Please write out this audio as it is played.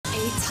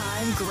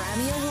Two-time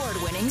Grammy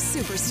Award-winning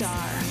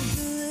superstar,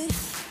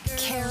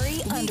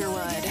 Carrie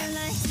Underwood,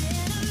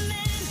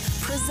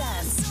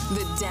 presents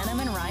the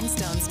Denim and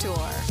Rhinestones Tour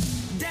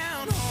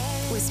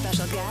with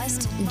special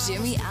guest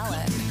Jimmy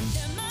Allen.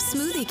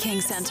 Smoothie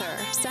King Center,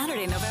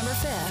 Saturday, November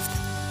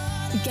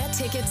 5th. Get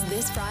tickets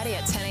this Friday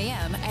at 10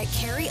 a.m. at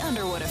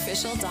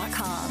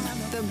CarrieUnderwoodOfficial.com.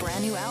 The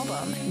brand new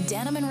album,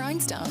 Denim and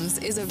Rhinestones,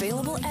 is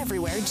available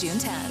everywhere June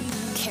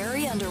 10th.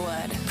 Carrie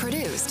Underwood,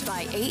 produced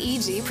by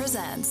AEG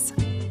Presents.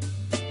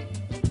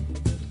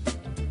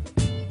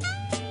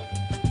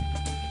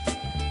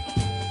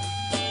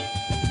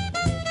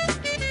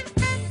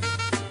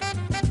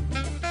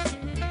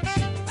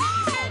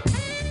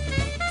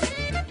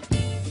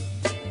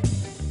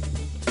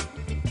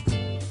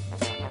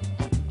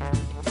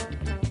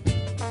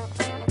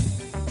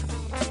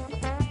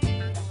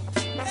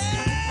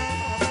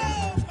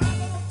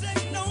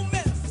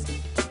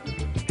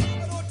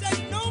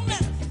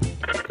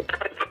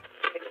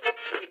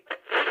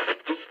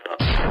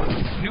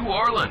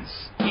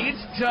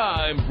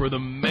 Time for the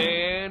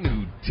man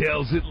who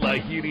tells it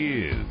like it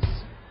is.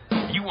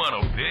 You want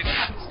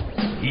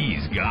opinions?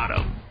 He's got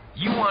 'em.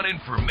 You want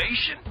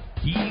information?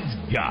 He's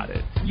got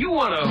it. You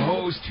want a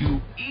host who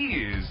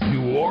is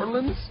New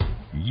Orleans?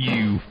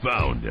 You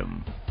found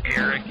him.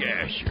 Eric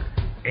Asher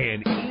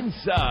and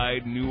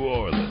Inside New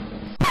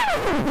Orleans.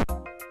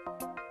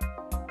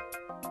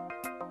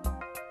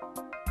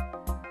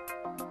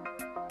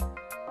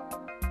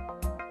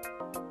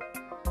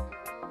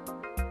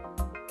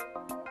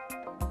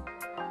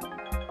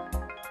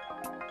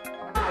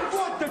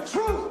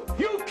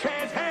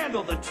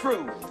 The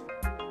truth.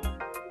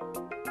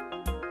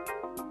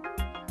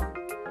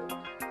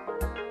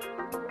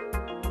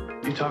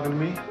 You talking to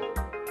me?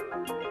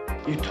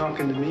 You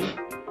talking to me?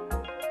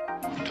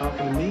 You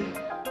talking to me?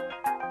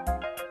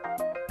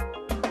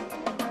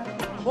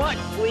 What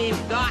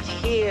we've got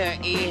here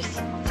is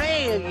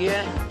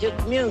failure to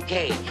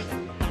communicate.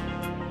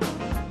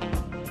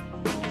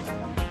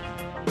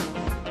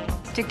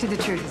 Stick to the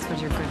truth is what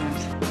you're good at.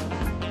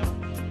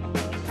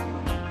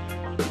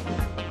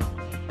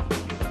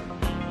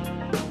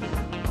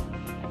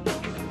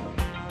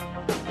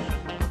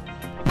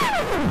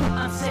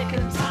 I'm sick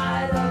and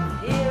tired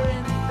of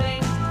hearing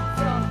things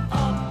from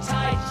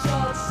uptight,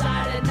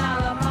 short-sighted,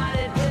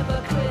 narrow-minded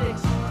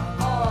hypocrites.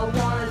 All I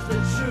want is the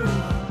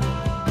truth.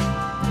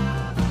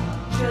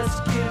 Just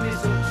give me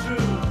some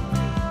truth.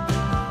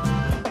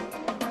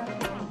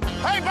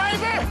 Hey,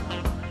 baby!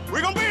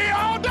 We're gonna be here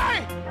all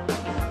day!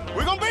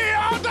 We're gonna be here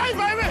all day,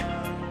 baby!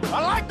 I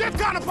like this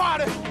kind of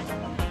party!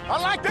 I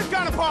like this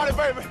kind of party,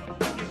 baby!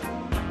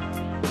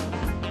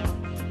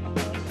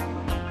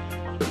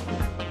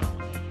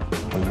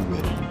 Are you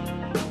ready?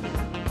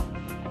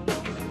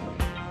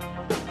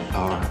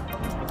 Are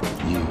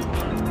you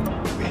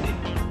ready?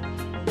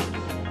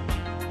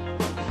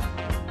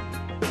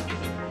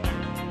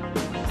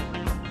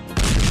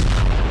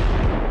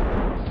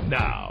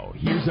 Now,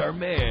 here's our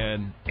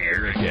man,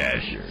 Eric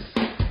Asher.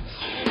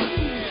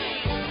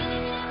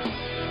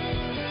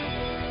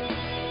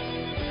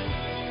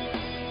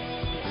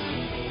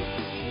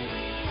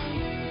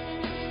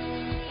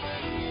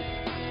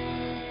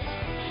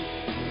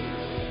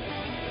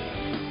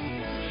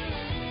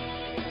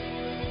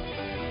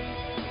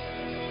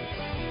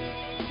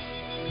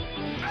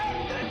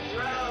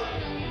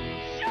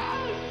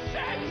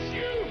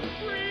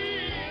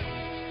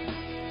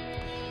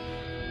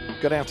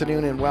 Good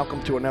afternoon and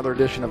welcome to another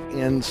edition of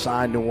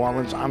Inside New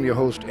Orleans. I'm your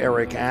host,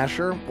 Eric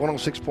Asher,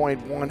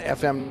 106.1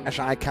 FM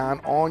Icon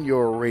on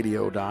your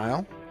radio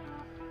dial.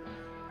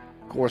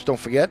 Of course, don't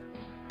forget,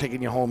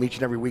 taking you home each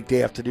and every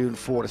weekday afternoon,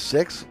 4 to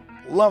 6.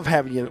 Love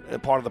having you a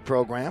part of the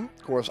program.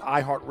 Of course,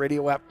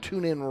 iHeartRadio app,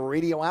 TuneIn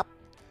Radio app,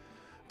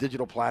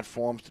 digital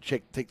platforms to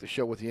take the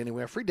show with you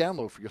anywhere. Free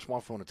download for your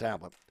smartphone or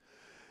tablet.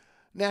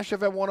 Nash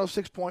FM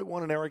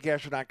 106.1 and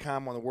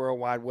ericasher.com on the World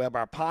Wide Web.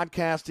 Our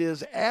podcast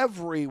is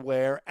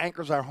everywhere.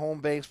 Anchor's our home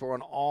base. We're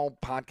on all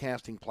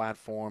podcasting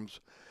platforms.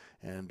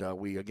 And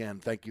we, again,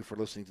 thank you for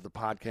listening to the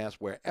podcast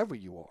wherever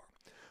you are.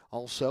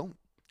 Also,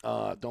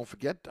 don't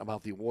forget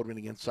about the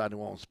award-winning Inside New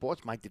Orleans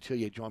Sports. Mike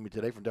DeTillier joined me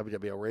today from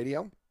WWL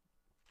Radio.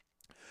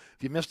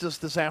 If you missed us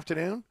this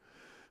afternoon,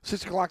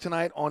 6 o'clock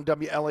tonight on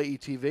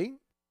WLAE-TV.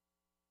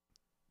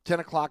 10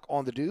 o'clock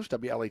on The Deuce,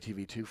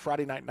 WLATV2.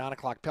 Friday night, 9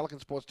 o'clock, Pelican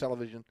Sports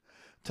Television,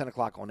 10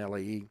 o'clock on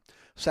LAE.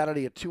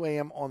 Saturday at 2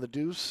 a.m. on The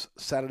Deuce.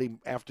 Saturday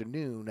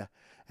afternoon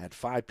at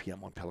 5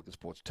 p.m. on Pelican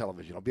Sports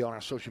Television. I'll be on our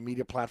social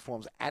media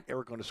platforms at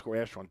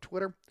Eric_Asher on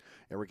Twitter,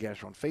 Eric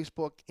Asher on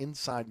Facebook,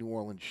 Inside New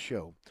Orleans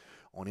Show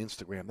on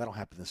Instagram. That'll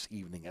happen this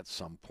evening at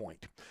some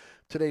point.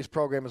 Today's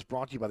program is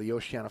brought to you by the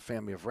Oceana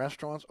family of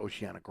restaurants,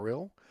 Oceana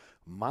Grill,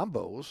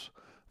 Mambo's,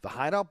 The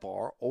Hideout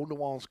Bar, Old New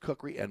Orleans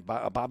Cookery, and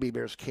Bobby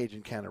Bear's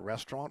Cajun Cannon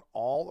Restaurant.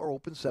 All are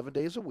open 7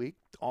 days a week.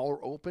 All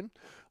are open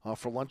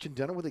for lunch and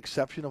dinner with the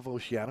exception of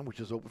Oceana, which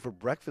is open for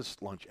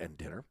breakfast, lunch, and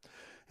dinner.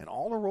 And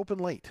all are open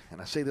late.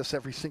 And I say this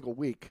every single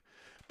week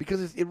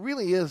because it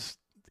really has,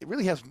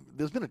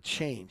 there's been a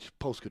change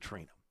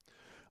post-Katrina.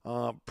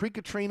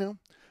 Pre-Katrina,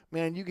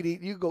 man, you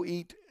could go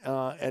eat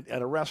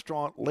at a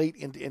restaurant late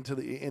into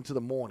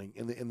the morning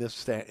in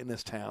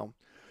this town.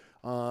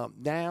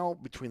 Now,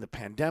 between the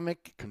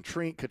pandemic,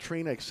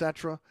 Katrina,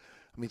 etc.,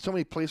 I mean, so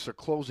many places are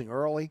closing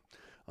early.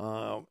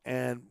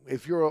 And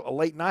if you're a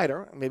late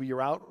nighter, maybe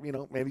you're out,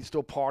 maybe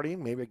still partying,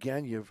 maybe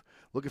again you're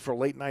looking for a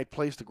late night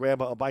place to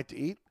grab a bite to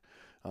eat.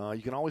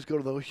 You can always go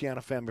to the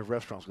Oceana family of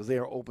restaurants because they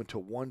are open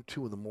till 1,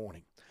 2 in the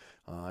morning,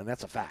 and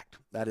that's a fact.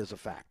 That is a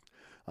fact.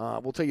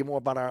 We'll tell you more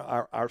about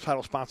our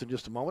title sponsor in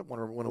just a moment.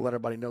 Want to let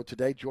everybody know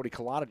today, Jordy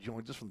Culotta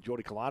joins us from the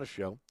Jordy Culotta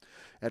Show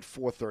at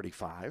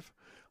 4:35.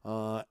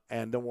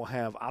 And then we'll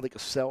have Ali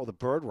Cassell of the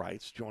Bird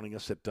Rights joining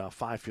us at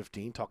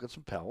 5:15, talking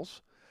some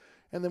Pels.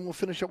 And then we'll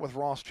finish up with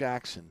Ross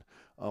Jackson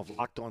of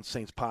Locked On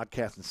Saints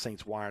podcast and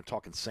Saints Wire,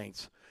 talking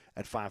Saints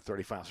at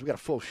 5:35. So we got a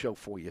full show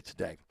for you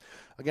today.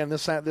 Again,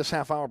 this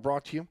half hour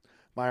brought to you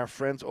by our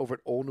friends over at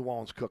Old New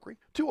Orleans Cookery,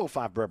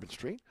 205 Bourbon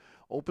Street.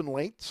 Open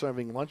late,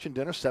 serving lunch and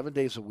dinner 7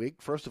 days a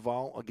week. First of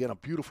all, again, a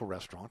beautiful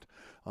restaurant.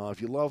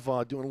 If you love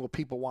doing a little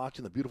people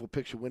watching, the beautiful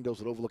picture windows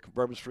that overlook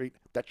Bourbon Street,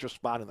 that's your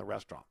spot in the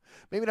restaurant.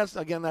 Maybe that's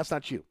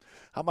not you.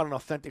 How about an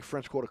authentic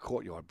French Quarter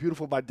courtyard?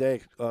 Beautiful by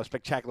day,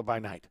 spectacular by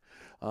night.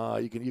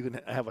 You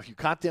can have a few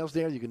cocktails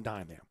there. You can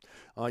dine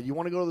there. You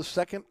want to go to the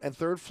second and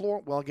third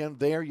floor? Well, again,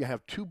 there you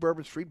have 2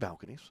 Bourbon Street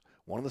balconies.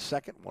 One on the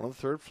second, one on the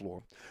third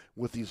floor,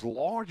 with these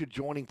large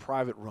adjoining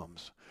private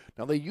rooms.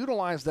 Now, they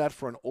utilize that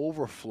for an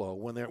overflow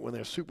when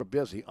they're super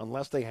busy,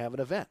 unless they have an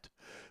event.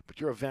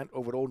 But your event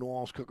over at Old New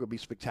Orleans Cookery would be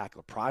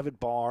spectacular. Private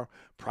bar,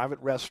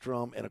 private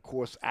restroom, and, of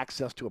course,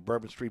 access to a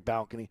Bourbon Street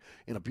balcony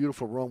in a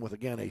beautiful room with,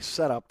 again, a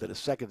setup that is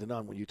second to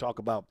none when you talk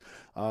about,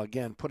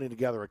 again, putting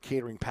together a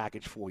catering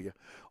package for you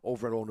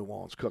over at Old New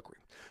Orleans Cookery.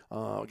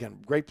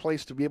 Again, great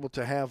place to be able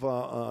to have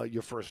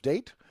your first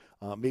date.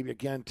 Maybe,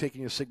 again,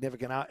 taking your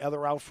significant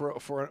other out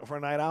for a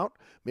night out.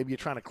 Maybe you're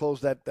trying to close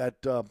that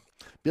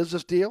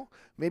business deal.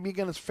 Maybe,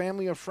 again, it's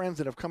family or friends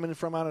that have come in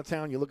from out of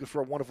town. You're looking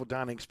for a wonderful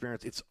dining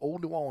experience. It's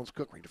Old New Orleans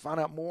Cookery. To find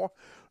out more,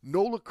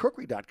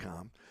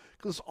 NOLAcookery.com,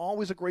 because it's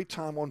always a great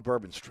time on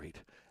Bourbon Street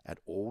at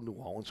Old New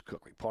Orleans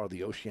Cookery, part of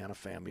the Oceana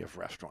family of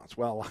restaurants.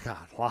 Well, I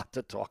got a lot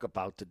to talk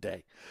about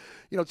today.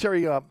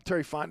 Terry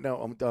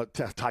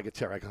Fontenot, Tiger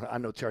Terry, I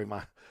know Terry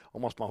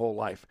almost my whole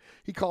life.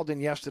 He called in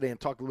yesterday and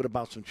talked a little bit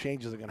about some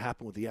changes that are going to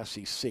happen with the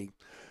SEC.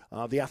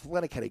 The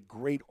Athletic had a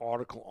great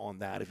article on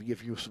that.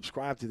 If you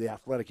subscribe to the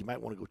Athletic, you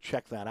might want to go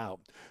check that out.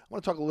 I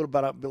want to talk a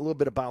little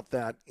bit about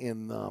that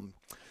in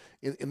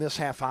this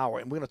half hour,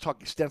 and we're going to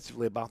talk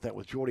extensively about that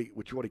with Jordy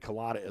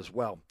Culotta as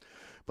well.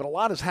 But a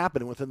lot has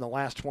happened within the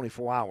last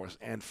 24 hours,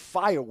 and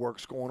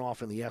fireworks going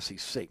off in the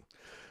SEC.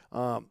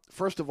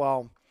 First of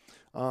all,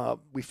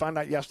 we found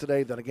out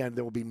yesterday that, again,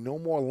 there will be no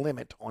more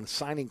limit on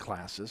signing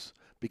classes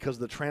because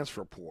of the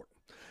transfer portal.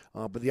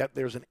 But yet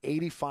there's an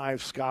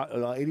 85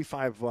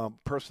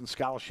 person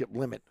scholarship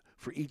limit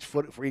for each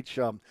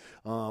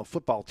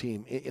football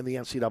team in the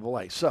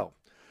NCAA. So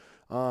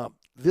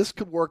this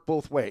could work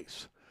both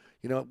ways.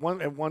 At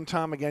one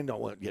time, again,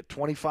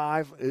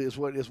 25 is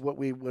what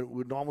we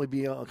would normally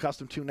be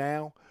accustomed to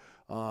now.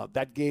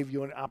 That gave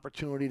you an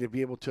opportunity to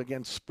be able to,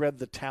 again, spread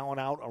the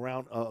talent out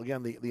around,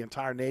 again, the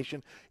entire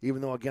nation,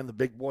 even though, again, the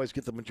big boys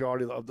get the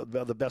majority of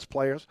the best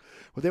players.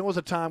 But there was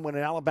a time when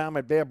in Alabama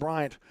at Bear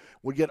Bryant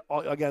would get,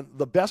 again,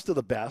 the best of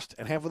the best,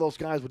 and half of those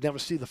guys would never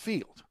see the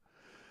field.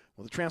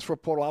 Well, the transfer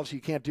portal, obviously,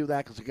 you can't do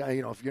that because,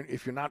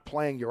 if you're not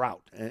playing, you're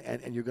out,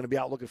 and you're going to be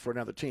out looking for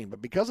another team.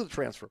 But because of the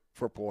transfer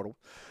portal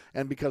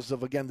and because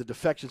of, again, the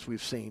defections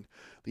we've seen,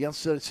 the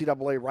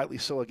NCAA, rightly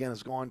so, again,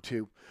 has gone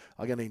to,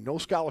 again, a no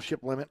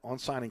scholarship limit on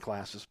signing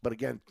classes. But,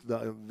 again,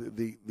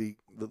 the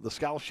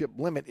scholarship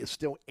limit is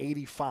still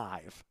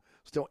 85.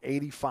 Still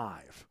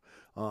 85,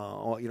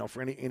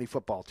 for any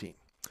football team.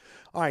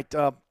 All right,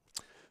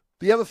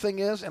 the other thing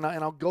is, and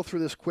I'll go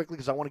through this quickly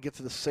because I want to get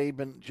to the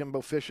Saban,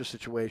 Jimbo Fisher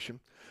situation.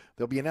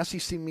 There'll be an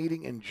SEC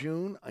meeting in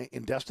June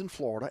in Destin,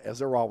 Florida, as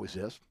there always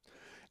is.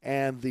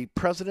 And the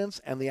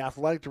presidents and the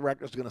athletic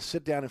directors are going to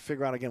sit down and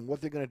figure out, again, what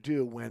they're going to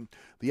do when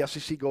the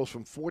SEC goes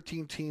from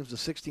 14 teams to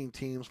 16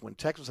 teams, when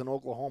Texas and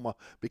Oklahoma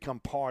become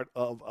part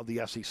of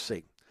the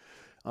SEC.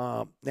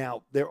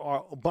 Now, there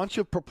are a bunch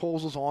of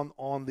proposals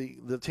on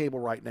the table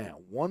right now.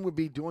 One would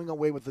be doing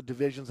away with the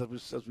divisions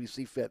as we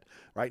see fit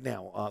right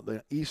now,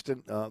 the East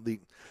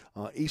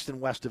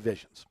and West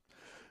divisions.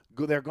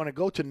 They're going to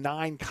go to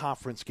 9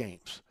 conference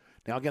games.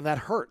 Now, again, that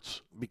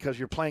hurts because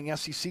you're playing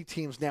SEC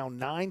teams now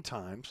 9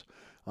 times.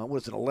 What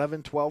is it,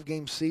 11,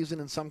 12-game season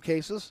in some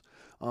cases?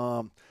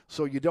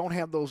 So you don't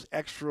have those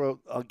extra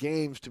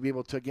games to be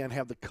able to, again,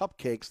 have the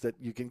cupcakes that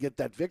you can get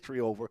that victory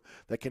over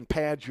that can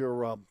pad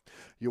your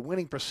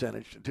winning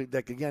percentage,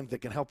 that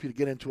can help you to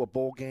get into a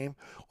bowl game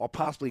or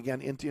possibly,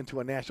 again, into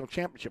a national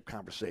championship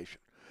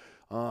conversation.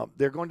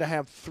 They're going to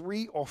have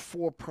 3 or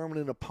 4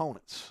 permanent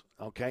opponents,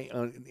 okay?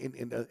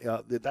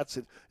 That's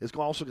it. It's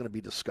also going to be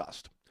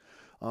discussed.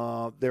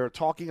 They're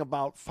talking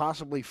about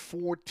possibly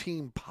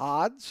 4-team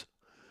pods,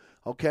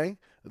 okay,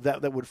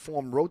 that would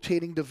form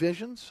rotating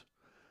divisions.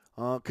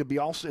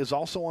 Is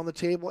also on the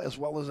table, as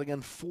well as,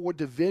 again, 4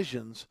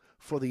 divisions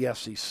for the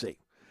SEC.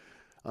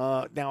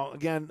 Now,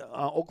 again,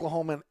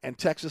 Oklahoma and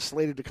Texas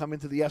slated to come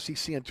into the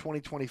SEC in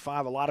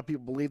 2025. A lot of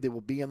people believe they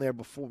will be in there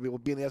before we will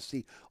be in the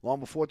SEC long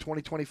before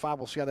 2025.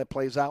 We'll see how that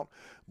plays out.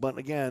 But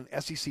again,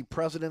 SEC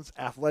presidents,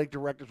 athletic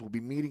directors will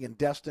be meeting in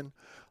Destin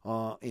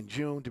in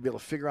June to be able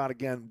to figure out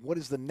again what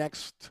is the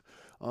next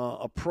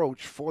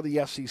approach for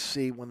the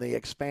SEC when they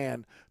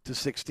expand to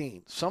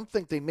 16. Some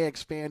think they may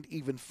expand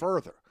even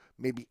further,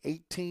 maybe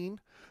 18.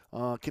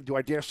 Do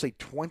I dare say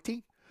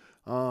 20?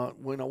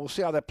 We'll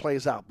see how that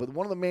plays out. But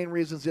one of the main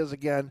reasons is,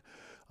 again,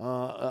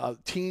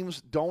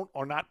 teams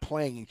are not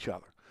playing each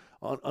other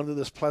under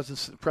this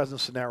present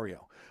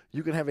scenario.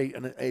 You can have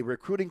a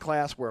recruiting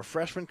class where a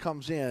freshman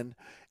comes in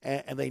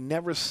and they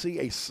never see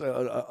a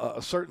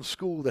certain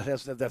school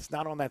that's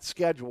not on that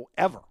schedule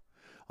ever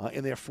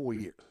in their 4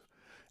 years.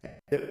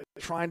 They're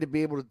trying to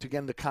be able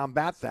to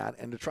combat that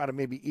and to try to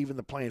maybe even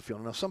the playing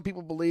field. Now, some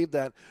people believe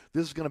that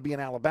this is going to be in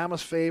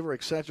Alabama's favor,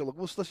 et cetera. Look,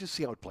 let's just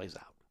see how it plays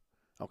out.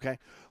 Okay,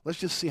 let's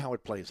just see how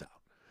it plays out.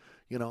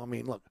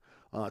 Look,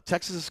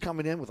 Texas is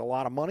coming in with a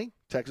lot of money.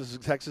 Texas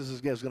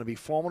is going to be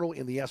formidable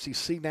in the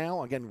SEC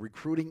now. Again,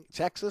 recruiting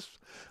Texas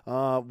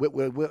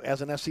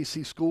as an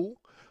SEC school.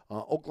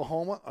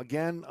 Oklahoma,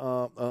 again,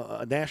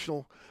 a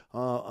national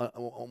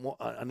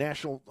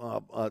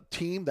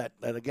team that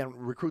again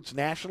recruits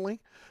nationally,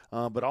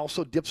 but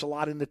also dips a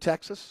lot into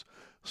Texas.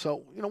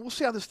 So we'll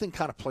see how this thing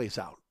kind of plays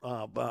out.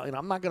 But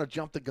I'm not going to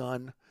jump the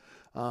gun.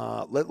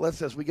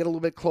 Let's as we get a little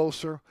bit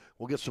closer,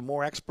 we'll get some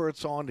more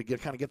experts on to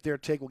get their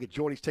take. We'll get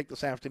Jordy's take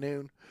this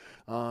afternoon,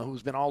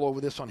 who's been all over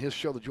this on his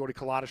show, the Jordy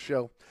Culotta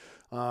Show.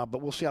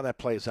 But we'll see how that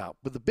plays out.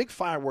 But the big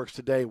fireworks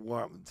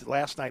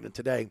last night and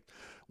today,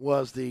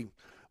 was the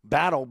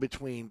battle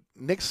between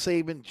Nick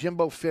Saban,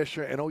 Jimbo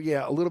Fisher, and a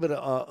little bit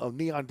of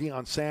Neon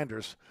Deion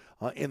Sanders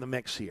in the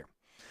mix here.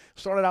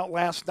 Started out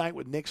last night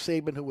with Nick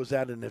Saban, who was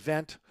at an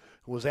event,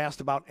 who was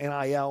asked about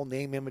NIL,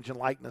 name, image, and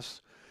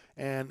likeness.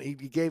 And he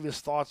gave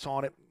his thoughts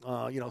on it,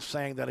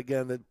 saying that,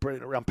 again, that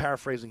I'm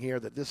paraphrasing here,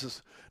 that this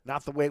is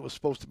not the way it was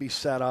supposed to be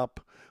set up,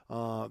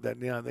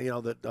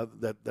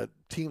 that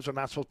teams are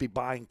not supposed to be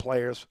buying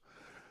players.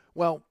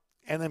 Well,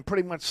 and then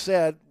pretty much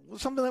said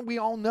something that we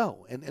all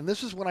know. And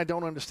this is what I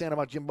don't understand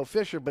about Jimbo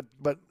Fisher, but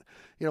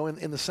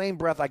in the same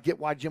breath, I get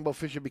why Jimbo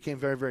Fisher became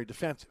very, very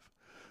defensive.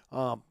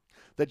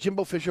 That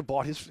Jimbo Fisher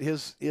bought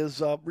his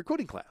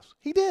recruiting class.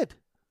 He did.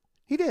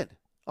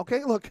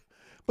 Okay, look,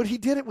 but he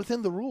did it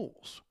within the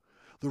rules.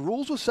 The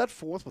rules were set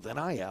forth with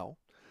NIL,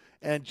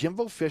 and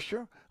Jimbo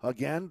Fisher,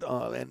 again,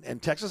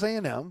 and Texas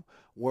A&M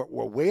were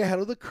way ahead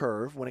of the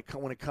curve when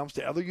it comes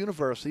to other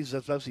universities,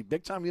 especially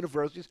big-time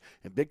universities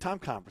and big-time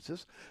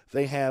conferences.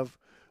 They have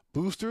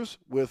boosters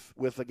with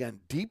again,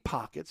 deep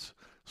pockets.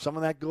 Some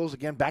of that goes,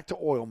 again, back to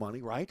oil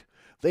money, right?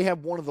 They have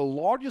one of the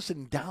largest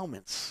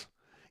endowments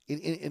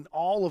in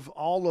all of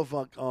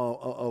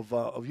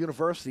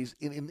universities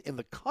in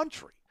the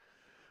country.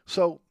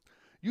 So,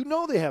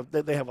 they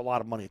have a lot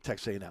of money at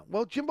Texas A&M.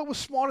 Well, Jimbo was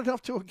smart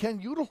enough to, again,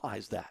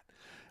 utilize that.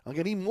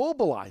 Again, he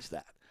mobilized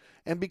that.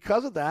 And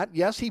because of that,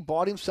 yes, he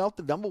bought himself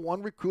the number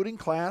one recruiting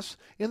class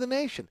in the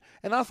nation.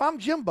 And if I'm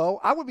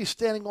Jimbo, I would be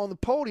standing on the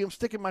podium,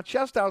 sticking my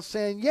chest out,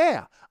 saying,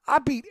 yeah, I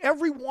beat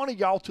every one of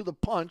y'all to the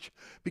punch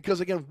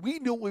because, again, we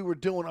knew what we were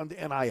doing under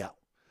NIL.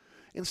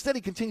 Instead,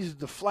 he continues to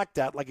deflect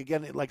that,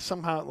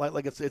 somehow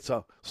it's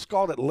a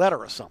scarlet letter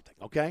or something,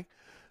 okay?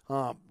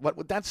 But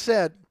with that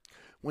said,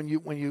 when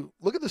you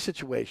look at the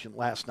situation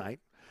last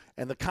night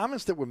and the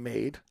comments that were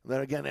made,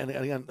 that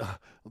again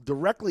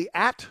directly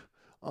at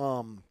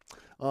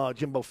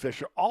Jimbo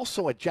Fisher,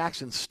 also at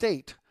Jackson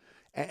State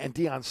and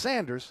Deion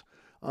Sanders,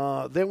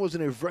 there was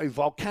a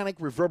volcanic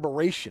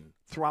reverberation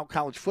throughout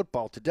college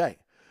football today,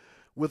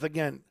 with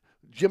again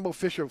Jimbo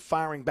Fisher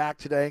firing back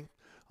today,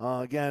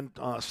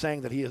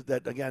 saying that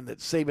that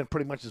Saban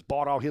pretty much has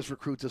bought all his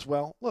recruits as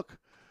well. Look,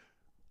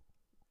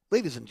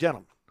 ladies and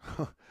gentlemen.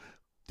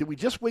 Did we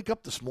just wake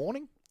up this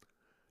morning?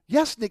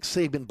 Yes, Nick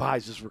Saban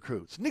buys his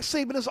recruits. Nick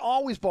Saban has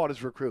always bought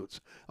his recruits.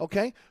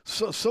 Okay,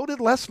 so did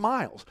Les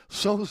Miles.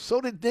 So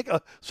did Nick.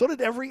 So did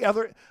every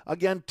other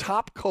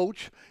top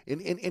coach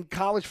in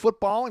college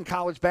football and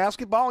college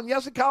basketball and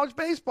yes, in college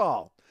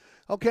baseball.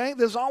 Okay,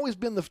 there's always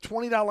been the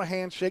 $20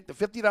 handshake, the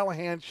 $50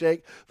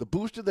 handshake, the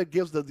booster that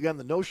gives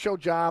the no-show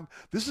job.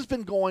 This has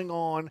been going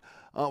on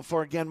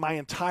for my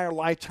entire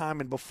lifetime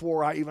and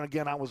before I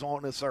was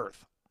on this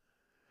earth.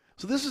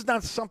 So this is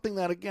not something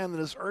that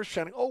is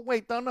earth-shattering. Oh,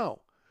 wait,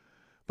 no.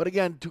 But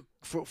again,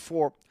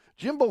 for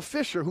Jimbo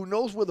Fisher, who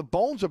knows where the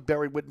bones are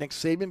buried with Nick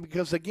Saban,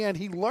 because, again,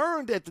 he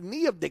learned at the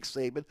knee of Nick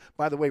Saban,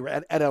 by the way,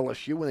 at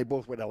LSU, when they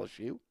both were at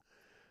LSU.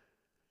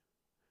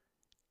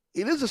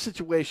 It is a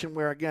situation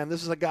where, again,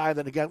 this is a guy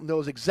that, again,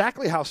 knows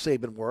exactly how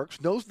Saban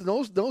works, knows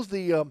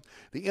the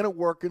inner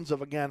workings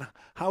of, again,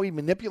 how he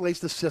manipulates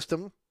the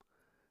system.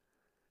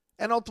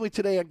 And ultimately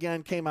today,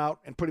 again, came out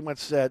and pretty much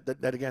said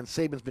that again,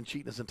 Saban's been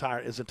cheating his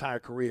entire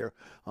career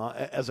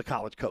as a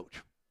college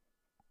coach.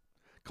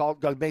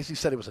 Basically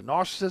said he was a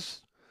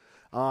narcissist,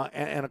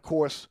 and of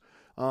course,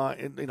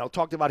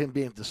 talked about him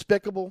being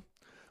despicable,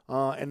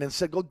 and then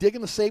said, go dig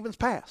into Saban's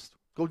past.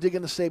 Go dig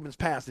into Saban's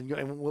past and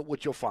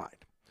what you'll find.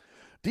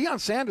 Deion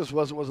Sanders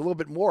was a little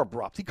bit more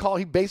abrupt.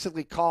 He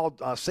basically called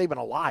Saban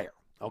a liar,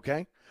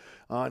 okay?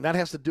 And that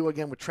has to do,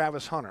 again, with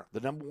Travis Hunter,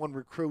 the number one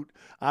recruit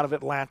out of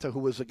Atlanta, who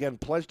was, again,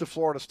 pledged to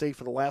Florida State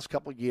for the last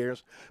couple of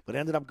years, but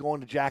ended up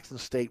going to Jackson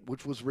State,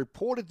 which was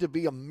reported to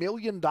be $1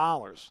 million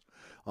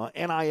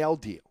NIL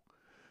deal.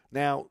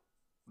 Now,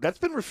 that's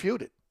been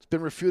refuted. It's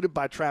been refuted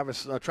by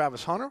Travis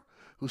Hunter,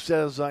 who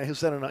said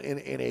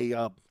in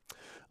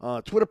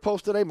a Twitter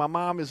post today, my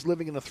mom is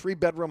living in a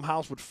 3-bedroom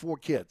house with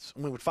 5 kids.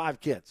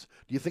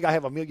 Do you think I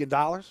have $1 million?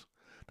 Now,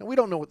 we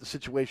don't know what the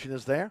situation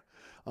is there.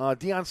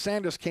 Deion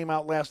Sanders came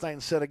out last night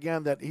and said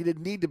again that he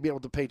didn't need to be able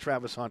to pay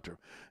Travis Hunter.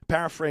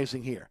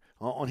 Paraphrasing here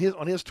on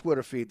his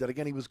Twitter feed, that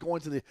again he was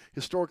going to the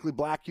historically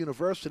black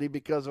university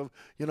because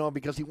he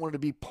wanted to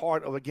be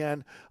part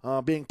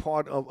of being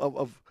part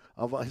of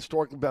a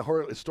historically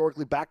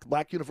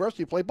black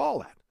university to play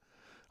ball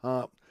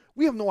at.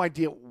 We have no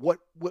idea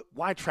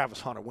why Travis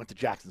Hunter went to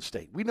Jackson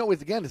State. We know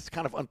it's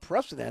kind of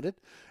unprecedented,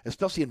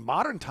 especially in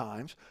modern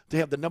times, to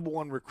have the number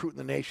one recruit in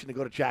the nation to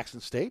go to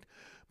Jackson State.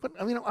 But,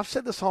 I've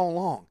said this all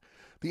along.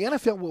 The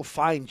NFL will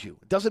find you.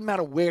 It doesn't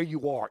matter where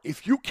you are.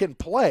 If you can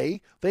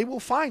play, they will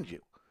find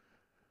you.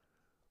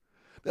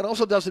 That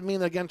also doesn't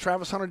mean that, again,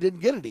 Travis Hunter didn't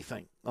get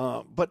anything.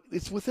 But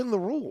it's within the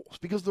rules,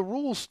 because the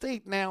rules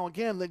state now,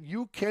 again, that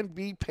you can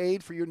be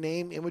paid for your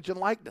name, image, and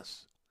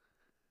likeness.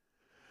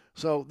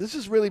 So this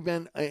has really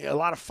been a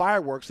lot of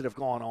fireworks that have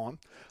gone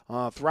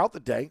on throughout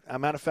the day. As a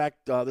matter of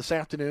fact, this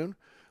afternoon,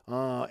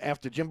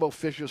 after Jimbo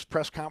Fisher's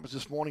press conference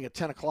this morning at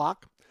 10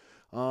 o'clock,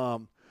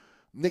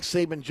 Nick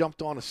Saban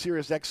jumped on a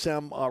Sirius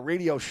XM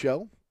radio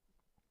show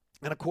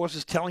and, of course,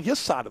 is telling his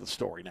side of the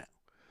story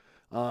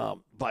now.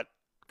 But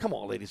come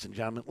on, ladies and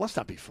gentlemen, let's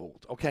not be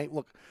fooled, okay?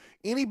 Look,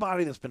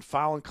 anybody that's been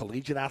following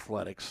collegiate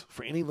athletics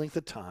for any length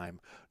of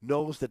time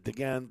knows that,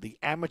 again, the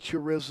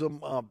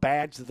amateurism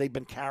badge that they've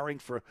been carrying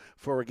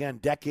for again,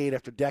 decade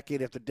after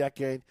decade after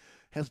decade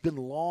has been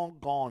long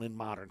gone in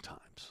modern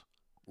times.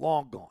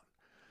 Long gone,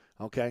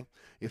 okay?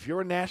 If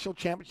you're a national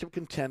championship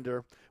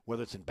contender,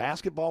 whether it's in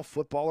basketball,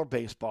 football, or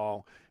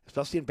baseball,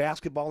 especially in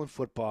basketball and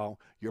football,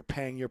 you're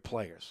paying your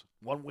players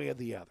one way or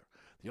the other.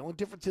 The only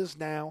difference is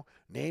now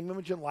name,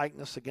 image, and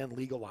likeness, again,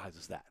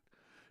 legalizes that.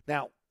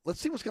 Now, let's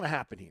see what's going to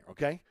happen here,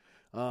 okay?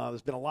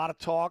 There's been a lot of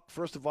talk.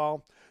 First of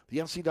all, the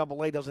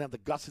NCAA doesn't have the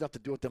guts enough to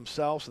do it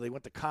themselves, so they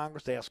went to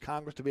Congress. They asked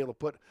Congress to be able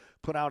to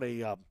put out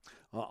a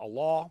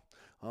law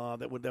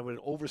that would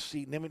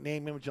oversee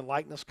name, image, and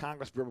likeness.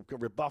 Congress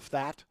rebuffed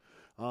that.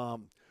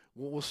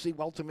 We'll see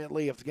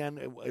ultimately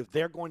if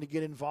they're going to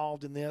get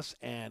involved in this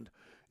and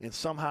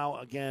somehow,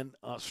 again,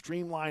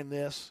 streamline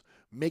this,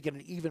 make it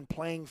an even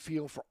playing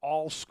field for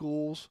all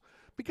schools,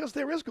 because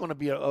there is going to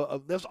be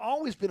there's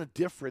always been a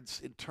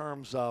difference in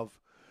terms of,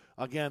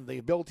 again, the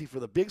ability for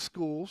the big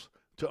schools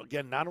to,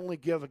 again, not only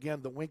give,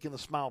 again, the wink and the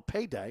smile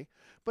payday,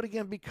 but,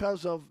 again,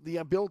 because of the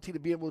ability to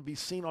be able to be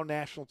seen on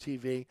national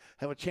TV,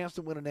 have a chance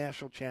to win a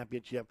national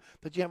championship,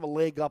 that you have a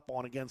leg up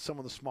on, again, some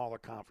of the smaller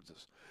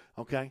conferences,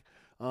 okay?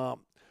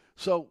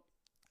 So,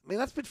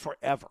 that's been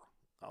forever.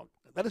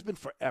 That has been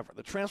forever.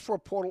 The transfer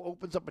portal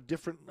opens up a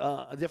different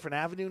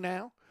avenue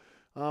now.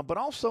 But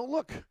also,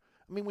 look,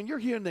 when you're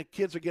hearing that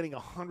kids are getting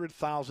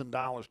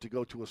 $100,000 to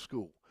go to a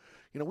school.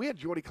 We had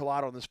Jordy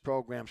Collado on this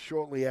program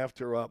shortly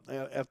after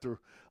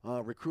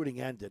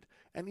recruiting ended.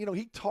 And,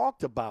 he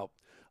talked about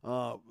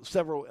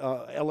several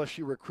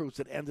LSU recruits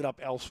that ended up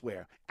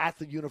elsewhere, at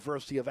the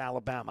University of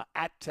Alabama,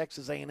 at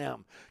Texas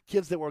A&M,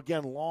 kids that were,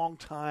 again,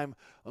 long-time,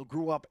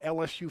 grew up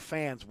LSU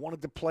fans,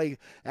 wanted to play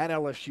at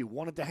LSU,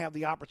 wanted to have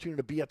the opportunity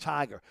to be a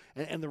Tiger.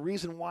 And the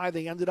reason why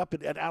they ended up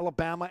at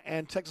Alabama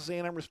and Texas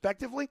A&M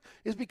respectively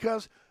is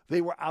because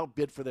they were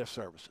outbid for their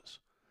services.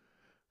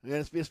 And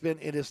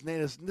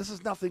this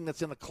is nothing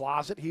that's in the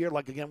closet here,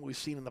 like, again, what we've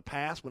seen in the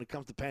past when it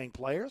comes to paying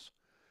players.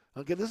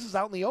 Okay, this is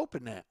out in the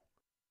open now.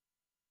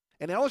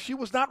 And LSU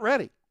was not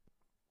ready,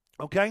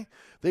 okay?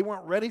 They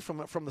weren't ready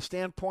from the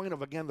standpoint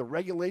of, again, the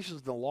regulations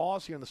and the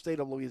laws here in the state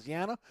of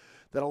Louisiana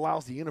that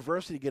allows the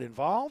university to get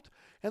involved.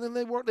 And then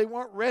they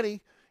weren't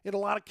ready in a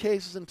lot of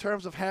cases in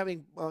terms of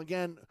having,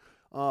 again,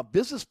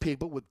 business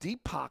people with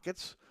deep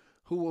pockets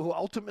who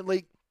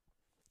ultimately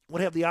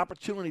would have the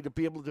opportunity to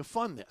be able to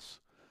fund this.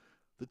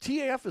 The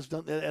TAF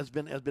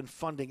has been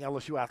funding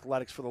LSU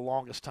athletics for the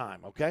longest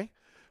time, okay?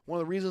 One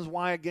of the reasons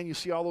why, again, you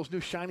see all those new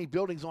shiny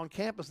buildings on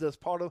campus that's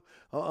part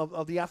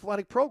of the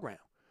athletic program.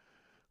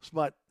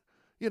 But,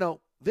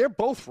 they're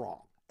both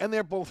wrong and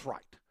they're both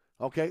right,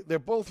 okay? They're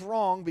both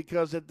wrong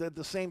because at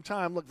the same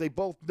time, look, they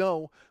both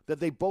know that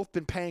they've both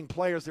been paying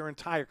players their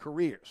entire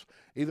careers,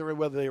 either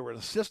whether they were an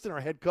assistant or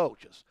head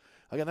coaches.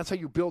 Again, that's how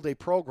you build a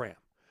program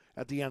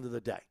at the end of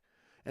the day.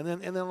 And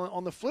then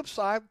on the flip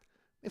side,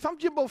 if I'm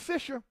Jimbo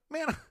Fisher,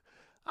 man,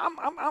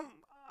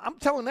 I'm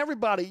telling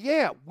everybody,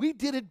 yeah, we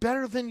did it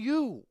better than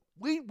you.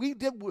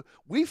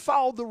 We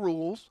followed the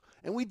rules,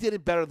 and we did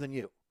it better than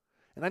you.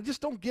 And I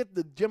just don't get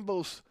the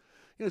Jimbo's,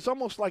 it's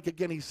almost like,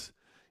 again,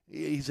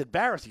 He's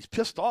embarrassed. He's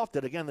pissed off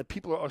that, again, that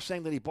people are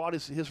saying that he bought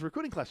his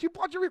recruiting class. You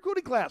bought your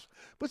recruiting class.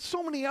 But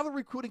so many other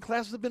recruiting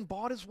classes have been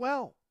bought as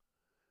well.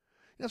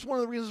 That's one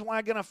of the reasons why,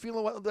 again, I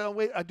feel the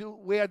way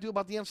I do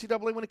about the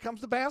NCAA when it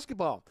comes to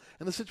basketball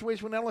and the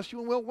situation with LSU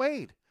and Will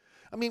Wade.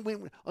 I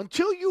mean,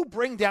 until you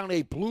bring down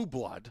a blue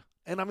blood,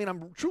 and I mean,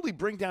 I'm truly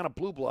bring down a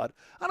blue blood,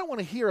 I don't want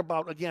to hear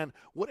about, again,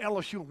 what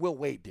LSU and Will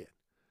Wade did.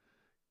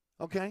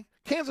 Okay?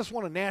 Kansas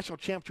won a national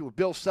championship with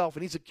Bill Self,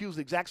 and he's accused of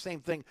the exact same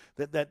thing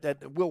that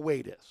Will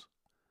Wade is.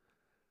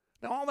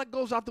 Now, all that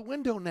goes out the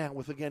window now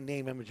with, again,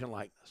 name, image, and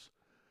likeness.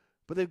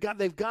 But they've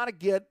got to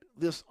get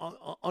this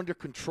under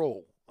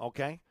control,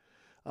 okay?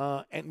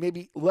 And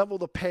maybe level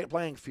the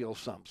playing field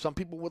some. Some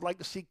people would like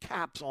to see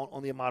caps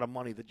on the amount of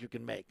money that you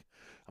can make.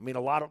 I mean,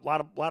 a lot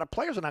of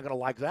players are not going to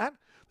like that.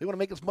 They want to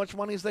make as much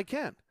money as they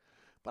can.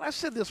 But I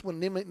said this when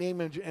name,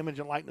 image,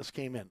 and likeness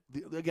came in.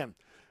 Again,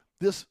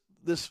 this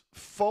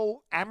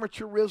faux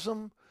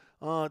amateurism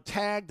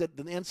tag that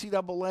the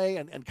NCAA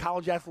and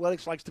college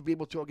athletics likes to be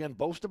able to, again,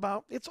 boast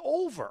about, it's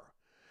over.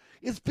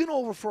 It's been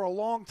over for a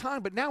long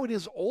time, but now it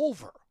is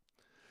over.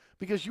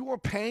 Because you are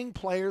paying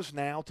players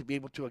now to be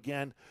able to,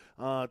 again,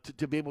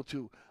 to be able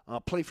to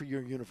play for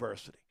your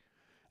university.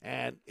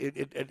 And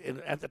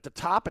at the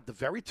top, at the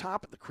very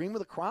top, at the cream of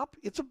the crop,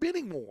 it's a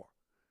bidding war.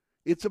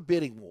 It's a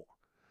bidding war.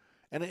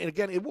 And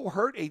again, it will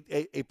hurt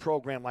a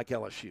program like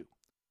LSU,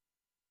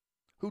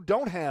 who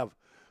don't have,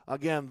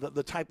 again,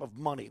 the type of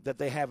money that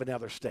they have in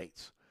other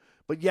states.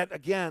 But yet,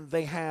 again,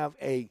 they have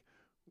a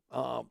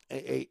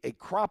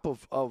crop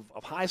of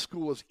high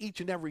schoolers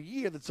each and every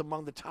year that's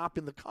among the top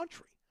in the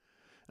country.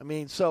 I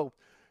mean, so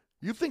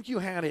you think you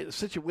had a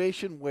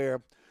situation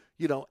where,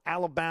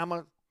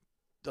 Alabama,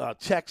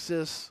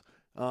 Texas,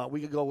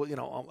 we could go with,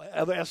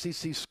 other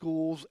SEC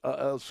schools,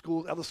 other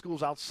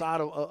schools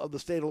outside of the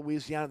state of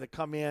Louisiana that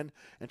come in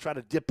and try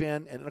to dip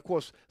in. And, of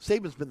course,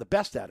 Saban's been the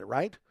best at it,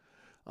 right?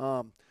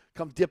 Come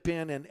dip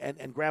in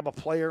and grab a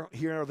player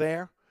here or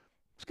there.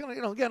 It's going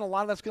to, again, a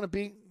lot of that's going to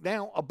be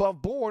now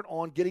above board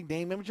on getting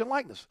name, image, and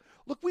likeness.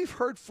 Look, we've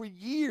heard for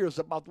years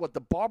about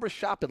the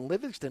barbershop in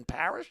Livingston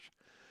Parish.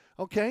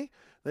 Okay,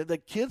 the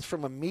kids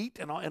from a meet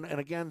and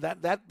again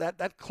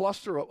that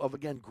cluster of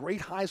again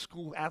great high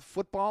school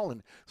football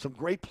and some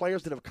great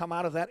players that have come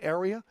out of that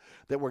area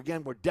that were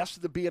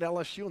destined to be at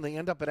LSU and they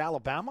end up at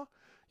Alabama.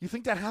 You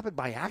think that happened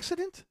by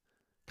accident?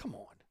 Come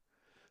on.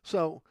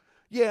 So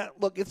yeah,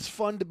 look, it's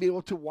fun to be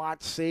able to watch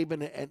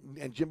Saban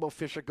and Jimbo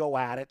Fisher go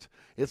at it.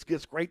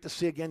 It's great to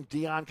see again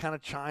Deion kind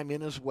of chime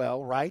in as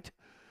well, right?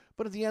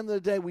 But at the end of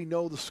the day, we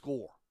know the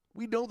score.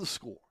 We know the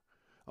score.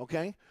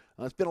 Okay.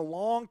 It's been a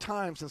long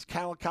time since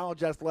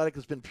college athletic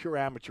has been pure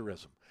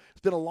amateurism.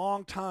 It's been a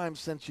long time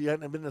since you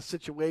haven't been in a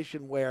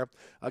situation where,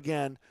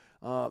 again,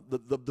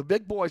 the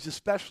big boys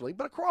especially,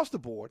 but across the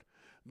board,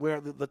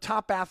 where the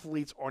top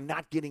athletes are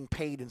not getting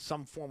paid in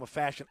some form or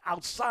fashion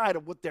outside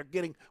of what they're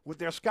getting with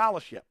their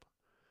scholarship.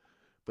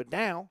 But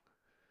now,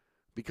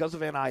 because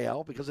of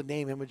NIL, because of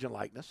name, image, and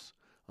likeness,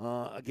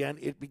 again,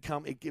 it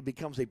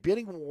becomes a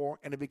bidding war,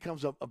 and it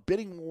becomes a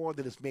bidding war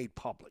that is made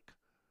public.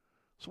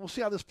 So we'll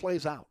see how this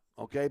plays out.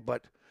 Okay,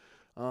 but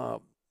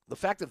the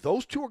fact that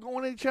those two are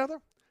going at each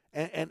other,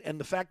 and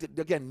the fact that,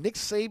 again, Nick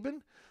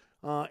Saban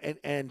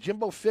and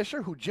Jimbo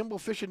Fisher, who Jimbo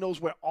Fisher knows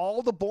where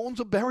all the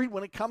bones are buried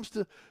when it comes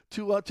to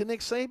Nick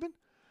Saban,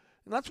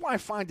 and that's why I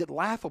find it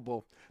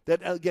laughable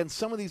that, again,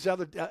 some of these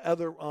other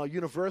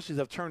universities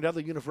have turned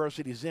other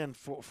universities in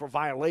for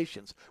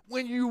violations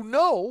when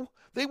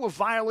they were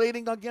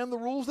violating, again, the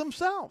rules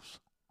themselves.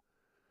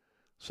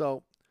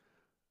 So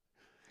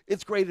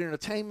it's great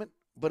entertainment,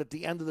 but at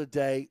the end of the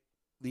day,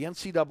 the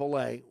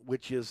NCAA,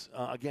 which is,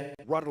 again,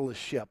 a rudderless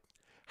ship,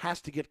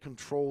 has to get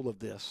control of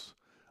this,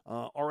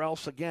 or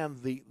else, again,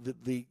 the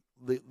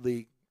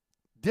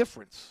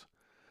difference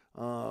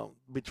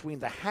between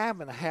the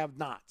have and the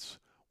have-nots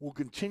will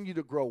continue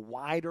to grow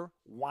wider,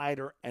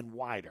 and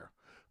wider,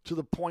 to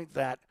the point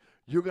that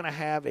you're going to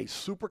have a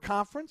super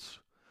conference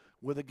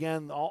with,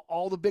 again,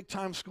 all the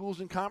big-time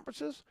schools and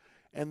conferences,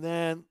 and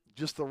then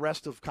just the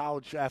rest of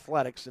college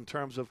athletics in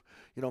terms of,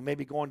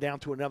 maybe going down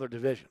to another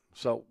division.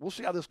 So we'll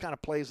see how this kind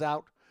of plays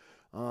out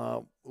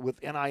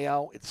with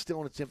NIL. It's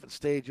still in its infant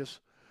stages.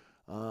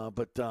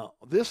 But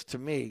this, to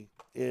me,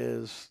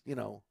 is,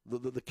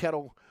 the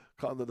kettle,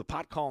 the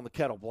pot calling the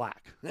kettle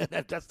black.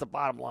 That's the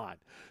bottom line.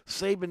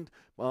 Saban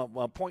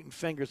pointing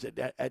fingers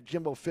at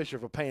Jimbo Fisher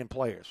for paying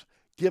players.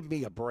 Give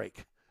me a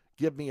break.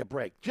 Give me a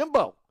break.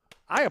 Jimbo,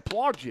 I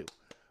applaud you.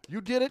 You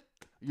did it.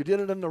 You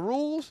did it in the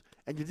rules,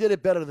 and you did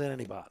it better than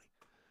anybody.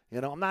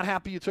 I'm not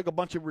happy you took a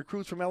bunch of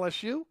recruits from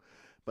LSU,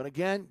 but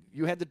again,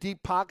 you had the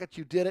deep pockets.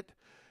 You did it,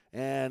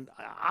 and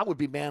I would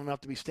be man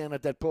enough to be standing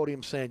at that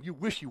podium saying, you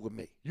wish you were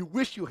me. You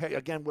wish you,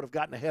 again, would have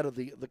gotten ahead of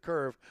the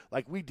curve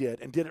like we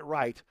did and did it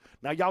right.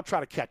 Now, y'all try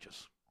to catch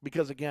us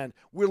because, again,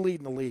 we're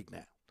leading the league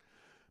now.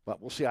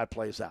 But we'll see how it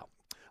plays out.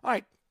 All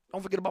right.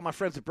 Don't forget about my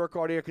friends at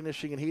Burkhardt Air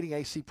Conditioning and Heating,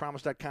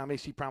 acpromise.com,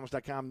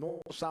 acpromise.com,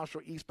 North, South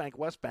Shore, East Bank,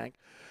 West Bank.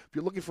 If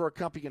you're looking for a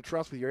company you can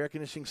trust with your air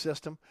conditioning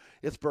system,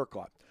 it's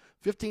Burkhardt.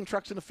 15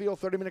 trucks in the field,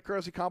 30-minute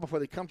courtesy call before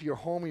they come to your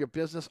home or your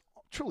business.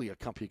 Truly a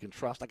company you can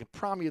trust. I can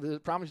promise you this.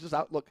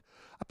 Look,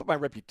 I put my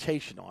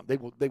reputation on.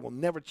 They will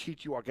never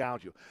cheat you or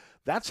gouge you.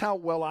 That's how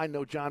well I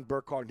know John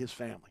Burkhardt and his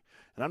family.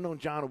 And I've known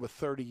John over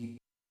 30 years.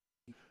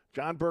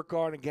 John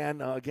Burkhardt,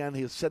 again,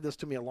 he has said this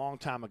to me a long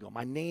time ago.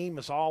 My name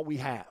is all we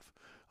have.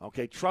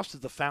 Okay, trust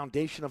is the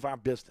foundation of our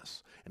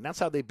business. And that's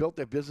how they built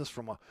their business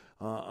from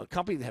a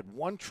company that had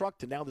one truck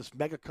to now this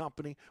mega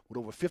company with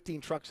over 15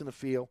 trucks in the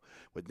field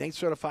with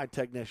NATE-certified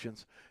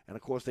technicians. And,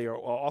 of course, they are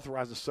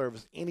authorized to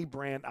service any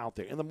brand out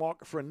there. In the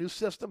market for a new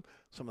system,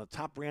 some of the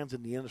top brands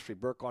in the industry,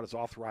 Burkhardt is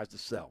authorized to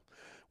sell.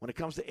 When it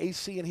comes to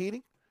AC and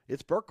heating,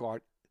 it's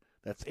Burkhardt.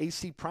 That's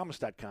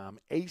acpromise.com,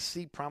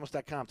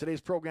 acpromise.com.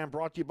 Today's program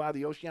brought to you by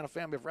the Oceana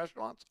family of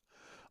restaurants,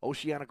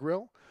 Oceana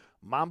Grill,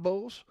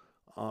 Mambo's,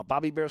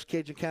 Bobby Bear's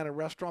Cajun Cannon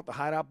Restaurant, the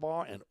Hideout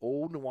Bar, and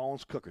Old New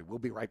Orleans Cookery. We'll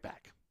be right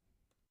back.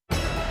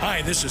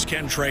 Hi, this is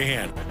Ken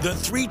Trahan. The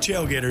Three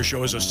Tailgaters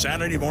Show is a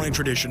Saturday morning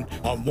tradition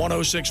on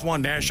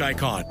 106.1 Nash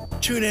Icon.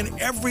 Tune in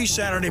every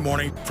Saturday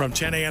morning from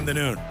 10 a.m. to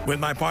noon with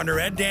my partner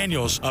Ed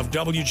Daniels of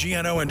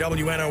WGNO and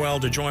WNOL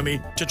to join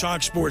me to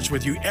talk sports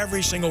with you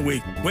every single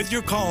week with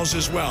your calls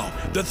as well.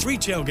 The Three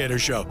Tailgaters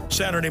Show,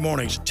 Saturday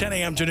mornings, 10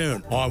 a.m. to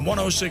noon on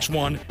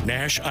 106.1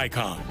 Nash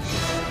Icon.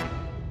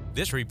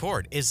 This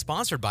report is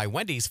sponsored by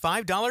Wendy's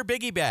 $5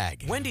 Biggie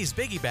Bag. Wendy's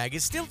Biggie Bag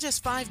is still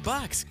just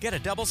 $5. Get a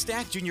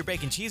double-stacked junior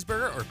bacon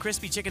cheeseburger or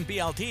crispy chicken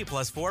BLT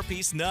plus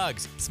 4-piece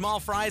nugs, small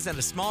fries, and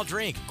a small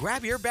drink.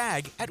 Grab your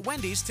bag at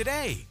Wendy's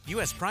today.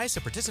 U.S. price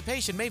of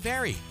participation may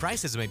vary.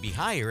 Prices may be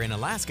higher in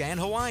Alaska and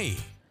Hawaii.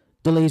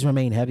 Delays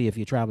remain heavy if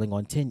you're traveling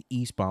on 10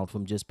 eastbound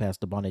from just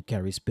past the Bonnet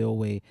Carry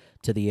Spillway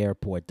to the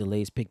airport.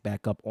 Delays pick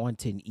back up on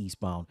 10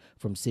 eastbound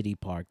from City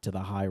Park to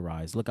the High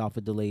Rise. Look out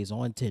for delays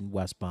on 10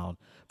 westbound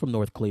from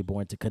North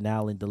Claiborne to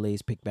Canal, and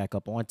delays pick back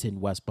up on 10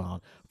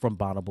 westbound from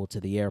Bonneville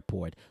to the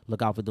airport.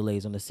 Look out for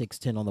delays on the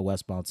 610 on the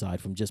westbound side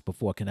from just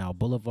before Canal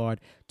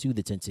Boulevard to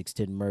the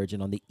 10610 merge,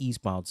 and on the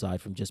eastbound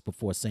side from just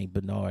before St.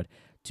 Bernard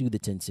to the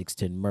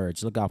 10610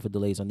 merge. Look out for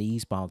delays on the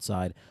eastbound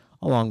side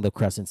along the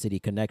Crescent City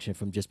connection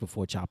from just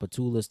before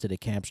Chapatulas to the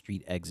Camp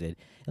Street exit.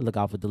 And look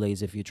out for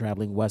delays if you're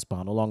traveling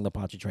westbound along the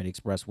Pontchartrain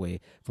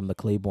Expressway from the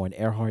Claiborne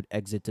Earhart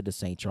exit to the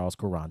St. Charles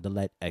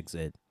Carondelet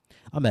exit.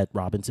 I'm Ed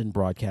Robinson,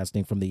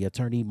 broadcasting from the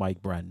Attorney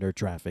Mike Brandner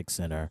Traffic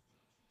Center.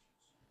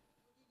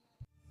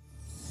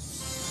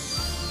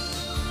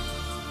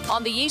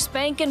 On the East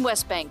Bank and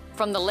West Bank,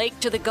 from the lake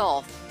to the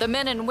Gulf, the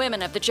men and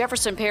women of the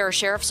Jefferson Parish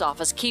Sheriff's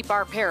Office keep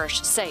our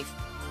parish safe.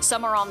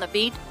 Some are on the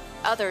beat,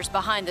 others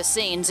behind the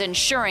scenes,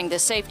 ensuring the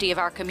safety of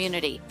our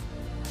community.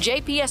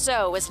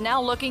 JPSO is now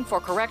looking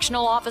for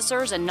correctional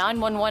officers and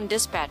 911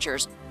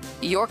 dispatchers.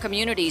 Your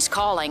community's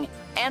calling.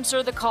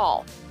 Answer the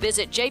call.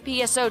 Visit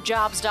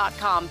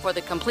jpsojobs.com for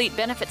the complete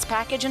benefits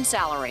package and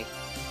salary.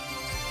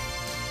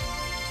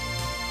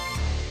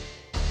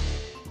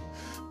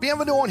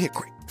 Bienvenue on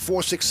Hickory,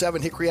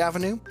 467 Hickory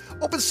Avenue.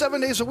 Open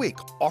 7 days a week,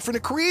 offering a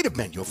creative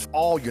menu of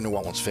all your New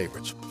Orleans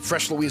favorites.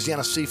 Fresh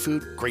Louisiana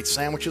seafood, great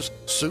sandwiches,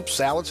 soups,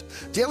 salads,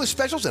 daily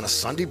specials, and a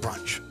Sunday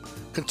brunch.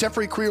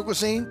 Contemporary Creole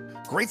cuisine,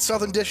 great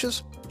Southern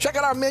dishes. Check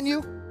out our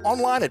menu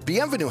online at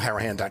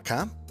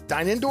bienvenueharahan.com.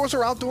 Dine indoors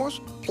or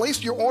outdoors.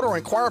 Place your order or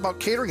inquire about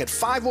catering at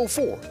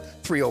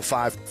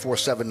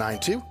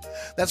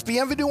 504-305-4792. That's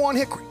Bienvenue on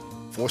Hickory,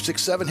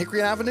 467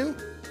 Hickory Avenue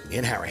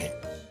in Harahan.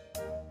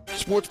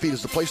 SportsBeat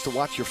is the place to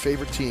watch your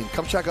favorite team.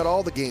 Come check out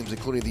all the games,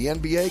 including the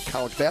NBA,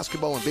 college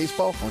basketball, and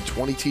baseball on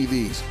 20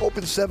 TVs.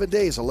 Open 7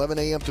 days, 11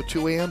 a.m. to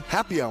 2 a.m.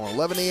 Happy hour,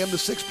 11 a.m. to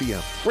 6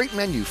 p.m. Great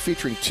menu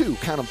featuring two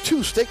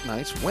steak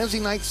nights.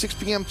 Wednesday night, 6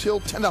 p.m. till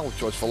 $10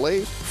 choice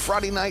fillets.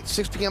 Friday night,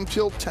 6 p.m.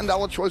 till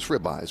 $10 choice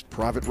ribeyes.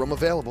 Private room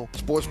available.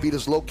 SportsBeat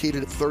is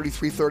located at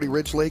 3330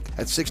 Ridge Lake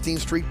at 16th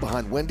Street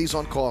behind Wendy's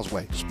on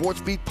Causeway.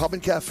 SportsBeat Pub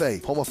and Cafe,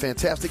 home of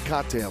fantastic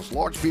cocktails,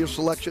 large beer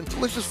selection,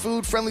 delicious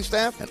food, friendly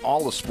staff, and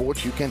all the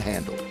sports you can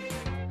handle.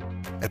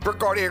 At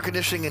Burkhardt Air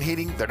Conditioning and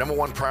Heating, their number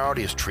one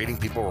priority is treating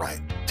people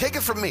right. Take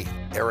it from me,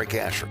 Eric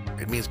Asher.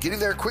 It means getting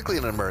there quickly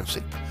in an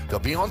emergency. They'll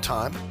be on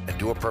time and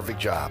do a perfect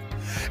job.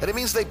 And it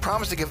means they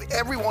promise to give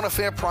everyone a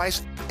fair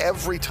price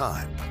every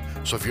time.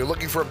 So if you're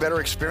looking for a better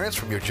experience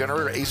from your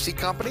generator AC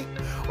company,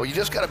 or you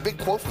just got a big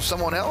quote from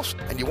someone else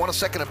and you want a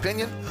second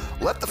opinion,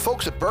 let the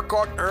folks at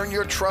Burkhardt earn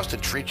your trust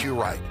and treat you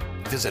right.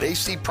 Visit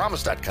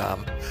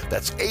acpromise.com.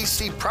 That's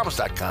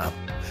acpromise.com,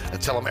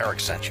 and tell them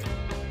Eric sent you.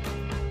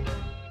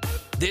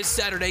 This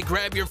Saturday,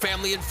 grab your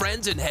family and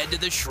friends and head to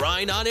the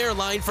Shrine on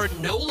Airline for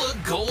NOLA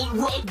Gold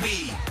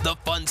Rugby. The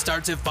fun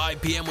starts at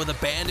 5 p.m. with a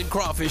band and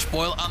crawfish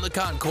boil on the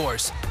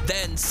concourse.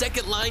 Then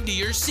second line to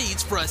your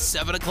seats for a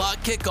 7 o'clock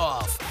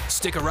kickoff.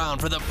 Stick around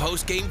for the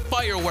post-game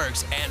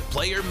fireworks and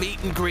player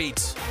meet and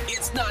greets.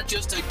 It's not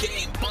just a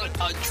game, but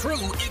a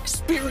true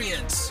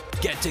experience.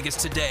 Get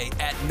tickets today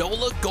at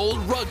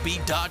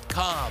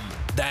nolagoldrugby.com.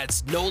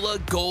 That's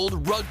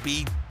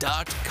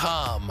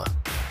nolagoldrugby.com.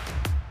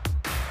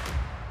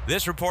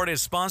 This report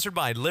is sponsored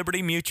by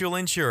Liberty Mutual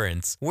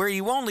Insurance, where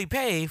you only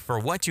pay for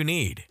what you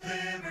need.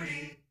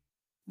 Liberty.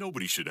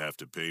 Nobody should have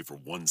to pay for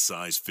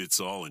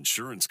one-size-fits-all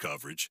insurance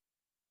coverage.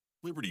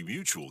 Liberty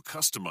Mutual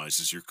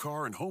customizes your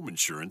car and home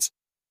insurance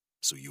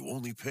so you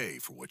only pay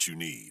for what you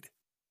need.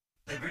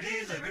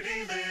 Liberty,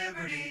 liberty,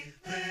 liberty,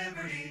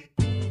 liberty.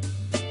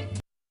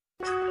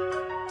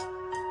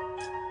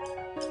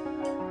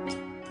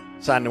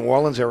 Inside New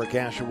Orleans, Eric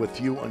Asher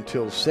with you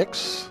until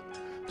 6.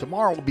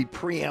 Tomorrow will be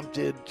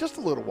preempted just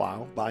a little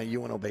while by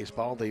UNO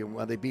baseball. They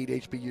beat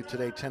HBU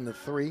today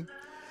 10-3.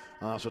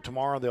 So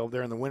tomorrow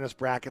they're in the winners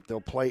bracket.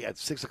 They'll play at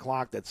 6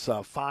 o'clock. That's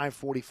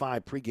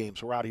 5:45 pregame.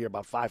 So we're out here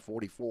about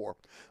 5:44.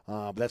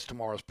 But that's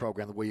tomorrow's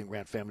program. The William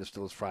Grant Family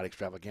Distillers Friday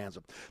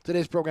Extravaganza.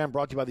 Today's program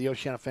brought to you by the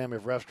Oceana family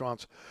of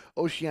restaurants: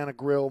 Oceana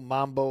Grill,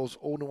 Mambo's,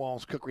 Old New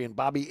Orleans Cookery, and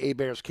Bobby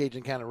Hebert's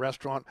Cajun Cannon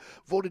Restaurant.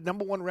 Voted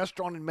 #1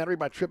 restaurant in Metairie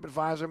by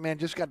TripAdvisor. Man,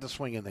 just got to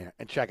swing in there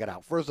and check it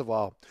out. First of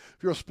all, if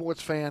you're a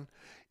sports fan,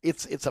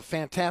 it's a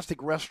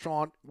fantastic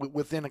restaurant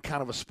within a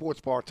kind of a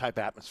sports bar type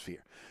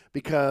atmosphere,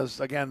 because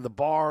again the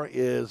bar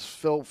is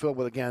filled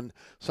with again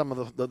some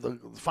of the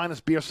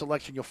finest beer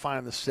selection you'll find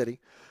in the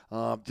city.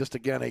 Just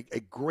again a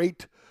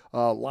great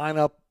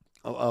lineup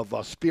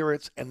of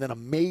spirits, and then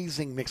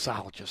amazing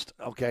mixologists,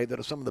 okay, that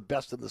are some of the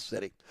best in the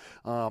city.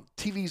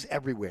 TVs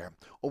everywhere.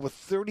 Over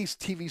 30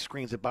 TV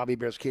screens at Bobby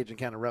Hebert's Cajun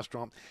Cannon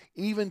Restaurant.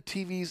 Even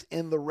TVs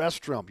in the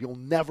restroom. You'll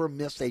never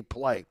miss a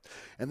play.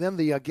 And then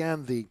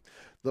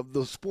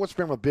the sports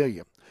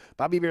memorabilia.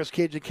 Bobby Hebert's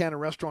Cajun Cannon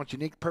Restaurant's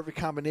unique, perfect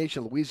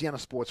combination of Louisiana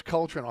sports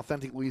culture and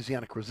authentic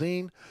Louisiana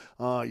cuisine.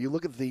 You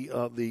look at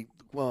the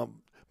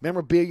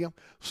memorabilia,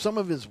 some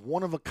of his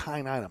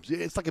one-of-a-kind items.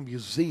 It's like a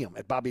museum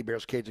at Bobby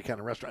Hebert's Cajun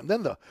Cannon Restaurant.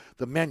 And then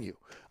the menu.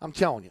 I'm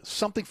telling you,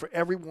 something for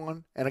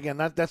everyone. And again,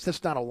 that's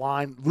just not a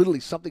line. Literally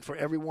something for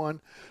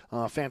everyone.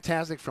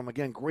 Fantastic from,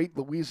 again, great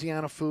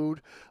Louisiana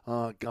food,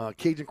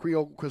 Cajun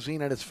Creole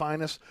cuisine at its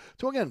finest,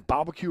 to, again,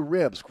 barbecue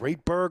ribs,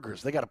 great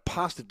burgers. They got a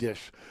pasta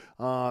dish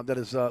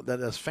that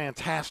is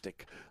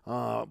fantastic.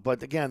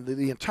 But again,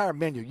 the entire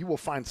menu, you will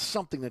find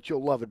something that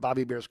you'll love at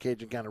Bobby Hebert's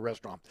Cajun Cannon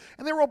Restaurant.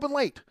 And they're open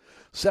late,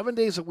 7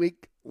 days a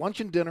week, lunch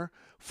and dinner,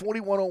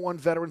 4101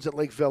 Veterans at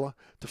Lake Villa.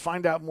 To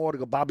find out more, to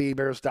go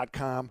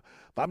BobbyHeberts.com.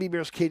 Bobby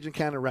Hebert's Cajun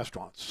Cannon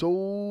Restaurant.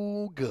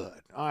 So good.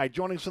 All right,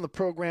 joining us on the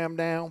program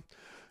now,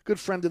 good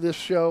friend of this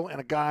show,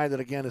 and a guy that,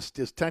 again, is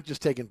just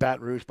taking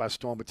Baton Rouge by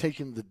storm, but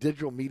taking the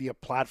digital media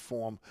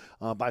platform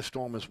by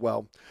storm as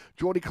well.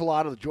 Jordy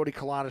Culotta, the Jordy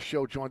Culotta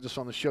Show, joins us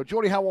on the show.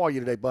 Jordy, how are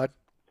you today, bud?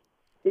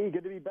 Hey,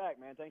 good to be back,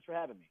 man. Thanks for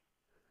having me.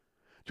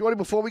 Jordy,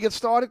 before we get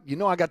started, you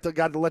know I got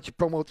to let you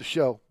promote the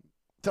show.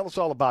 Tell us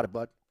all about it,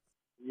 bud.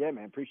 Yeah,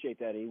 man, appreciate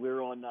that, E.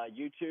 We're on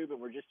YouTube, and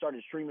we're just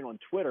started streaming on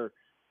Twitter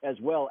as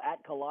well.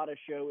 At Culotta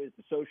Show is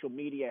the social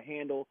media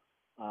handle.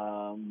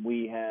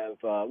 We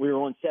were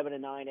on 7 to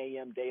 9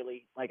 a.m.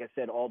 daily. Like I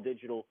said, all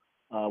digital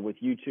with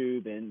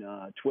YouTube and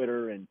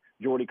Twitter and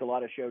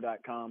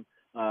JordyCulottaShow.com.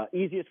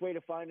 Easiest way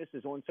to find us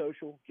is on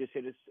social. Just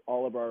hit us.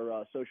 All of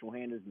our social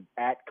handles is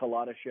at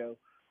Culotta Show.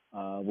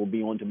 We'll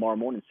be on tomorrow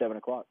morning, 7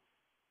 o'clock.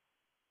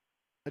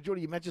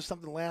 Jordy, you mentioned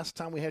something last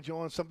time we had you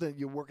on, something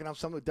you're working on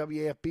something with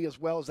WAFB as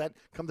well. Has that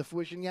come to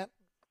fruition yet?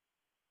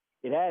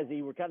 It has,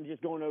 E. We're kind of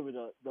just going over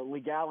the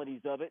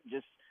legalities of it,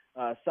 just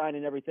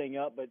signing everything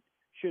up, but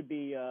should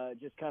be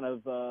just kind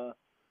of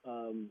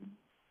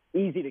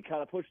easy to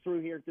kind of push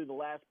through here through the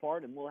last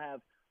part, and we'll have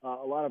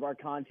a lot of our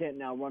content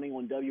now running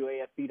on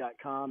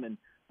WAFB.com. And,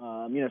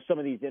 some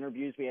of these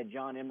interviews, we had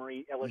John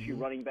Emery, LSU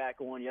running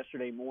back, on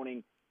yesterday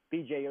morning.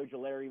 B.J.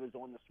 Ojulari was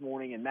on this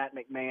morning, and Matt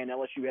McMahon,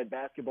 LSU head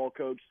basketball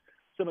coach.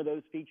 Some of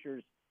those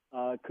features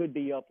could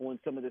be up on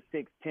some of the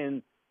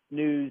 610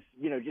 news,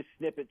 just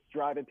snippets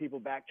driving people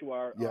back to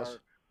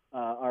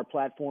our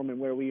platform and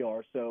where we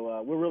are.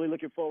 So we're really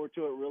looking forward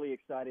to it, really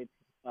excited,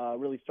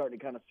 really starting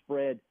to kind of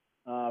spread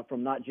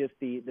from not just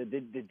the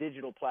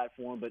digital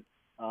platform, but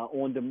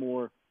on to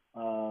more,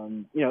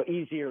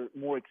 easier,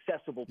 more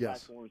accessible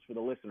platforms for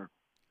the listener.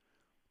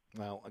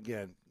 Well,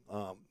 again,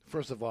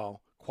 first of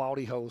all,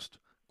 quality host,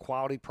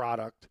 quality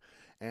product,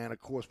 and,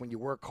 of course, when you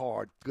work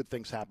hard, good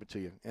things happen to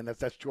you. And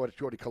that's Jordy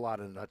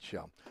Culotta in a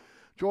nutshell.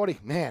 Jordy,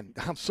 man,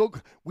 I'm so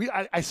good.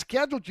 I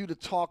scheduled you to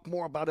talk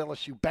more about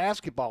LSU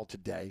basketball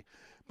today,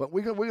 but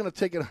we're going to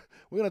take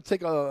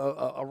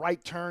a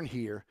right turn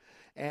here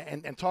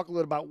and talk a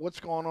little about what's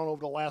going on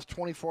over the last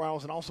 24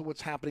 hours and also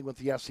what's happening with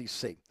the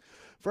SEC.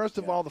 First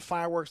of all, the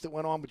fireworks that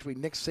went on between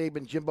Nick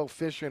Saban, Jimbo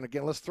Fisher, and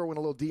again, let's throw in a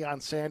little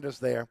Deion Sanders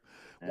there.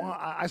 Yeah. Well,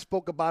 I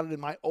spoke about it in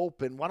my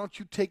open. Why don't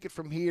you take it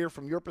from here,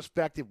 from your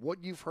perspective,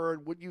 what you've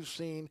heard, what you've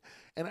seen,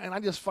 and I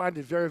just find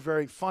it very,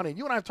 very funny.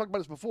 You and I have talked about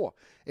this before.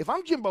 If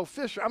I'm Jimbo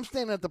Fisher, I'm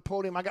standing at the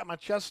podium, I got my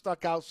chest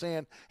stuck out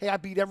saying, hey, I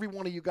beat every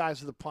one of you guys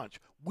to the punch.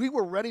 We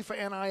were ready for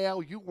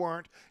NIL. You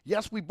weren't.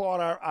 Yes, we bought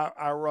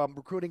our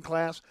recruiting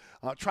class.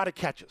 Try to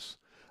catch us.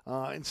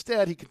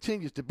 Instead, he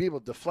continues to be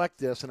able to deflect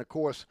this, and, of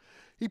course,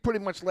 he pretty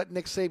much let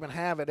Nick Saban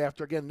have it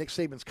after, again, Nick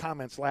Saban's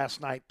comments last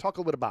night. Talk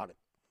a little bit about it.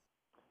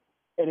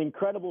 An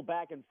incredible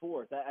back and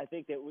forth. I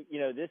think that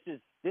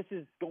this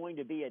is going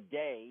to be a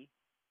day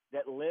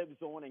that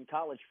lives on in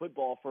college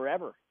football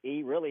forever.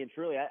 Really and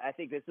truly, I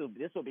think this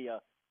will be a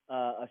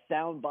a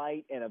sound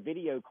bite and a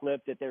video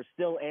clip that they're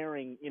still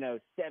airing,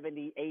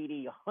 70,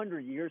 80,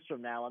 100 years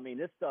from now. I mean,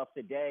 this stuff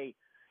today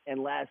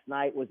and last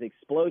night was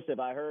explosive.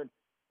 I heard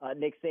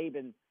Nick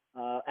Saban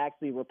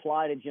actually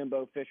reply to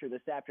Jimbo Fisher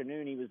this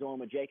afternoon. He was on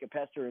with Jacob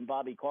Hester and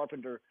Bobby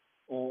Carpenter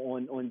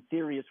on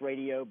Sirius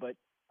Radio, but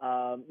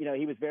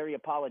he was very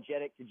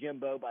apologetic to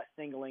Jimbo by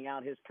singling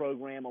out his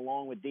program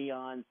along with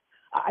Deion's.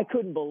 I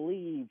couldn't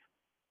believe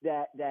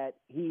that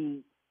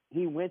he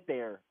went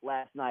there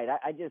last night.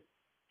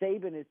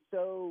 Saban is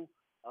so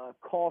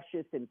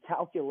cautious and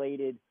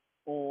calculated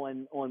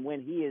on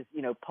when he is,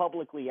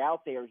 publicly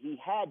out there. He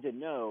had to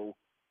know.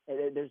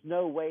 There's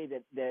no way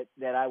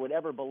that I would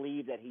ever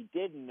believe that he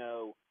didn't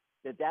know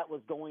that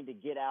was going to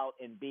get out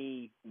and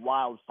be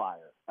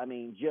wildfire. I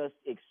mean, just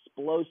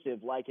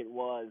explosive like it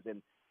was.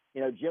 And,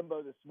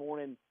 Jimbo this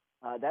morning,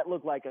 that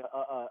looked like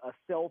a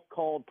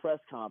self-called press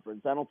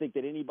conference. I don't think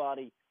that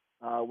anybody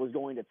was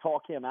going to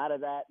talk him out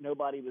of that.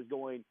 Nobody was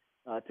going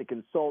to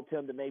consult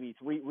him to maybe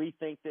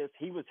rethink this.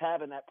 He was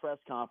having that press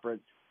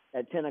conference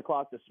at 10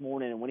 o'clock this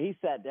morning. And when he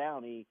sat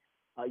down,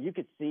 you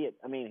could see it.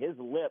 I mean,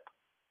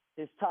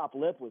 his top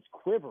lip was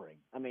quivering.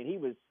 I mean, he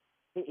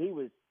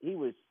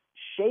was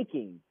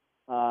shaking.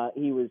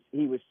 He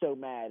was so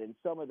mad. And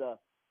some of the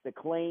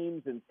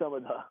claims and some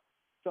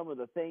of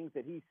the things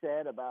that he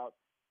said about,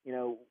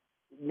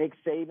 Nick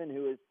Saban,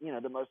 who is,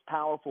 the most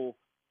powerful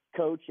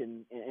coach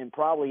and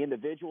probably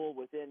individual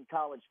within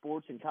college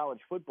sports and college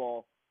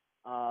football,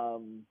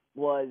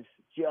 was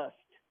just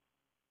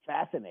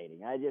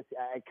fascinating.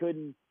 I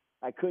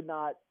could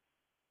not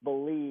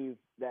believe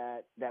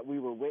that we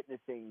were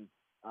witnessing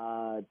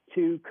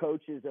two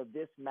coaches of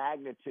this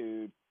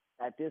magnitude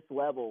at this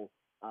level.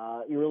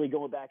 You're really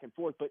going back and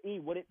forth. But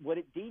what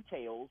it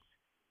details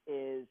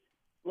is,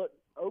 look,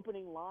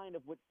 opening line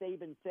of what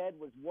Saban said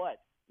was what?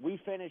 We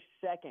finished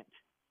second.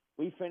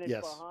 We finished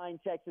behind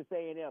Texas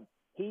A&M.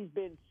 He's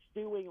been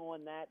stewing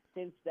on that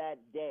since that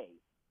day.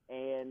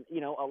 And,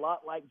 a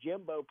lot like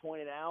Jimbo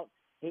pointed out,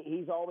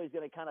 he's always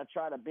going to kind of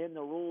try to bend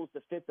the rules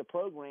to fit the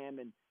program.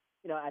 And,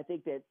 I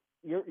think that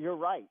you're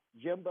right.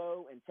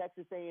 Jimbo and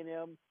Texas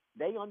A&M,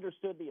 they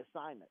understood the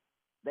assignment.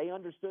 They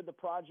understood the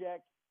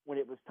project. When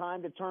it was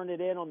time to turn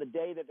it in on the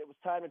day that it was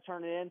time to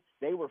turn it in,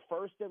 they were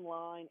first in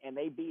line, and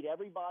they beat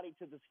everybody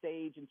to the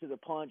stage and to the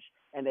punch,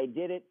 and they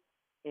did it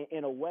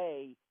in a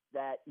way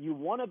that you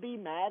want to be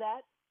mad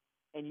at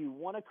and you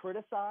want to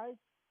criticize,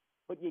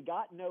 but you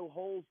got no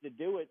holes to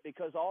do it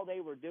because all they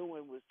were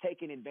doing was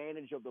taking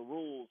advantage of the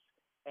rules,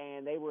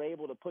 and they were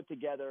able to put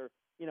together,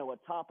 a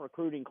top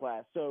recruiting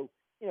class. So,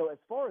 as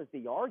far as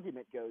the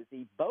argument goes,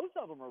 both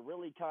of them are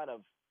really kind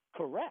of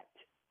correct.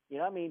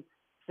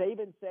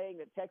 Saban saying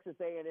that Texas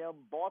A&M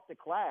bought the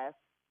class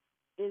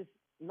is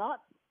not,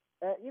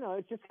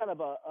 it's just kind of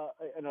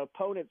an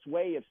opponent's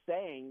way of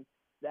saying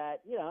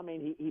that,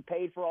 he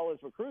paid for all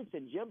his recruits.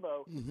 And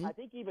Jimbo, I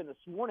think even this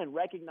morning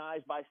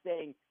recognized by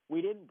saying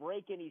we didn't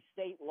break any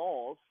state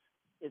laws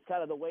is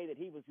kind of the way that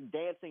he was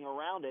dancing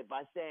around it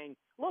by saying,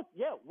 look,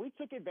 we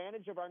took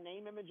advantage of our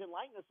name, image, and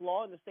likeness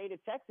law in the state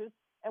of Texas,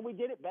 and we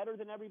did it better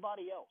than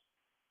everybody else.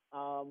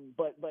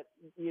 But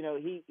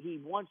he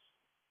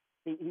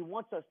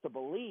wants us to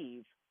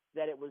believe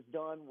that it was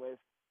done with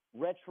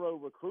retro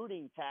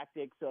recruiting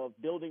tactics of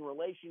building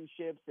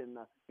relationships and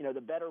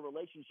the better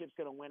relationship's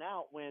going to win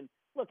out. When,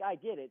 look, I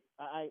get it.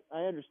 I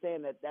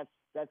understand that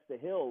that's the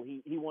hill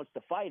he wants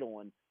to fight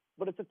on,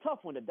 but it's a tough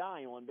one to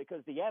die on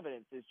because the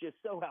evidence is just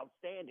so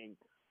outstanding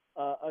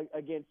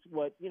against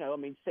what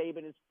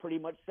Saban is pretty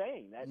much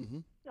saying that.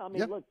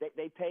 Look,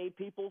 they pay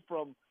people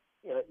from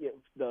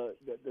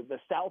the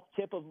south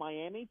tip of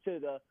Miami to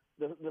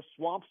the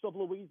swamps of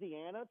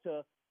Louisiana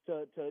to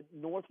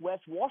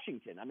Northwest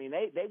Washington. I mean,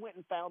 they went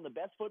and found the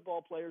best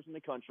football players in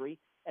the country,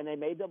 and they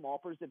made them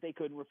offers that they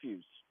couldn't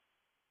refuse.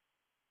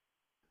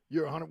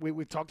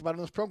 We talked about it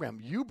in this program.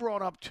 You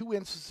brought up two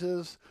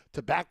instances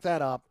to back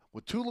that up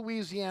with two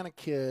Louisiana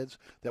kids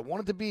that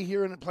wanted to be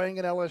here and playing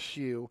at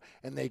LSU,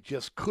 and they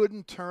just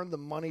couldn't turn the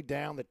money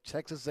down that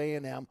Texas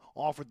A&M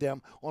offered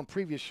them on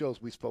previous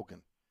shows we've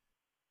spoken.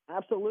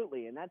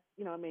 Absolutely. And that's,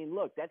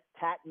 look, that's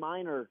Tack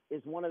Minor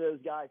is one of those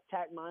guys.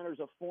 Tack Minor's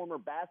a former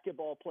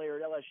basketball player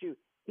at LSU.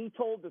 He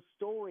told the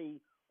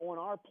story on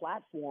our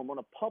platform, on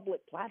a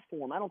public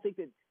platform. I don't think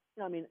that,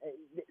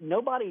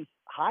 nobody's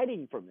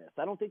hiding from this.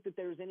 I don't think that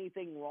there's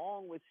anything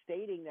wrong with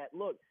stating that,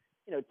 look,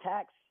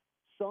 Tack's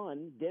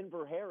son,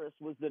 Denver Harris,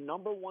 was the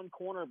number one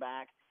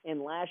cornerback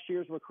in last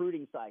year's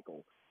recruiting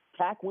cycle.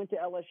 Tack went to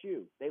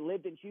LSU. They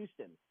lived in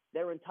Houston.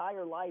 Their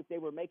entire life, they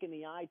were making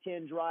the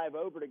I-10 drive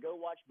over to go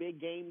watch big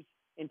games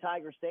in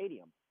Tiger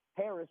Stadium.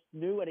 Harris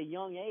knew at a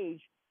young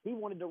age he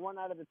wanted to run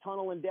out of the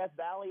tunnel in Death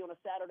Valley on a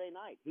Saturday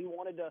night. He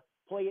wanted to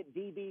play at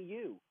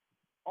DBU.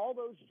 All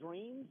those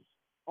dreams,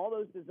 all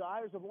those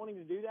desires of wanting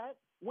to do that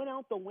went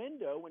out the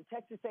window when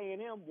Texas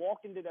A&M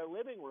walked into their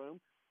living room,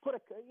 put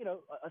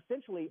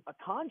essentially a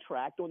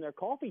contract on their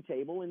coffee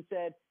table and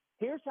said,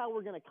 here's how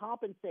we're going to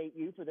compensate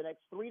you for the next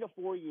 3 to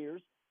 4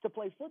 years to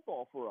play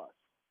football for us.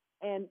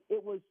 And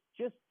it was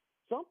just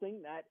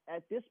something that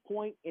at this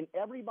point in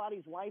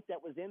everybody's life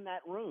that was in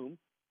that room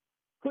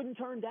couldn't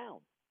turn down.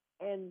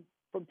 And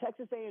from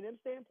Texas A&M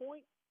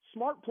standpoint,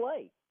 smart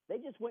play. They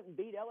just went and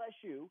beat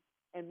LSU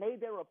and made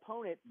their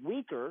opponent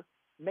weaker,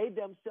 made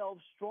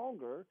themselves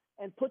stronger,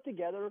 and put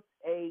together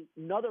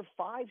another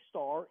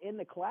 5-star in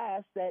the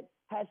class that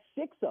has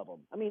 6 of them.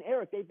 I mean,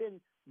 Eric, they've been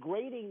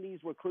grading these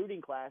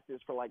recruiting classes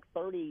for like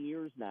 30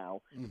 years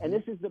now, and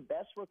this is the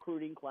best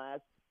recruiting class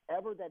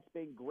ever that's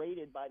been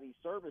graded by these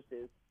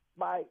services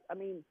by, I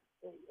mean,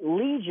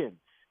 legions.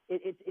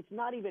 It's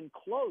not even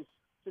close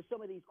to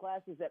some of these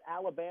classes that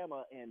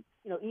Alabama and,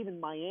 even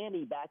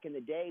Miami back in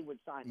the day would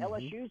sign.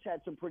 LSU's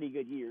had some pretty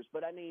good years,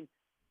 but I mean,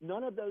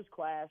 none of those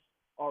classes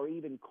are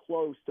even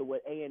close to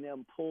what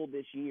A&M pulled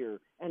this year,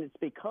 and it's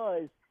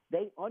because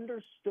they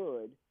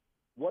understood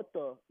what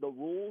the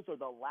rules or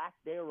the lack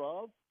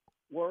thereof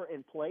were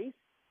in place,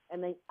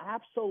 and they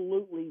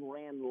absolutely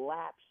ran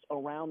laps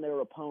around their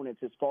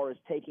opponents as far as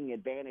taking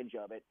advantage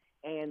of it.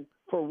 And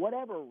for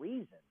whatever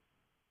reason,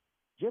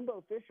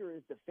 Jimbo Fisher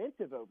is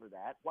defensive over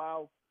that,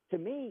 while to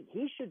me,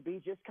 he should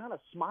be just kind of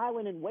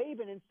smiling and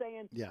waving and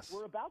saying, yes,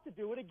 we're about to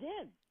do it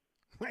again.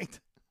 Right.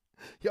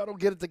 Y'all don't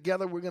get it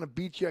together, we're going to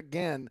beat you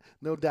again,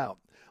 no doubt.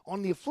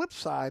 On the flip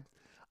side,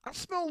 I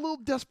smell a little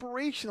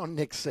desperation on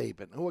Nick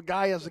Saban, who a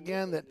guy is,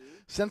 again, that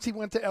since he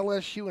went to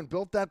LSU and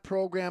built that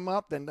program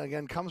up, then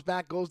again comes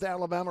back, goes to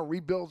Alabama,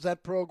 rebuilds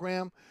that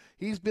program.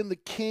 He's been the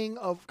king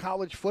of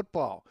college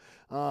football.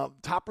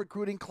 Top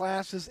recruiting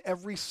classes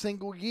every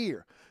single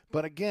year.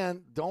 But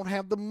again, don't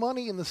have the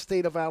money in the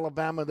state of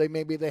Alabama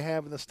maybe they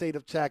have in the state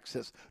of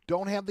Texas.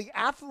 Don't have the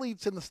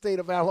athletes in the state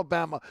of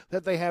Alabama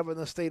that they have in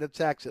the state of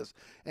Texas.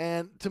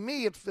 And to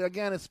me, it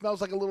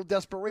smells like a little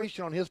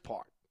desperation on his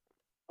part.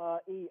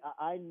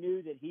 I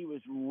knew that he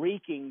was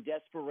wreaking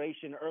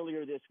desperation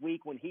earlier this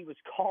week when he was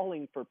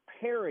calling for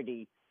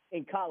parity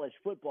in college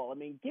football. I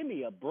mean, give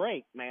me a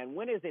break, man.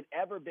 When has it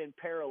ever been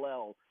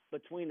parallel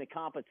between the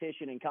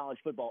competition in college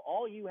football?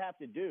 All you have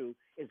to do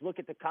is look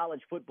at the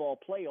college football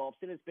playoffs,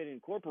 and it's been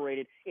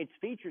incorporated. It's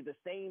featured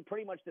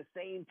pretty much the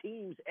same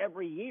teams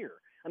every year.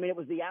 I mean, it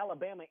was the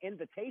Alabama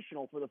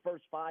Invitational for the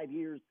first 5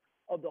 years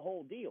of the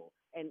whole deal.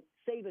 And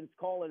Saban's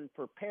calling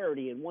for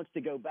parity and wants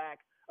to go back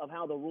of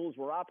how the rules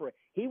were operated.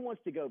 He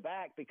wants to go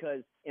back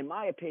because, in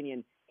my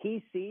opinion,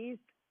 he sees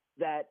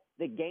that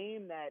the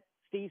game that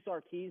Steve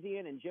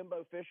Sarkisian and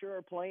Jimbo Fisher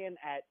are playing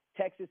at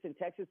Texas and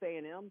Texas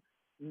A&M,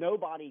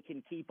 nobody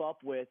can keep up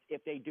with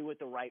if they do it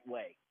the right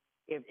way.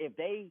 If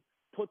they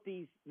put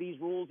these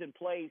rules in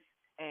place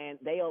and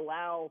they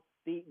allow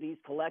these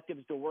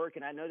collectives to work,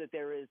 and I know that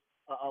there is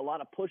a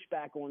lot of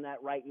pushback on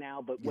that right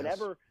now, but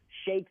whatever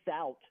shakes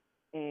out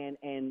and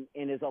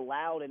is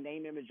allowed in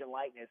name, image, and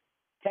likeness,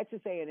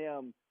 Texas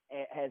A&M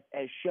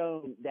has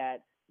shown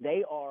that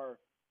they are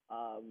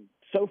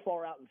so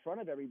far out in front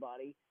of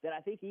everybody that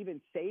I think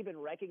even Saban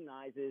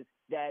recognizes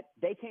that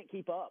they can't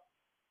keep up,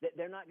 that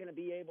they're not going to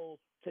be able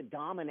to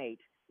dominate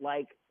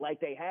like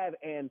they have.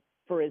 And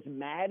for as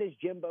mad as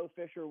Jimbo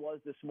Fisher was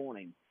this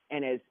morning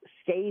and as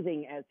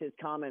scathing as his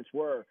comments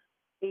were,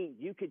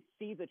 you could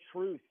see the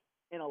truth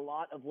in a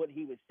lot of what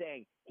he was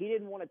saying. He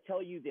didn't want to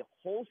tell you the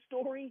whole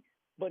story,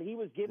 but he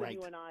was giving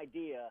you an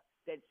idea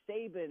that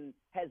Saban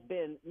has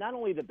been not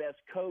only the best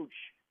coach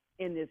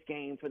in this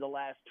game for the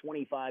last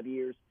 25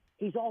 years,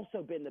 he's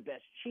also been the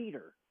best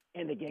cheater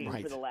in the game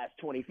for the last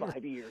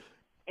 25 years.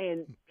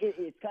 And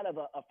it's kind of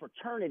a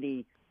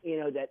fraternity,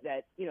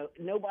 that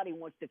nobody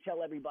wants to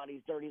tell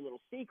everybody's dirty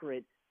little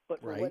secret. But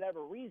for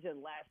whatever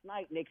reason, last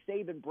night, Nick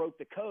Saban broke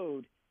the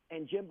code,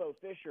 and Jimbo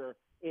Fisher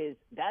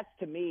that's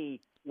to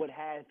me what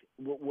had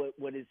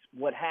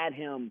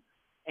him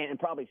and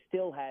probably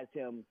still has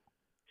him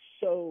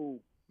so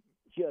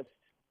just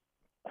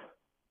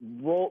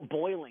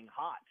boiling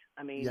hot.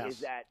 I mean,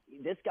 is that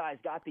this guy's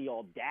got the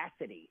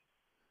audacity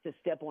to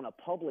step on a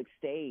public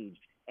stage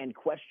and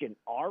question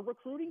our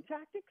recruiting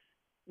tactics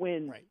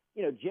when,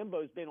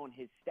 Jimbo's been on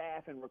his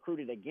staff and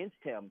recruited against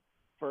him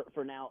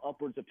for now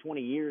upwards of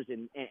 20 years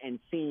and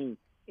seen,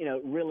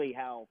 really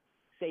how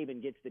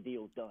Saban gets the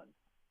deals done.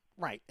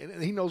 Right,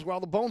 and he knows where all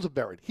the bones are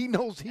buried. He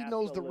knows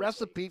the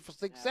recipe for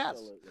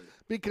success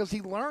because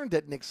he learned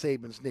at Nick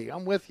Saban's knee.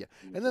 I'm with you.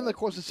 And then, of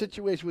course, the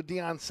situation with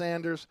Deion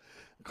Sanders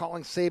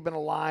calling Saban a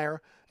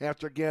liar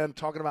after, again,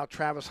 talking about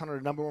Travis Hunter,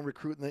 the number one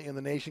recruit in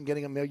the nation,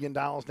 getting $1 million.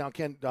 Now,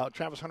 Ken,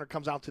 Travis Hunter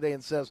comes out today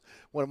and says,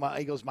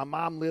 he goes, my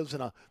mom lives in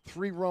a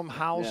 3-room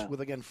house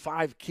with, again,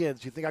 5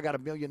 kids. You think I got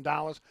 $1 million?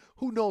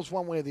 Who knows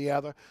one way or the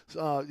other?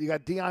 You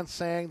got Deion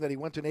saying that he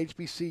went to an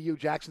HBCU,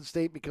 Jackson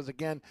State, because,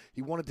 again,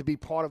 he wanted to be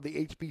part of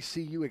the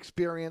HBCU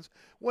experience.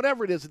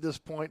 Whatever it is at this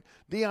point,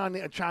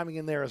 Deion chiming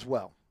in there as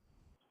well.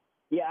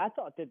 Yeah, I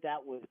thought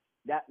that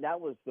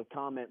was the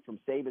comment from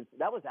Saban.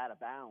 That was out of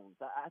bounds.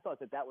 I thought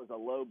that was a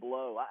low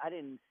blow. I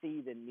didn't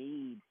see the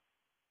need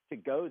to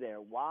go there.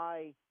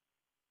 Why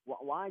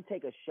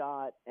take a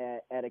shot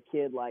at a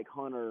kid like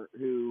Hunter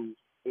who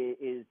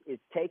is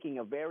taking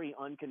a very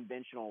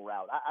unconventional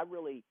route? I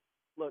really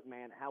 – look,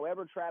 man,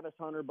 however Travis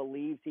Hunter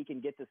believes he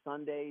can get to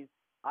Sundays,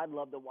 I'd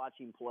love to watch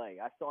him play.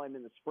 I saw him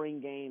in the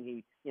spring game.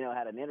 He,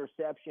 had an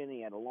interception.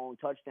 He had a long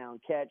touchdown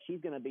catch.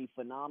 He's going to be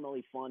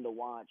phenomenally fun to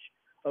watch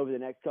over the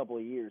next couple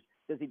of years.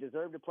 Does he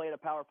deserve to play at a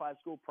Power 5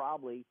 school?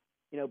 Probably,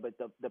 but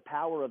the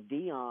power of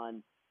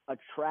Deion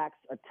attracts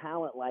a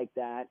talent like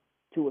that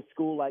to a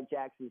school like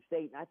Jackson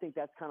State. And I think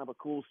that's kind of a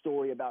cool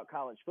story about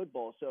college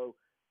football. So,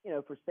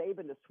 for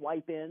Saban to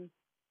swipe in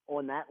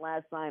on that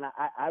last night,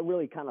 I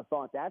really kind of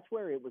thought that's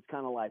where it was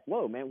kind of like,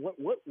 whoa, man,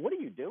 what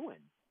are you doing?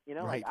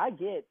 Right. Like I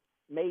get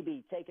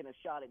maybe taking a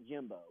shot at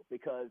Jimbo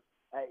because,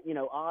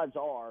 odds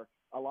are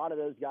a lot of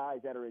those guys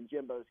that are in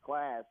Jimbo's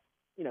class,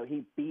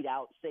 he beat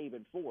out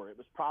Saban for. It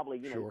was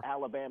probably, Sure.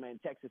 Alabama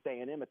and Texas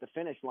A&M at the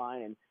finish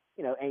line, and,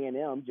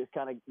 A&M just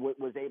kind of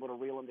was able to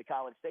reel him to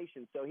College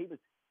Station. So he was,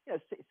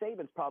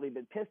 Saban's probably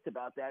been pissed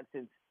about that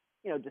since,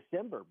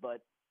 December.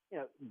 But,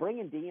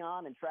 bringing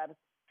Deion and Travis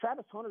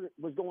Hunter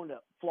was going to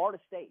Florida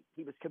State.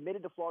 He was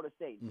committed to Florida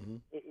State. Mm-hmm.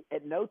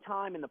 At no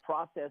time in the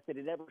process did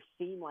it ever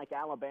seem like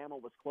Alabama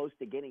was close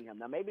to getting him.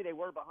 Now, maybe they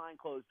were behind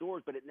closed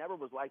doors, but it never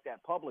was like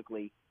that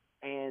publicly.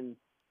 And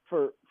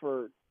for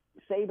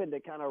Saban to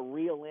kind of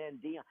reel in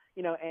Deion,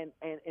 and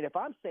if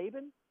I'm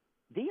Saban,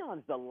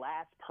 Deion's the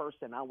last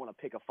person I want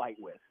to pick a fight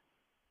with.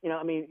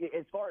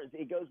 As far as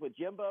it goes with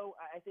Jimbo,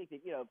 I think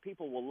that,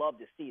 people will love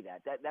to see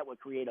that. That would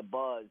create a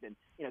buzz and,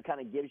 kind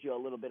of gives you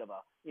a little bit of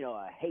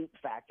a hate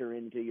factor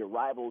into your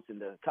rivals in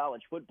the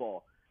college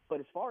football. But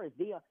as far as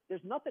Deion,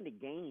 there's nothing to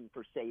gain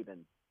for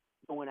Saban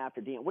going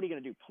after Deion. What are you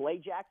going to do, play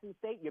Jackson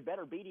State? You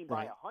better beat him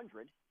by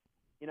 100.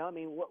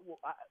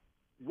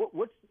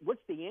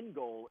 What's the end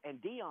goal? And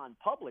Deion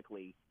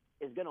publicly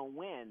is going to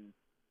win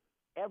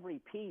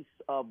every piece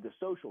of the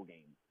social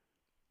game.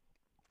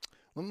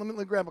 Let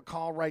me grab a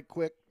call right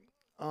quick.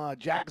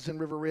 Jack's in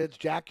River Ridge.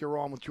 Jack, you're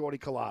on with Jordy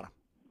Culotta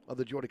of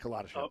the Jordy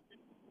Culotta Show.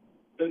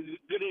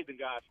 Good evening,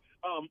 guys.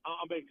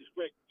 I'll make this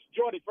quick.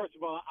 Jordy, first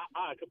of all,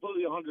 I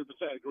completely 100%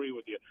 agree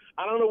with you.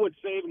 I don't know what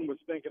Saban was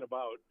thinking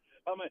about.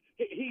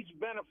 He's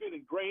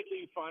benefited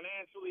greatly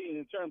financially and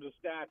in terms of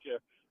stature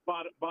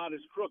by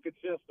this crooked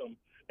system.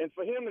 And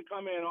for him to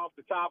come in off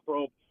the top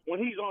rope when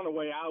he's on the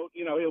way out,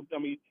 you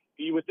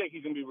would think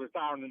he's going to be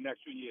retiring in the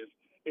next few years.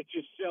 It's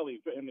just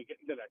silly for him to get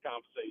into that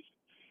conversation.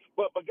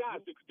 But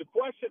guys, the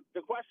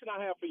question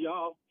I have for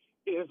y'all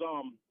is,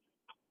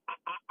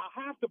 I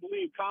have to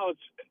believe college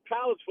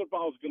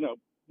football is going to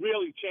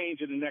really change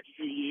in the next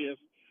few years.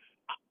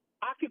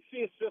 I could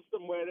see a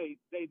system where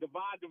they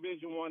divide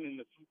Division I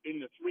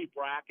into three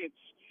brackets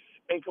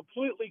and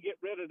completely get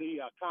rid of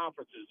the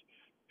conferences.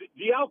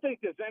 Do y'all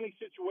think there's any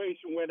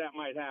situation where that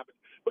might happen?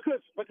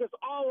 Because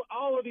all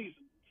of these,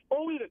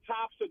 only the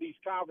tops of these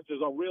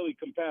conferences are really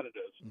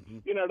competitors.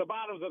 Mm-hmm. The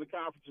bottoms of the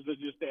conferences are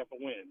just there for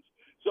wins.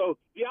 So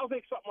do y'all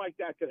think something like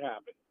that could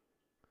happen?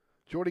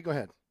 Jordy, go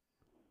ahead.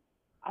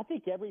 I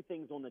think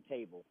everything's on the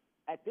table.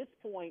 At this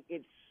point,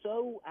 it's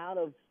so out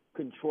of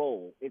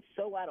control. It's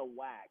so out of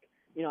whack.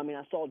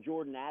 I saw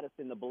Jordan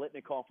Addison, the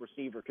Biletnikoff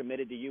receiver,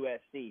 committed to USC.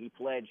 He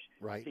pledged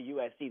right. to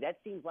USC. That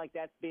seems like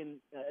that's been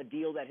a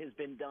deal that has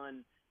been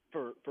done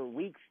for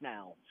weeks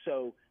now.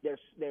 So there's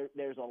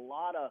a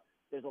lot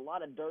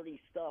of dirty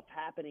stuff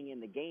happening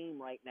in the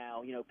game right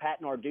now.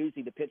 Pat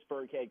Narduzzi, the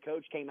Pittsburgh head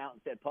coach, came out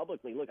and said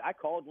publicly, "Look, I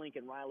called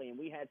Lincoln Riley and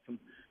we had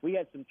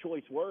some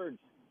choice words,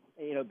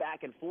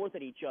 back and forth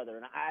at each other."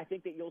 And I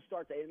think that you'll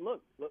start to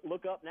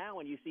look up now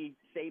and you see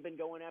Saban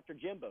going after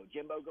Jimbo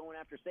going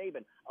after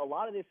Saban. A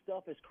lot of this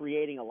stuff is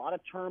creating a lot of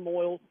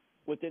turmoil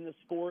within the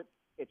sport.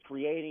 It's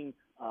creating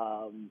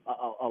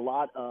a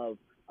lot of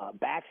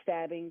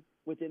backstabbing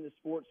within the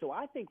sport. So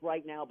I think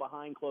right now,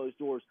 behind closed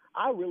doors,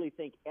 I really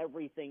think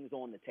everything's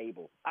on the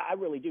table. I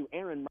really do.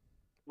 Aaron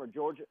Murray,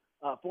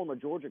 former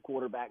Georgia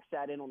quarterback,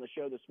 sat in on the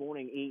show this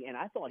morning, and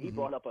I thought he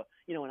brought up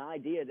an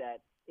idea that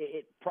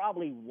it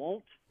probably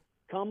won't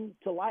come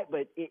to light,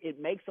 but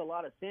it makes a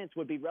lot of sense,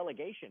 would be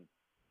relegation,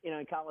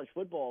 in college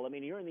football.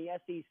 You're in the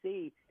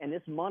SEC, and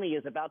this money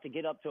is about to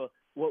get up to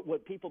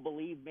what people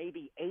believe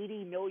maybe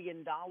 $80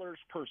 million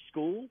per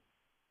school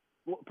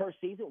per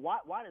season.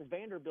 Why does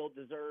Vanderbilt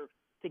deserve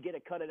to get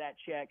a cut of that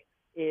check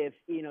if,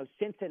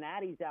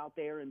 Cincinnati's out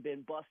there and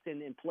been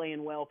busting and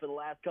playing well for the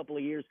last couple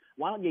of years?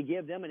 Why don't you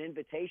give them an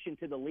invitation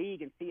to the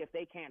league and see if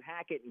they can't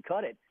hack it and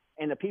cut it?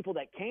 And the people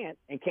that can't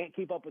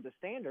keep up with the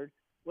standard,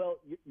 well,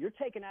 you're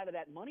taken out of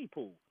that money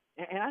pool.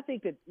 And I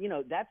think that,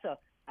 that's a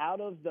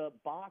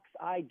out-of-the-box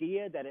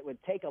idea that it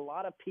would take a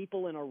lot of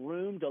people in a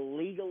room to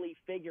legally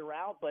figure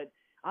out. But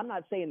I'm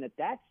not saying that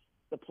that's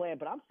the plan,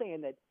 but I'm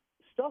saying that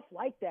stuff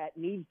like that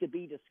needs to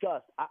be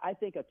discussed. I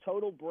think a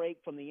total break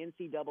from the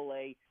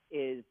NCAA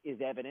is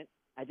evident.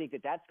 I think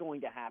that that's going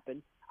to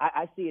happen.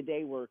 I see a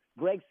day where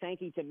Greg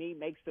Sankey, to me,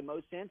 makes the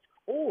most sense.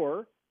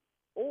 Or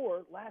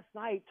last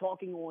night,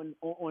 talking on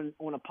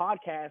a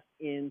podcast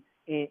in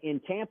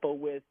Tampa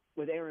with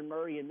Aaron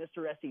Murray and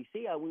Mr.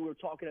 SEC, we were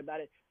talking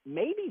about it.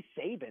 Maybe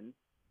Saban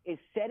is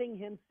setting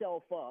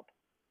himself up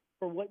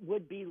for what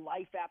would be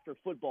life after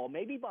football.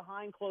 Maybe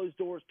behind closed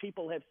doors,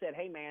 people have said,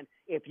 hey, man,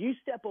 if you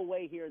step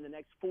away here in the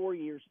next 4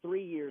 years,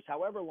 3 years,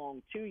 however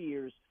long, 2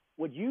 years,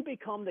 would you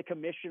become the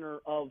commissioner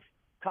of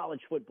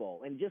college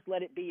football and just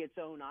let it be its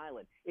own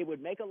island. It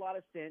would make a lot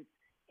of sense.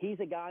 He's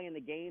a guy in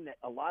the game that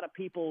a lot of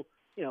people,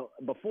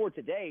 before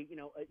today,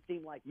 it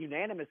seemed like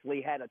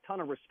unanimously had a ton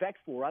of respect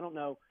for. I don't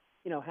know,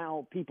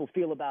 how people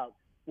feel about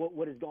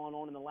what has gone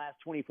on in the last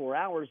 24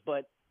 hours,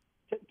 but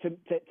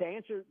to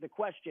answer the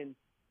question,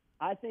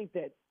 I think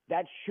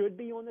that should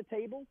be on the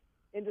table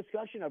in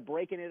discussion of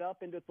breaking it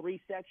up into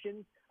 3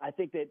 sections. I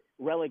think that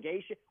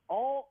relegation,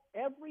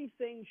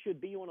 everything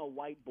should be on a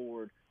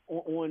whiteboard,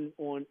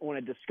 on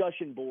a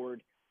discussion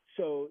board,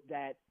 so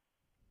that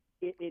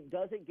it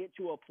doesn't get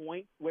to a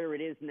point where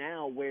it is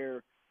now,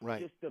 where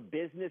just the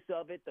business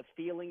of it, the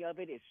feeling of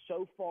it is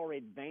so far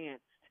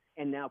advanced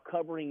and now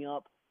covering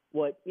up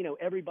what,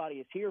 everybody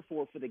is here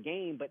for the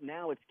game, but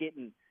now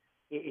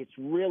it's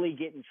really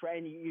getting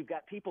trend. You've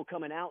got people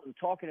coming out and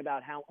talking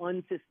about how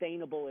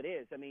unsustainable it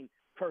is. I mean,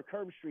 Kirk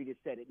Herbstreit has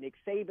said it. Nick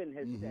Saban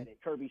has said it.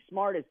 Kirby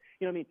Smart has,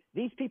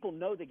 these people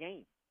know the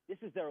game. This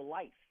is their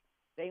life.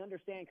 They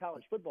understand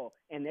college football,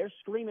 and they're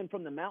screaming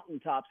from the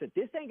mountaintops that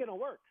this ain't going to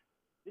work.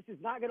 This is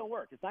not going to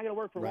work. It's not going to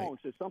work for long,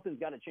 so something's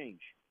got to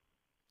change.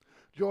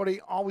 Jordy,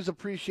 always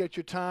appreciate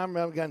your time.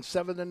 Again,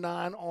 7 to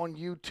 9 on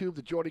YouTube,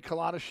 The Jordy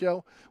Culotta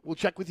Show. We'll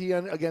check with you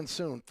again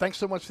soon. Thanks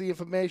so much for the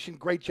information.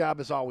 Great job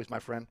as always, my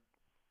friend.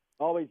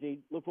 Always, E.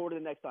 Look forward to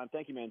the next time.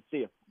 Thank you, man. See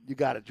you. You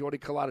got it. Jordy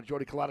Culotta,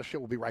 Jordy Culotta Show.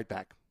 We'll be right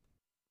back.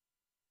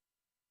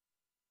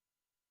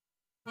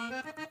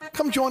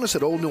 Come join us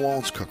at Old New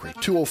Orleans Cookery,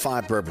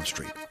 205 Bourbon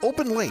Street.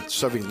 Open late,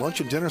 serving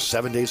lunch and dinner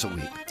 7 days a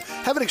week.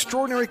 Have an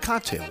extraordinary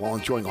cocktail while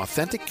enjoying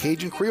authentic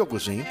Cajun Creole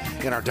cuisine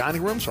in our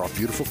dining rooms or our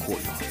beautiful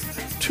courtyard.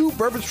 2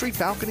 Bourbon Street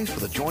balconies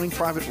with adjoining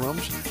private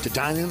rooms to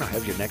dine in or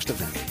have your next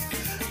event.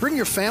 Bring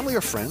your family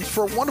or friends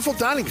for a wonderful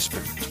dining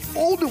experience.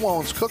 Old New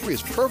Orleans Cookery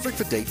is perfect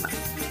for date night.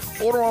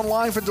 Order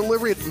online for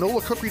delivery at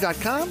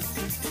NOLAcookery.com.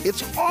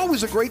 It's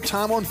always a great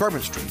time on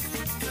Bourbon Street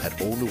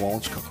at Old New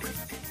Orleans Cookery.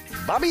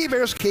 Bobby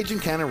Hebert's Cajun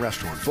Cannon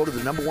Restaurant, voted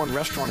the #1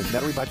 restaurant in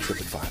Metairie by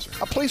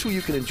TripAdvisor. A place where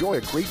you can enjoy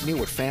a great meal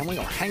with family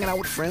or hanging out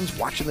with friends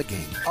watching the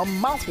game. A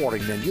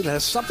mouth-watering menu that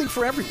has something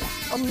for everyone.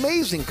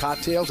 Amazing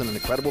cocktails and an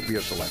incredible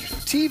beer selection.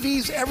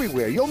 TVs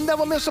everywhere. You'll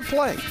never miss a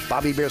play.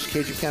 Bobby Hebert's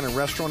Cajun Cannon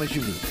Restaurant is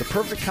unique. The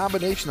perfect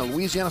combination of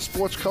Louisiana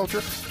sports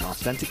culture and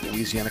authentic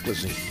Louisiana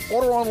cuisine.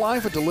 Order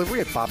online for delivery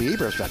at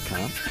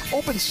BobbyHeberts.com.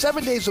 Open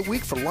 7 days a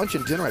week for lunch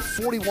and dinner at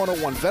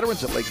 4101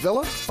 Veterans at Lake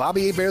Villa.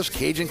 Bobby Hebert's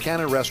Cajun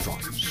Cannon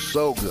Restaurant.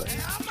 So good.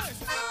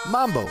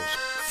 Mambo's,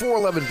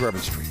 411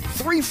 Bourbon Street.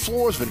 3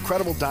 floors of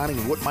incredible dining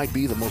in what might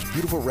be the most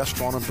beautiful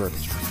restaurant on Bourbon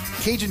Street.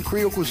 Cajun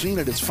Creole cuisine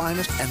at its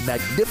finest and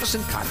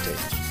magnificent cocktails.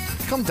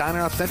 Come dine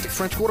in our authentic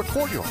French Quarter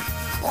courtyard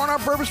or on our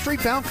Bourbon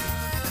Street balcony.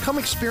 Come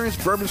experience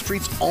Bourbon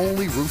Street's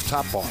only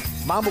rooftop bar.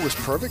 Mambo is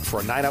perfect for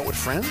a night out with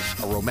friends,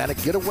 a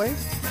romantic getaway,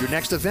 your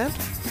next event,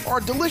 or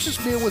a delicious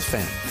meal with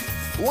family.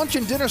 Lunch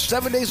and dinner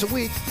 7 days a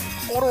week.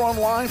 Order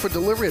online for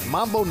delivery at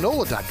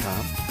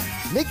MamboNola.com.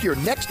 Make your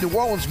next New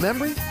Orleans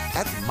memory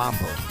at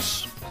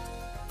Mambo's.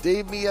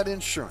 Dave Miette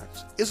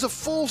Insurance is a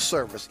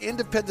full-service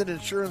independent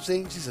insurance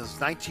agency since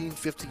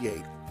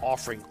 1958,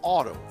 offering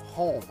auto,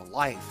 home,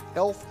 life,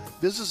 health,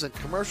 business, and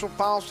commercial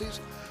policies,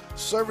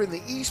 serving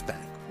the East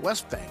Bank,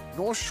 West Bank,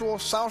 North Shore,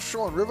 South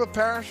Shore, and River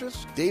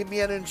parishes. Dave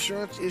Miette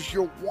Insurance is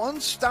your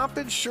one-stop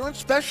insurance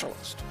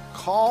specialist.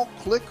 Call,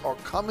 click, or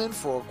come in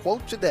for a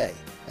quote today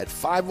at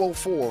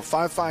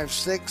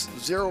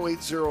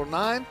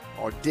 504-556-0809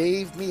 or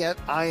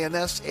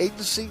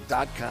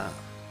DaveMietteInsAgency.com.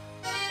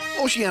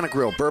 Oceana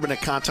Grill, Bourbon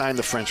at Conti in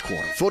the French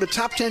Quarter. Voted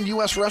top 10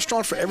 U.S.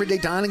 restaurant for everyday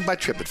dining by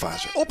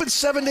TripAdvisor. Open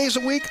 7 days a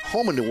week,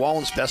 home of New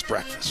Orleans' best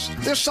breakfast.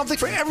 There's something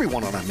for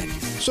everyone on our menu.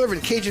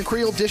 Serving Cajun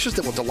Creole dishes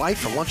that will delight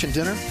for lunch and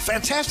dinner.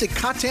 Fantastic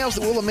cocktails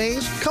that will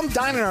amaze. Come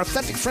dine in our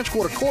authentic French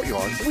Quarter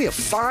courtyard. We have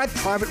 5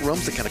 private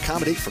rooms that can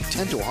accommodate from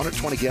 10 to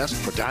 120 guests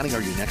for dining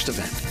or your next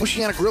event.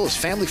 Oceana Grill is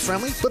family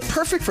friendly, but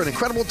perfect for an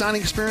incredible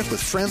dining experience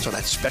with friends or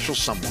that special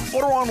someone.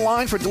 Order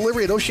online for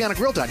delivery at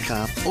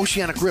OceanaGrill.com.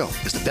 Oceana Grill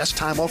is the best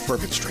time off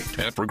Bourbon Street.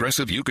 At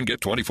Progressive, you can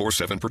get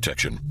 24/7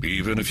 protection,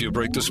 even if you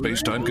break the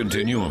space-time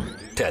continuum.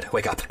 Ted,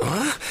 wake up.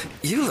 Huh?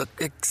 You look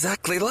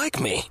exactly like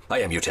me. I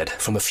am you, Ted,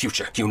 from the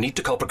future. You need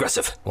to call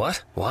Progressive.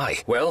 What? Why?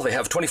 Well, they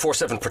have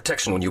 24/7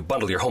 protection when you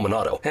bundle your home and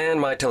auto, and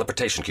my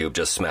teleportation cube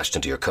just smashed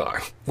into your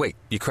car. Wait,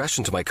 you crashed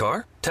into my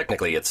car?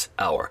 Technically, it's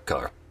our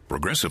car.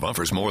 Progressive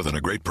offers more than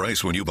a great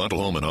price when you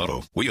bundle home and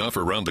auto. We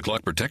offer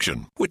round-the-clock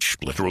protection, which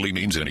literally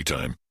means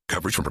anytime.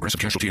 Coverage from Progressive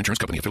Casualty Insurance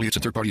Company, affiliates,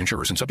 and third-party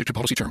insurers, and subject to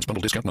policy terms.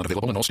 Bundle discount not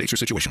available in all states or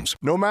situations.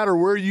 No matter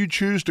where you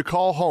choose to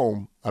call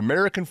home,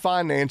 American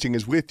Financing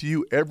is with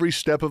you every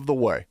step of the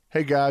way.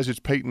 Hey guys, it's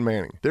Peyton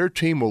Manning. Their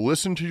team will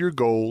listen to your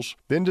goals,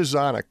 then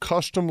design a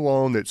custom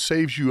loan that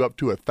saves you up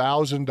to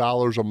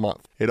 $1,000 a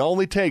month. It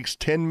only takes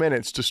 10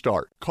 minutes to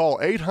start. Call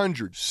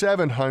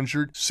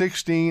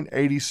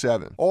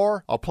 800-700-1687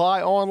 or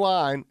apply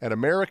online at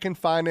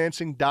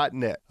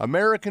AmericanFinancing.net.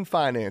 American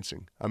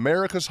Financing,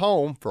 America's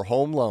home for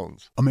home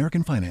loans.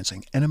 American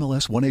Financing,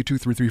 NMLS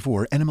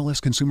 182334,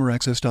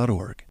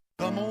 NMLSConsumerAccess.org.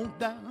 Come on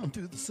down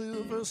to the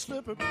Silver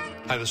Slipper.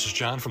 Hi, this is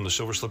John from the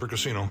Silver Slipper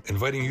Casino,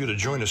 inviting you to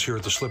join us here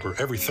at the Slipper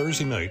every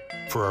Thursday night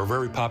for our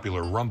very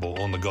popular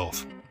Rumble on the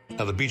Gulf.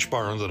 Now, the beach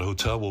bar under the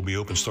hotel will be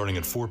open starting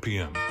at 4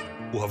 p.m.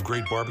 We'll have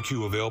great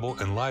barbecue available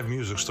and live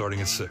music starting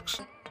at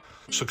 6.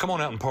 So come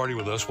on out and party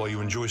with us while you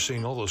enjoy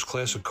seeing all those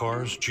classic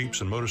cars,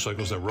 Jeeps, and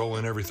motorcycles that roll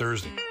in every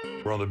Thursday.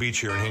 We're on the beach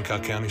here in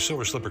Hancock County,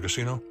 Silver Slipper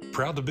Casino.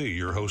 Proud to be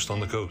your host on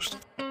the coast.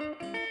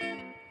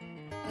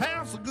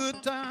 Pass a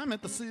good time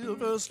at the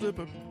Silver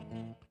Slipper.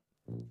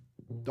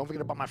 Don't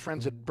forget about my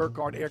friends at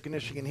Burkhardt Air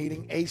Conditioning and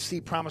Heating,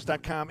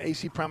 acpromise.com,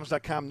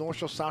 acpromise.com, North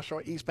Shore, South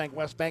Shore, East Bank,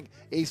 West Bank.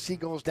 AC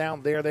goes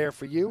down, they're there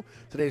for you.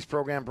 Today's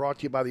program brought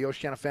to you by the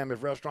Oceana family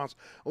of restaurants,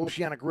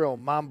 Oceana Grill,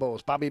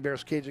 Mambo's, Bobby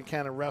Hebert's Cajun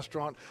Cannon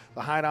Restaurant,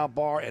 the Hideout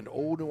Bar, and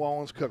Old New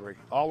Orleans Cookery.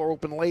 All are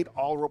open late,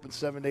 all are open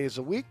 7 days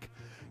a week.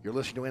 You're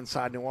listening to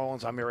Inside New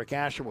Orleans. I'm Eric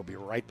Asher. We'll be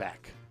right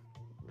back.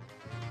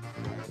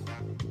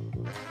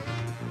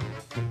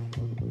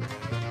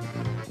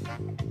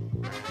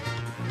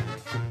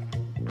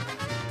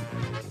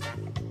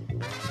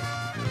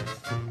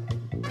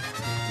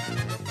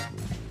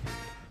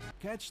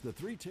 Catch the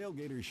Three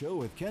Tailgaters Show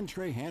with Ken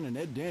Trahan and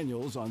Ed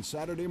Daniels on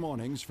Saturday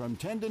mornings from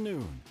 10 to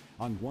noon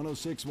on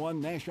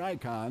 106.1 Nash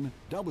Icon,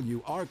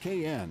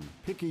 WRKN,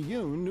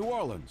 Picayune, New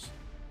Orleans.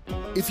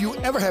 If you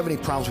ever have any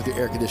problems with your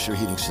air conditioner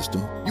heating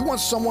system, you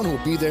want someone who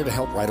will be there to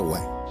help right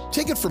away.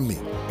 Take it from me,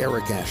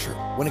 Eric Asher.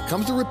 When it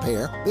comes to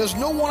repair, there's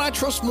no one I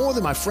trust more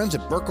than my friends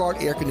at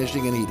Burkhardt Air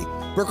Conditioning and Heating.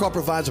 Burkhardt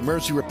provides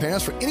emergency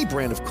repairs for any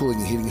brand of cooling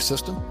and heating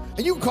system,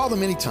 and you can call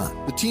them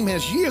anytime. The team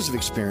has years of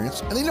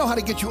experience, and they know how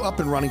to get you up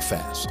and running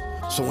fast.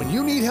 So when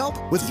you need help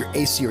with your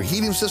AC or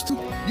heating system,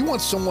 you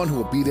want someone who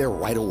will be there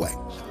right away.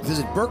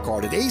 Visit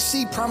Burkhardt at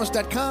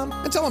acpromise.com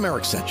and tell them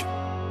Eric sent you.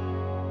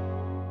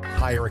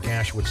 Hi, Eric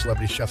Asher with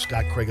Celebrity Chef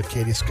Scott Craig of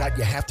Katie's. Scott,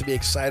 you have to be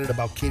excited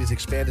about Katie's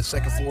expanded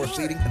second floor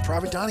seating and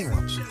private dining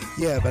rooms.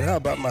 Yeah, but how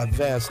about my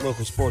vast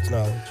local sports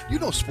knowledge? You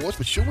know sports,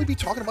 but shouldn't we be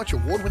talking about your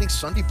award-winning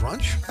Sunday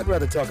brunch? I'd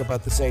rather talk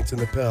about the Saints and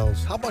the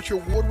Pels. How about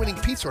your award-winning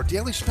pizza or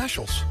daily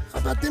specials? How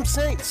about them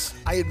Saints?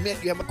 I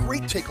admit you have a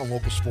great take on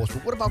local sports,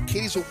 but what about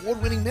Katie's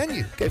award-winning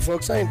menu? Okay,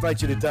 folks, I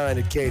invite you to dine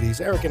at Katie's.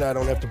 Eric and I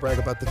don't have to brag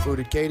about the food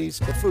at Katie's.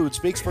 The food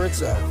speaks for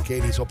itself.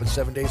 Katie's open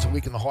 7 days a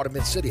week in the heart of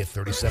Mid-City at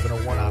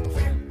 3701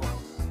 Opperville.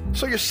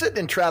 So you're sitting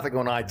in traffic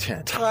on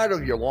I-10, tired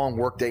of your long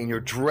workday and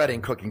you're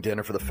dreading cooking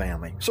dinner for the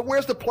family. So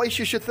where's the place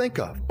you should think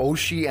of?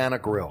 Oceana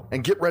Grill.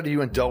 And get ready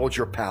to indulge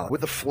your palate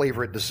with the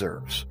flavor it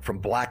deserves. From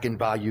blackened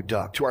bayou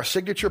duck to our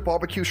signature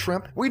barbecue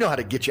shrimp, we know how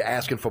to get you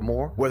asking for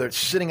more. Whether it's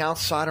sitting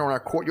outside or in our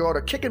courtyard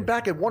or kicking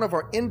back at one of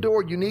our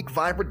indoor, unique,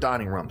 vibrant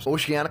dining rooms,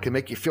 Oceana can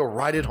make you feel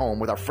right at home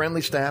with our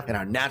friendly staff and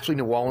our naturally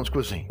New Orleans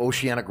cuisine.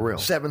 Oceana Grill,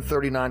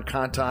 739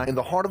 Conti, in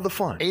the heart of the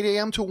fun, 8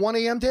 a.m. to 1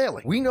 a.m.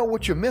 daily. We know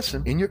what you're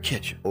missing in your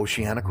kitchen.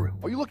 Oceana Grill.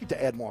 Are you looking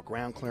to add more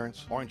ground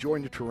clearance or enjoy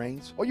new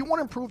terrains? Or you want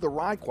to improve the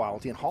ride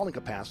quality and hauling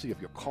capacity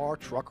of your car,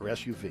 truck, or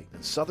SUV?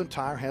 Then Southern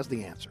Tire has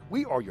the answer.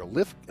 We are your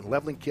lift and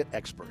leveling kit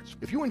experts.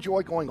 If you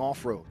enjoy going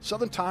off-road,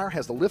 Southern Tire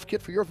has the lift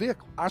kit for your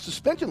vehicle. Our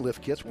suspension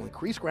lift kits will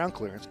increase ground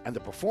clearance and the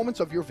performance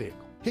of your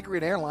vehicle. Hickory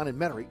and Airline in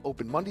Metairie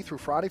open Monday through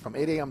Friday from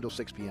 8 a.m. till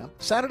 6 p.m.,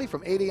 Saturday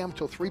from 8 a.m.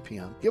 till 3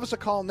 p.m. Give us a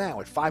call now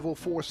at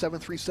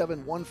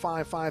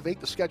 504-737-1558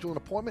 to schedule an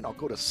appointment or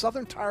go to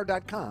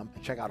southerntire.com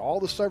and check out all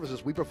the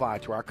services we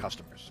provide to our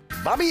customers.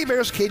 Bobby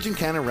Hebert's Cajun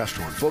Cannon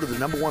Restaurant, voted the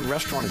 #1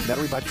 restaurant in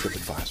Metairie by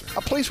TripAdvisor.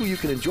 A place where you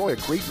can enjoy a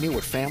great meal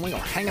with family or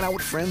hanging out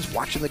with friends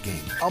watching the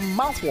game. A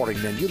mouth-watering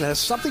menu that has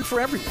something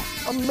for everyone.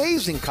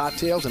 Amazing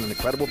cocktails and an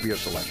incredible beer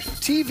selection.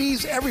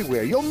 TVs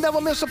everywhere. You'll never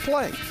miss a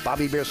play.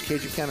 Bobby Hebert's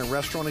Cajun Cannon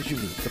Restaurant is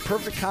unique. The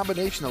perfect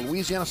combination of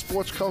Louisiana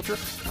sports culture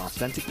and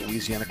authentic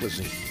Louisiana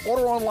cuisine.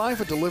 Order online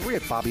for delivery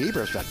at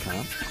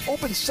BobbyHeberts.com.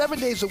 Open 7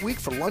 days a week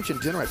for lunch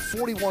and dinner at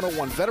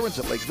 4101 Veterans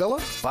at Lake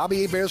Villa.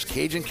 Bobby Hebert's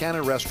Cajun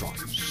Cannon Restaurant.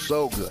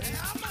 So good.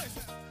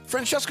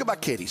 Francesca by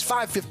Katie's,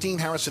 515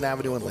 Harrison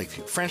Avenue in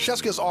Lakeview.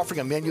 Francesca is offering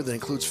a menu that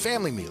includes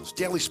family meals,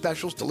 daily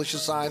specials,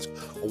 delicious sides,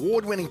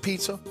 award-winning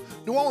pizza,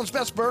 New Orleans'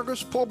 best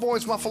burgers, poor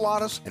boys'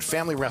 muffaladas, and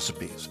family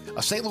recipes.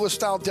 A St.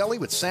 Louis-style deli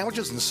with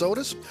sandwiches and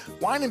sodas.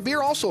 Wine and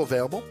beer also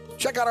available.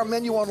 Check out our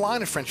menu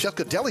online at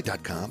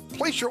francescadeli.com.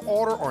 Place your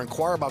order or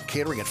inquire about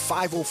catering at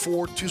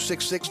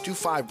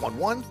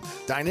 504-266-2511.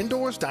 Dine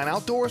indoors, dine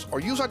outdoors, or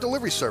use our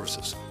delivery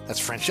services. That's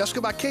Francesca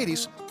by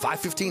Katie's,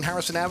 515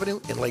 Harrison Avenue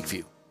in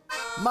Lakeview.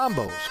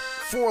 Mambo's,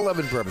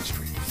 411 Bourbon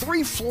Street.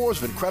 3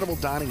 floors of incredible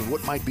dining in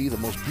what might be the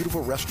most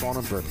beautiful restaurant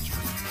on Bourbon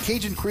Street.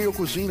 Cajun Creole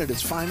cuisine at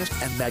its finest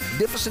and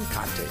magnificent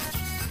cocktails.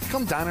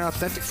 Come dine in our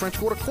authentic French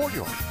Quarter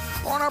courtyard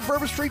or on our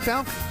Bourbon Street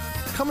balcony.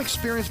 Come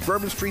experience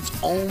Bourbon Street's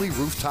only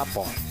rooftop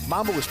bar.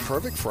 Mambo is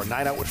perfect for a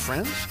night out with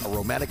friends, a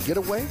romantic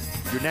getaway,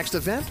 your next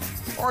event,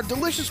 or a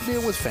delicious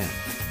meal with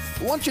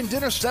family. Lunch and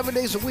dinner 7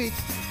 days a week.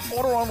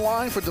 Order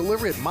online for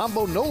delivery at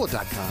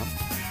mambonola.com.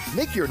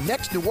 Make your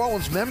next New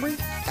Orleans memory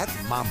at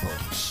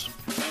Mambo's.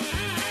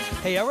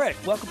 Hey, Eric,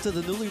 welcome to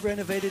the newly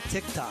renovated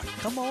TikTok.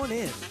 Come on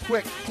in.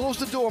 Quick, close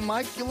the door,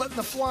 Mike. You're letting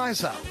the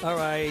flies out. All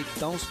right,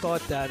 don't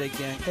start that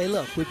again. Hey,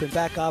 look, we've been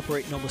back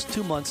operating almost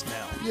 2 months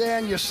now. Yeah,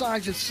 and your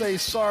sign should say,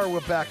 sorry,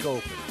 we're back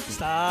open.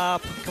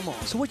 Stop. Come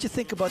on. So what you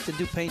think about the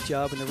new paint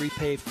job and the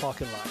repaved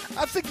parking lot?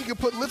 I think you could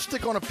put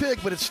lipstick on a pig,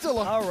 but it's still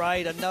a... All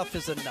right, enough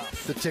is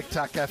enough. The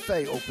TikTok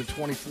Cafe, open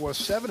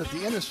 24/7 at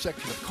the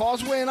intersection of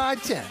Causeway and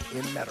I-10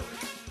 in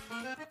Metairie.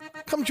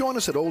 Come join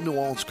us at Old New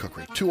Orleans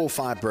Cookery,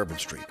 205 Bourbon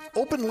Street.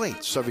 Open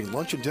late, serving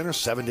lunch and dinner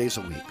 7 days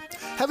a week.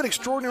 Have an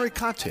extraordinary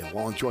cocktail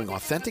while enjoying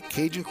authentic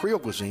Cajun Creole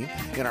cuisine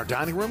in our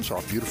dining rooms or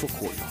our beautiful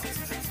courtyard.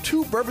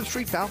 2 Bourbon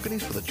Street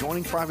balconies with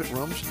adjoining private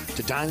rooms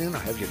to dine in or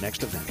have your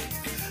next event.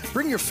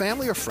 Bring your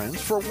family or friends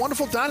for a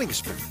wonderful dining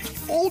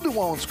experience. Old New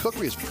Orleans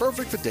Cookery is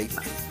perfect for date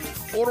night.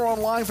 Order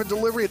online for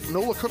delivery at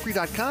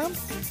nolacookery.com.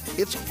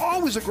 It's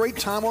always a great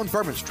time on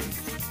Bourbon Street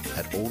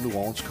at Old New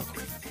Orleans Cookery.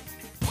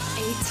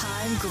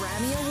 8-time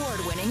Grammy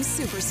Award-winning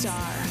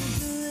superstar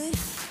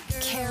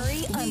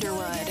Carrie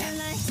Underwood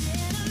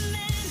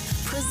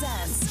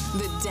presents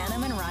the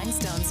Denim and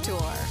Rhinestones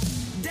Tour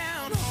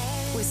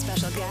with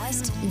special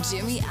guest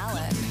Jimmy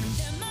Allen.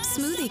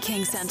 Smoothie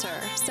King Center,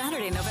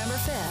 Saturday, November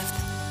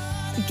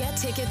 5th. Get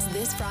tickets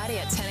this Friday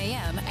at 10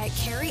 a.m. at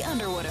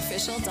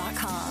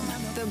CarrieUnderwoodOfficial.com.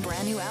 The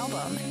brand new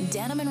album,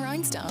 Denim and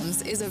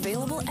Rhinestones, is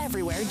available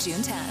everywhere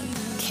June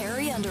 10th.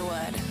 Carrie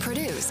Underwood,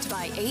 produced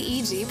by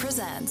AEG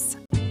Presents.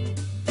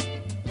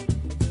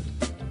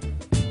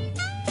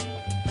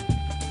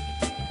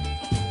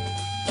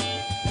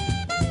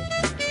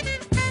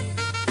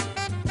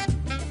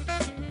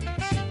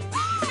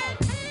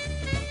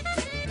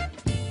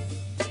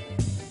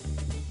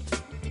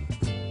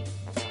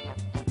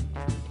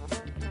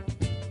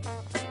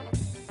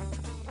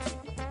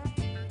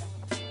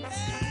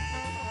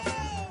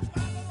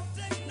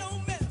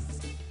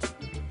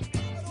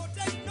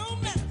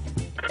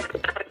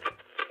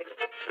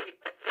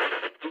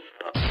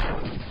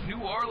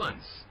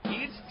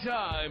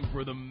 Time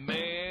for the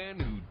man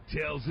who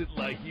tells it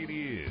like it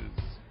is.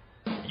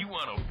 You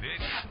want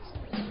opinions?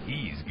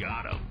 He's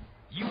got them.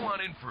 You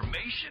want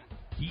information?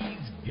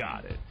 He's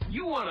got it.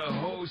 You want a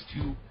host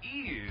who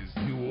is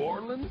New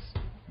Orleans?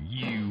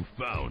 You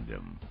found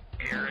him.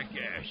 Eric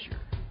Asher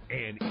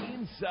and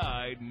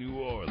Inside New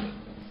Orleans.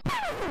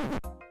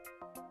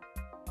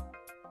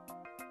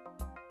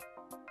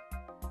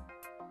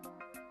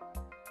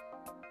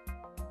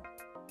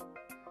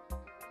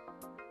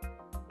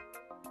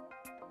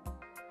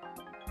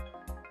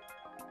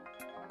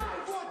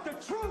 The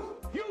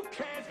truth! You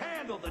can't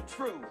handle the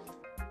truth!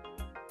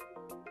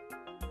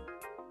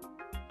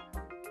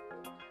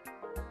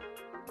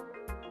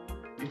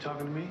 You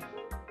talking to me?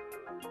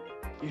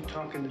 You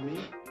talking to me?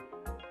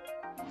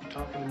 You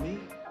talking to me?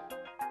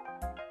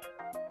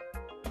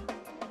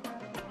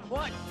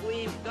 What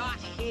we've got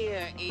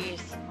here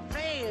is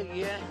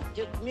failure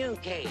to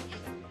communicate.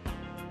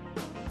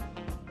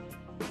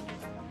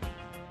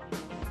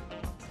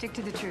 Stick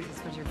to the truth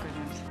is what you're good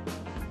at.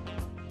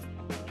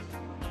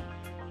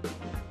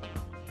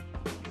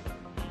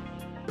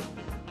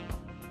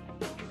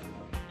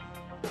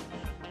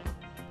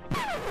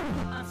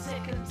 I'm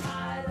sick and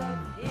tired of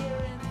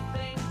hearing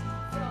things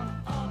from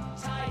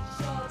uptight,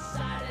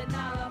 short-sighted,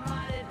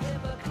 narrow-minded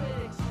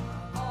hypocrites.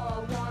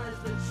 All I want is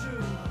the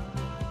truth.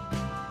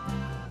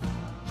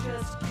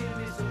 Just give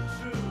me some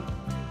truth.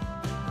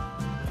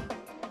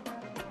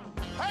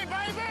 Hey,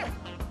 baby!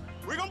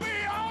 We're gonna be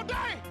here all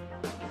day!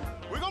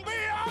 We're gonna be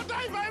here all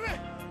day, baby!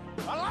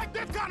 I like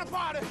this kind of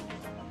party!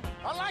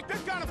 I like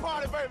this kind of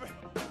party, baby!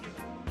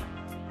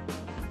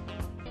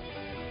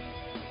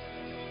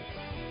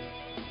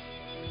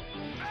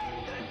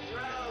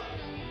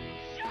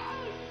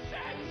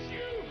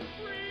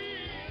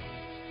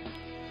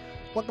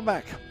 Welcome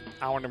back.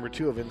 Hour number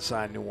 2 of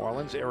Inside New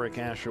Orleans. Eric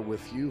Asher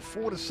with you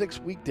 4 to 6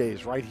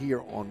 weekdays right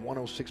here on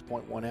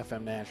 106.1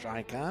 FM Nash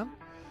Icon.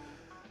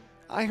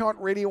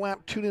 iHeartRadio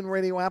app, TuneIn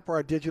Radio app are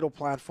our digital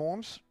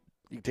platforms.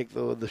 You can take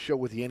the show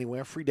with you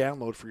anywhere. Free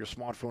download for your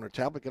smartphone or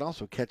tablet. You can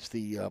also catch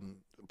the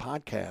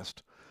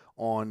podcast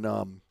on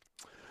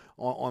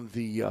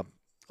the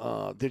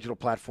digital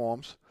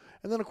platforms.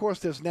 And then, of course,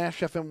 there's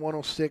Nash FM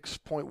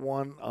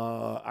 106.1,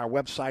 our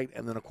website,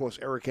 and then, of course,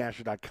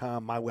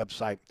 ericasher.com, my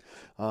website.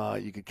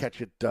 You can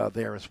catch it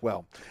there as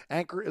well.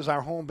 Anchor is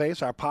our home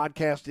base. Our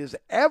podcast is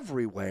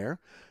everywhere.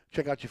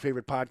 Check out your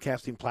favorite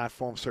podcasting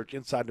platform. Search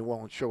Inside New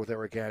Orleans Show with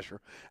Eric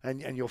Asher,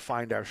 and you'll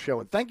find our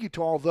show. And thank you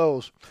to all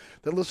those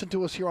that listen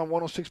to us here on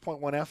 106.1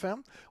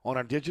 FM, on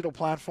our digital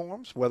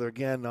platforms, whether,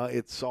 again,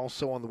 it's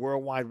also on the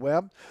World Wide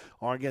Web,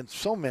 or, again,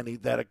 so many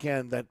that,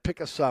 again, that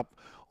pick us up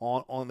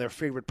on their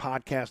favorite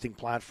podcasting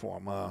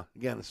platform.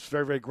 Again, it's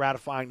very, very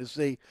gratifying to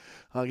see,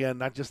 again,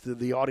 not just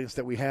the audience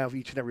that we have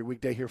each and every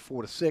weekday here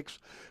 4 to 6,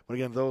 but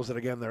again, those that,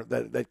 again,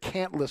 that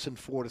can't listen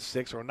 4 to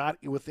 6 or not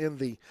within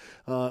the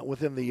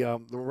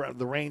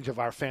range of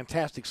our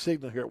fantastic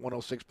signal here at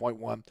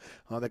 106.1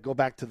 that go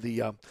back to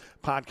the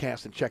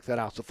podcast and check that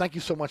out. So thank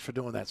you so much for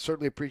doing that.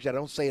 Certainly appreciate it. I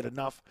don't say it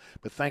enough,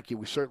 but thank you.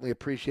 We certainly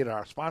appreciate it.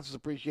 Our sponsors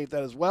appreciate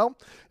that as well.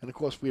 And, of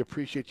course, we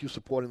appreciate you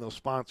supporting those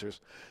sponsors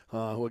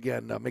who,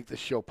 again, make this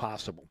show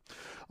possible.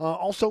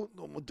 Also,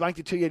 I'd like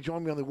to tell you to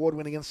join me on the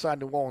award-winning Inside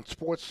New Orleans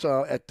Sports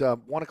at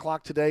 1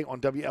 o'clock today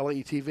on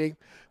WLAE TV.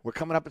 We're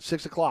coming up at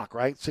 6 o'clock,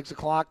 right? 6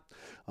 o'clock.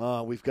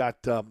 We've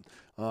got the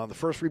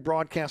first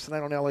rebroadcast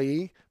tonight on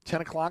LAE.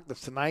 10 o'clock,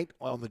 that's tonight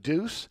on The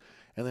Deuce.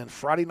 And then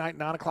Friday night,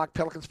 9 o'clock,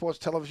 Pelican Sports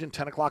Television,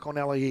 10 o'clock on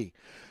LAE.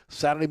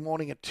 Saturday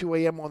morning at 2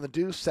 a.m. on The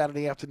Deuce.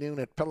 Saturday afternoon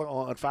at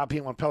 5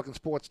 p.m. on Pelican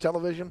Sports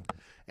Television.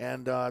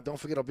 And don't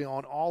forget, it'll be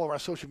on all of our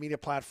social media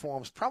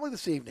platforms, probably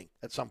this evening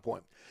at some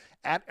point.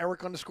 At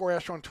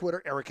Eric_Asher on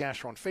Twitter, Eric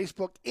Asher on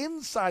Facebook,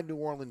 Inside New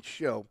Orleans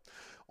Show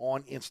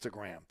on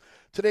Instagram.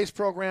 Today's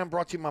program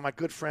brought to you by my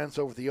good friends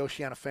over at the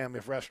Oceana family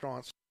of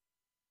restaurants.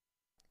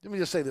 Let me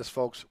just say this,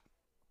 folks.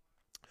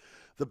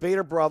 The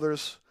Bader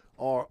brothers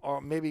are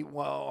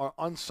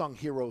unsung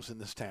heroes in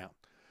this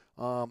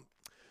town.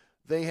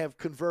 They have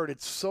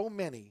converted so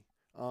many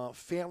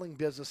failing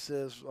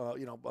businesses,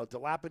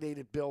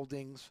 dilapidated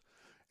buildings,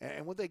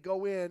 and when they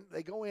go in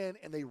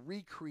and they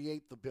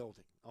recreate the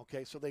building.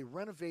 Okay, so they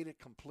renovate it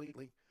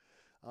completely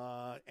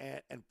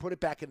and put it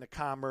back into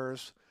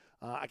commerce.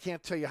 I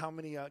can't tell you how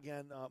many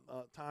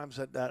times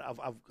that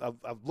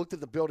I've looked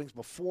at the buildings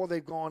before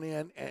they've gone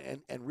in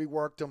and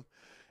reworked them.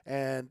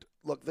 And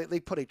look, they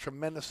put a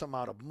tremendous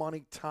amount of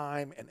money,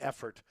 time, and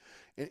effort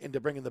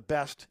into bringing the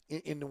best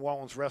in New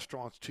Orleans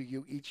restaurants to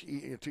you,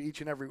 to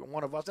each and every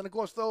one of us, and of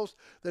course those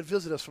that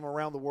visit us from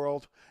around the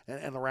world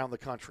and around the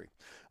country.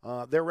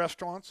 Their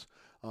restaurants: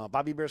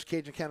 Bobby Bear's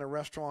Cajun Cannon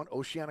Restaurant,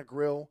 Oceana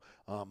Grill,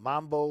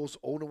 Mambo's,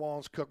 Old New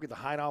Orleans Cookery, the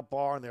Hideout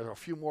Bar, and there are a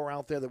few more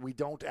out there that we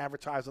don't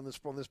advertise on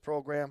this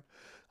program.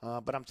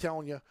 But I'm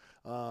telling you,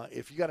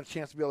 if you got a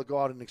chance to be able to go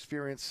out and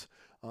experience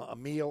a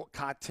meal,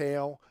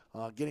 cocktail,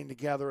 getting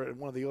together at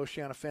one of the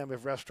Oceana family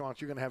of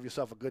restaurants, you're going to have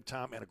yourself a good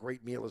time and a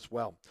great meal as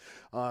well.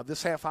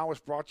 This half hour is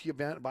brought to you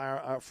by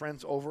our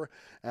friends over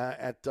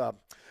at the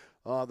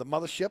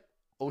Mothership,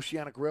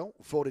 Oceana Grill,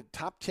 voted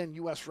top 10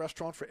 U.S.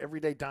 restaurant for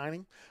everyday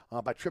dining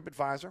by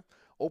TripAdvisor.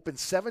 Open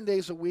 7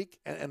 days a week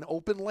and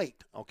open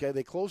late. Okay,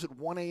 they close at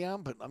 1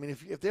 a.m. But I mean,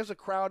 if there's a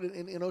crowd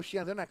in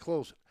Oceana, they're not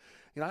closing.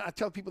 You know, I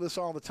tell people this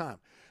all the time.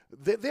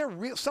 They're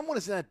real. Someone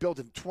is in that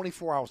building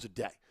 24 hours a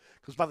day.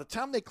 Because by the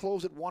time they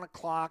close at 1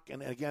 o'clock,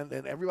 and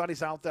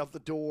everybody's out the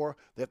door,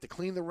 they have to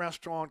clean the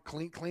restaurant,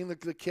 clean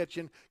the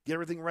kitchen, get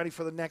everything ready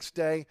for the next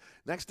day.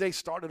 Next day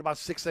started at about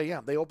 6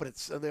 a.m. They open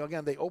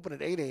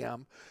at 8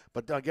 a.m.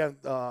 But again,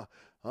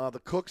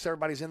 the cooks,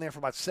 everybody's in there for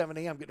about 7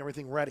 a.m. getting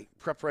everything ready,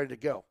 ready to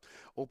go.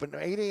 Open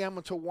 8 a.m.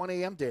 until 1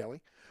 a.m.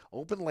 daily.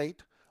 Open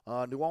late.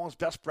 New Orleans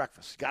best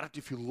breakfast. Got it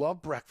if you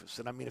love breakfast.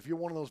 And I mean, if you're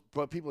one of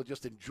those people that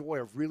just enjoy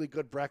a really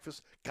good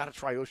breakfast, got to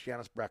try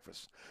Oceana's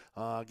breakfast.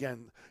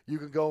 Again, you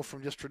can go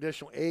from just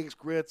traditional eggs,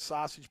 grits,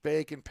 sausage,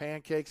 bacon,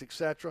 pancakes,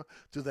 etc.,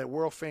 to their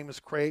world famous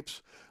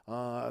crepes.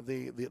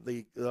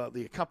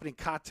 The accompanying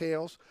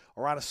cocktails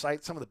are out of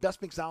sight. Some of the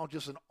best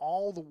mixologists in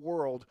all the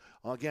world,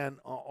 again,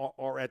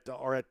 are at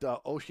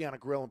Oceana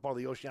Grill and part of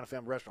the Oceana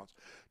family restaurants.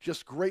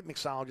 Just great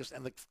mixologists,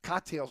 and the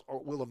cocktails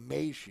will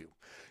amaze you.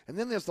 And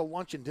then there's the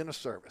lunch and dinner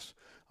service.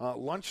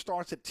 Lunch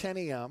starts at 10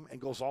 a.m. and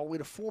goes all the way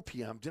to 4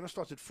 p.m. Dinner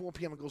starts at 4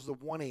 p.m. and goes to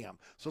 1 a.m.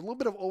 So a little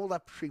bit of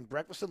overlap between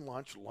breakfast and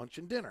lunch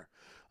and dinner.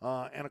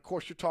 And, of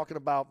course, you're talking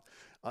about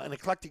an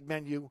eclectic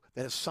menu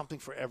that has something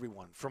for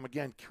everyone. From,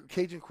 again,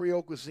 Cajun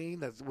Creole cuisine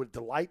that would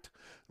delight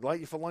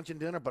you for lunch and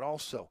dinner, but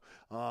also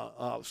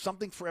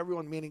something for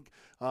everyone, meaning,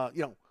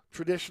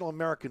 traditional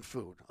American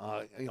food,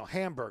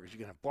 hamburgers. You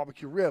can have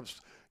barbecue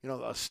ribs,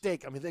 a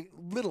steak. I mean,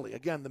 literally,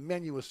 again, the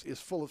menu is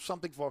full of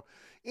something for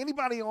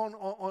anybody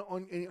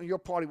on in your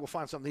party will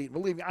find something to eat.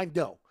 Believe me, I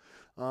know.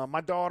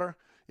 My daughter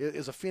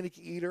is a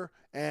finicky eater,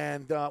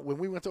 and when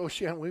we went to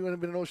Oceana, we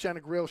went to an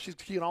Oceana Grill, she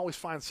can always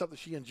find something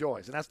she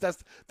enjoys, and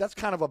that's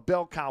kind of a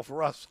bell cow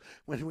for us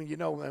when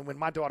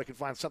my daughter can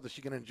find something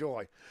she can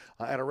enjoy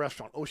at a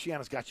restaurant.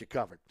 Oceana's got you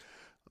covered.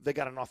 They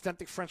got an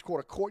authentic French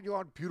Quarter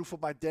courtyard, beautiful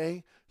by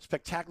day,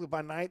 spectacular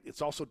by night.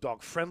 It's also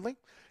dog-friendly.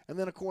 And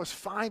then, of course,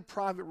 5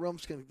 private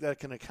rooms that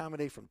can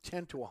accommodate from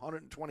 10 to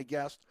 120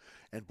 guests.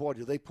 And, boy,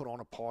 do they put on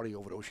a party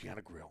over at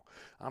Oceana Grill.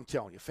 I'm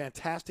telling you,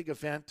 fantastic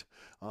event.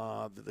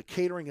 The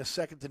catering is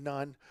second to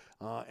none.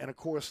 And, of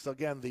course,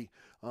 again, the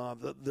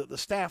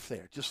staff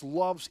there just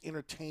loves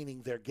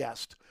entertaining their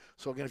guests.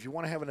 So, again, if you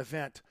want to have an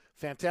event,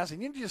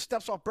 fantastic. You just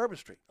steps off Bourbon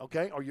Street,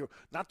 okay? Or you're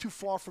not too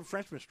far from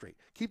Frenchman Street.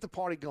 Keep the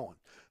party going.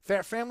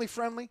 Family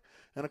friendly.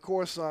 And, of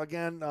course,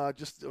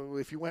 just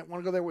if you want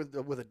to go there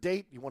with a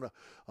date, you want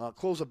to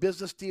close a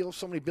business deal.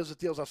 So many business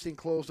deals I've seen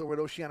closed over at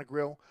Oceana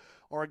Grill.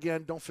 Or,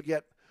 again, don't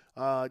forget,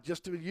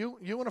 just you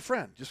and a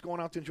friend, just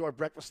going out to enjoy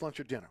breakfast, lunch,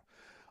 or dinner.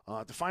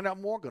 To find out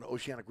more, go to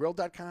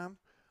OceanaGrill.com.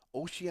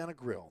 Oceana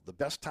Grill, the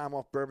best time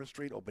off Bourbon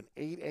Street, open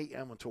 8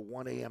 a.m. until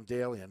 1 a.m.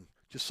 daily. And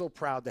just so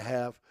proud to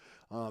have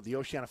the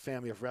Oceana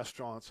family of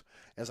restaurants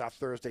as our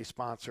Thursday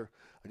sponsor.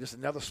 Just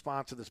another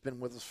sponsor that's been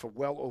with us for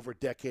well over a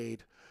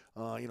decade.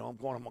 I'm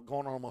going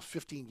on almost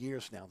 15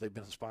 years now. They've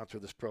been a sponsor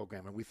of this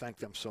program, and we thank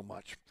them so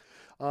much.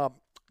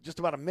 Just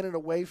about a minute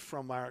away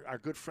from our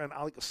good friend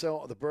Ali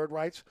Cassell of the Bird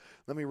Rights.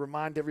 Let me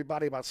remind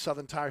everybody about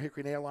Southern Tire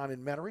Hickory and Airline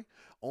in Metairie,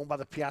 owned by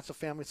the Piazza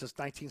family since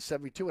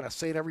 1972. And I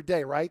say it every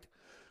day, right?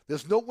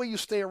 There's no way you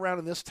stay around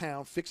in this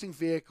town fixing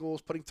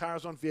vehicles, putting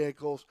tires on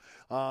vehicles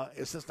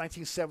since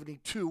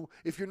 1972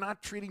 if you're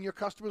not treating your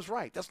customers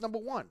right. That's number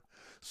one.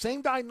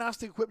 Same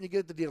diagnostic equipment you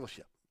get at the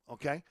dealership,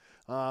 okay?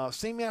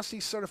 Same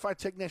ASC certified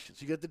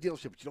technicians you get at the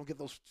dealership, but you don't get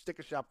those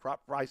sticker shop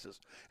prices.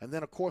 And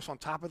then, of course, on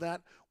top of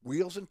that,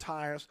 wheels and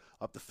tires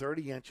up to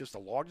 30 inches, the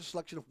largest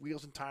selection of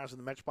wheels and tires in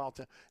the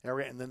metropolitan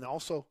area, and then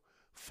also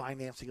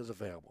financing is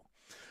available.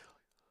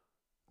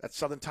 That's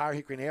Southern Tire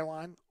Hickory and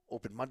Airline.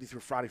 Open Monday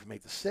through Friday from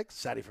 8 to 6,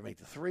 Saturday from 8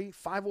 to 3.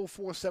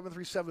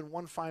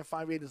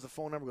 504-737-1558 is the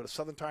phone number. Go to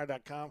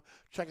southerntire.com.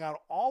 Check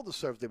out all the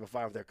service they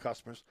provide with their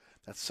customers.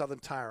 That's Southern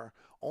Tire,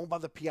 owned by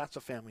the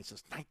Piazza family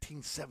since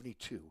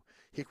 1972.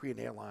 Hickory and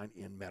Airline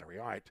in Metairie.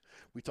 All right,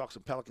 we talk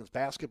some Pelicans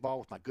basketball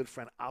with my good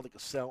friend Ali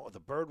Cassell of the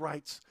Bird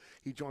Rights.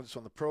 He joins us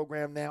on the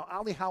program now.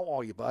 Ali, how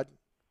are you, bud?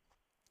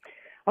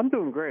 I'm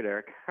doing great,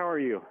 Eric. How are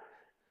you?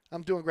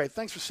 I'm doing great.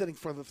 Thanks for sitting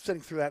through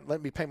that and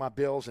letting me pay my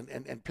bills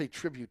and pay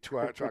tribute to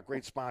our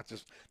great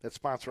sponsors that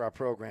sponsor our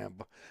program.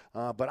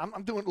 But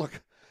I'm doing,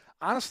 look,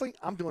 honestly,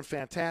 I'm doing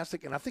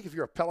fantastic. And I think if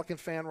you're a Pelican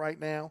fan right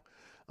now,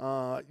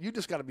 you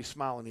just got to be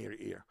smiling ear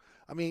to ear.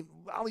 I mean,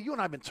 Ali, you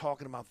and I have been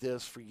talking about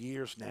this for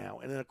years now.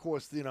 And then, of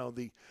course,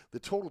 the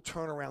total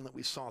turnaround that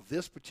we saw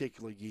this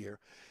particular year.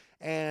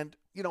 And,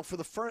 for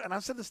the first, and I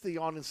said this to the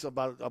audience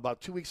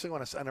about 2 weeks ago,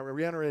 and I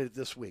reiterated it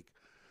this week.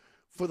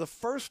 For the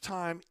first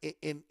time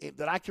in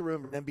that I can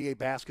remember in NBA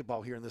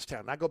basketball here in this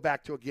town, and I go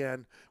back to,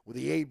 again, with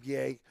the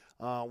ABA,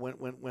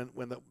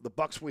 when the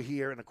Bucks were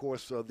here, and, of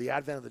course, the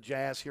advent of the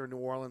Jazz here in New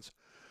Orleans.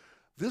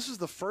 This is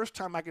the first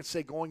time I can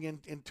say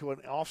going into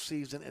an off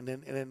season and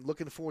then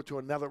looking forward to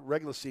another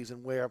regular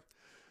season where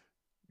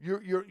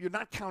you're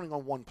not counting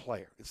on one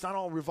player. It's not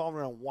all revolving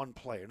around one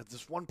player. And if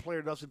this one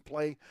player doesn't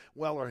play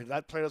well or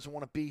that player doesn't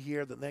want to be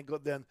here,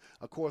 then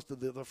of course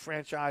the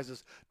franchise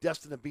is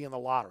destined to be in the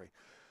lottery.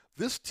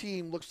 This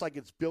team looks like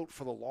it's built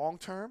for the long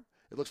term.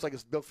 It looks like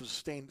it's built for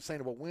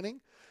sustainable winning.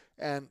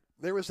 And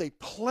there is a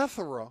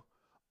plethora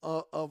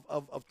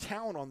of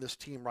talent on this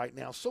team right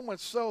now, so much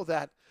so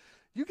that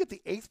you get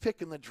the 8th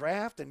pick in the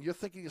draft and you're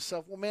thinking to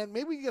yourself, well, man,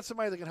 maybe we can get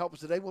somebody that can help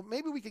us today. Well,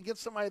 maybe we can get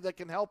somebody that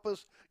can help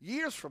us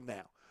years from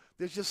now.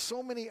 There's just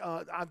so many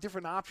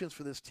different options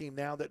for this team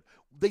now that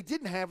they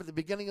didn't have at the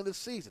beginning of this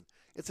season.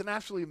 It's an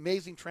absolutely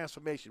amazing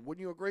transformation.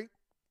 Wouldn't you agree?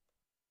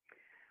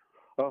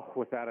 Oh,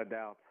 without a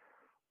doubt.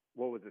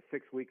 What was it,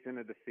 6 weeks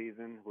into the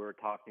season, we were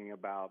talking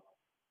about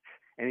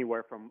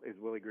anywhere from is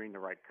Willie Green the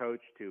right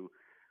coach to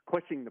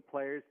questioning the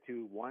players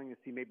to wanting to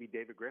see maybe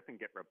David Griffin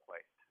get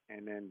replaced.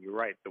 And then you're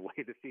right, the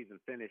way the season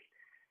finished,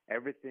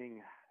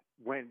 everything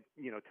went,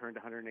 turned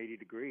 180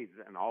 degrees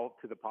and all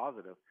to the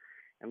positive.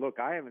 And look,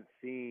 I haven't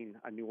seen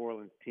a New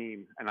Orleans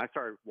team, and I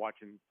started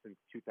watching since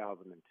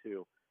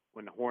 2002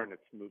 when the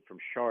Hornets moved from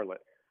Charlotte.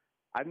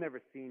 I've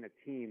never seen a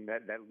team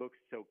that looks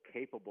so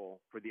capable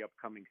for the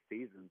upcoming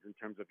seasons in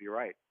terms of, you're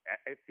right.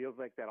 It feels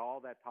like that all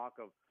that talk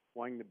of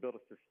wanting to build a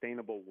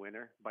sustainable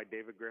winner by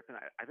David Griffin,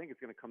 I think it's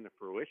going to come to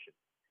fruition.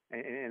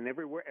 And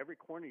everywhere, every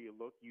corner you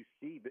look, you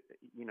see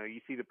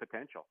the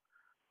potential.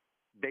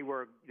 They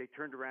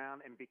turned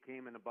around and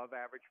became an above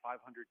average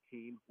 500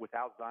 team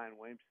without Zion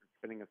Williamson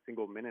spending a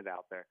single minute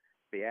out there.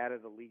 They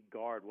added a lead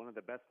guard, one of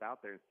the best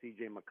out there,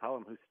 C.J.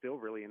 McCollum, who's still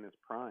really in his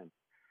prime.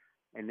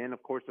 And then,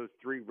 of course, those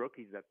 3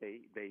 rookies that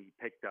they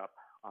picked up,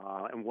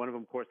 and one of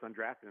them, of course,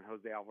 undrafted, and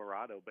Jose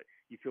Alvarado. But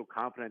you feel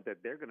confident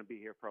that they're going to be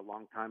here for a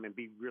long time and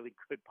be really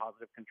good,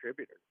 positive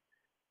contributors.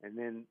 And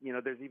then,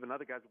 there's even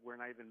other guys we're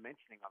not even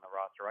mentioning on the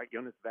roster, right?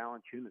 Jonas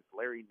Valanciunas,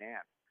 Larry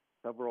Nance,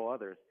 several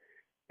others.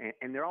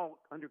 And they're all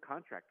under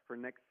contract for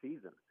next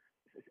season.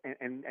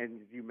 And as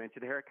you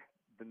mentioned, Eric,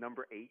 the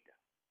number 8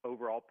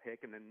 overall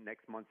pick in the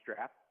next month's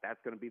draft, that's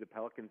going to be the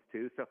Pelicans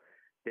too. So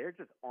they're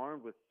just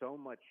armed with so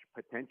much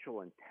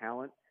potential and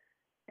talent,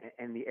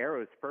 and the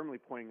arrow is firmly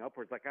pointing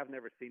upwards like I've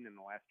never seen in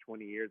the last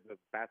 20 years of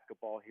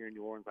basketball here in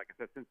New Orleans. Like I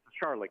said, since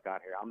Charlotte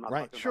got here. I'm not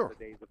talking about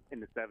the days in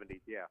the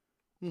 70s, yeah.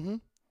 Mm-hmm.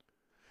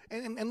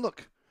 And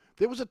look,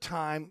 there was a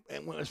time,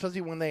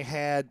 especially when they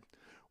had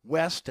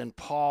West and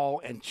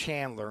Paul and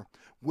Chandler,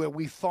 where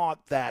we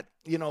thought that,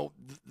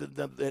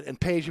 and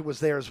Peja was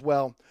there as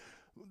well,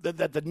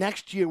 that the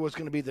next year was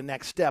going to be the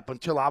next step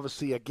until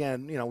obviously,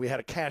 again, we had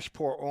a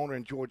cash-poor owner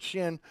in George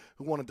Shinn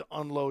who wanted to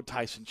unload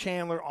Tyson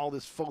Chandler, all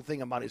this full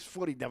thing about his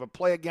foot. He'd never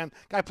play again.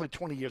 Guy played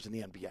 20 years in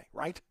the NBA,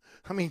 right?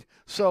 I mean,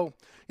 so,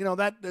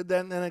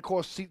 then of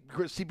course,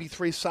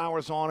 CB3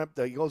 sours on it.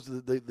 He goes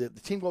to the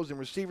team goes in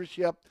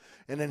receivership,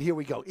 and then here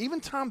we go. Even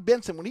Tom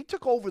Benson, when he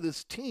took over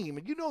this team,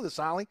 and you know this,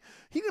 Ollie,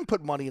 he didn't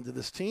put money into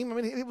this team. I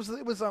mean, it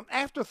was an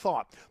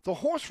afterthought. The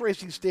horse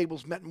racing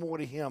stables meant more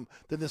to him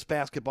than this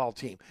basketball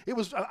team.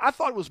 I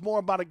thought it was more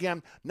about,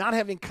 again, not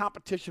having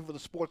competition for the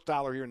sports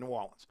dollar here in New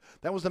Orleans.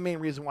 That was the main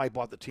reason why he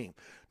bought the team.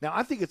 Now,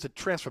 I think it's a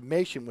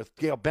transformation with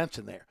Gail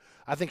Benson there.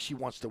 I think she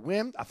wants to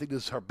win. I think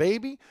this is her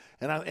baby,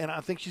 and I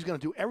think she's going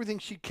to do everything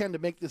she can to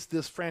make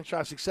this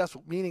franchise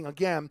successful, meaning,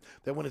 again,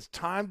 that when it's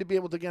time to be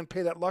able to, again,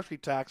 pay that luxury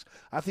tax,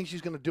 I think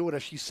she's going to do it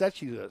as she said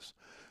she is.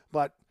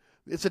 But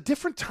it's a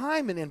different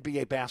time in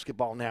NBA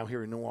basketball now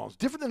here in New Orleans,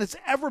 different than it's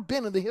ever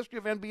been in the history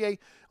of NBA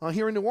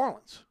here in New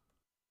Orleans.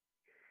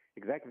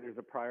 Exactly. There's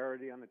a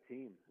priority on the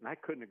team, and I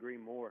couldn't agree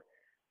more.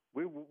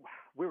 We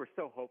were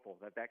so hopeful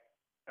that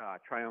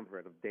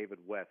triumvirate of David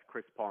West,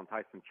 Chris Paul, and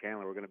Tyson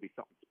Chandler were going to be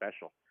something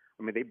special.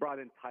 I mean, they brought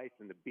in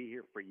Tyson to be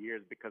here for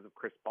years because of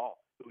Chris Paul,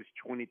 who was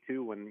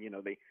 22 when,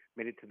 they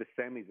made it to the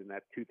semis in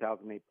that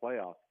 2008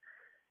 playoffs.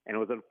 And it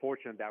was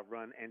unfortunate that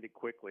run ended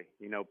quickly.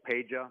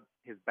 Peja,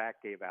 his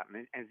back gave out.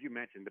 And as you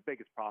mentioned, the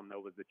biggest problem,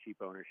 though, was the cheap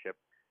ownership.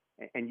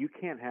 And you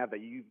can't have that.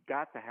 You've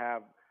got to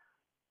have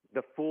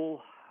the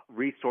full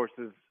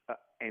resources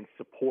and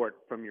support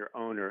from your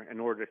owner in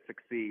order to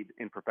succeed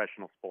in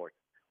professional sports.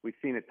 We've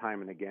seen it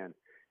time and again.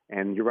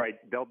 And you're right,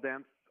 Dell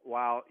Demps,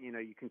 while,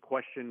 you can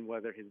question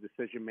whether his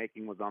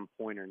decision-making was on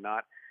point or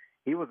not,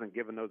 he wasn't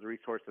given those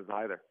resources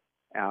either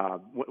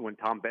when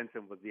Tom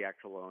Benson was the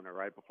actual owner,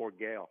 right, before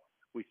Gail.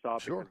 We saw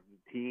because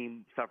the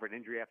team suffered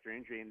injury after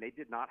injury, and they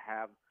did not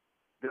have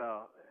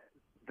the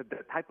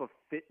type of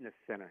fitness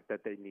center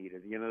that they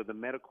needed, the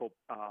medical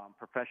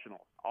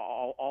professionals,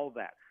 all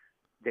that.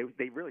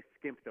 They really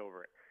skimped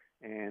over it.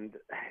 And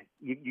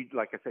you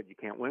like I said, you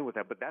can't win with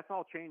that. But that's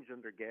all changed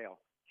under Gail.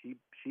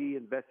 She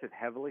invested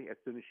heavily as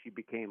soon as she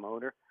became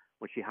owner.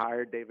 When she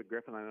hired David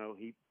Griffin, I know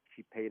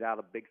she paid out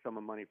a big sum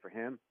of money for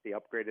him. They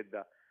upgraded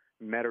the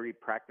Metairie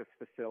practice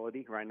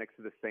facility right next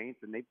to the Saints,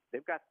 and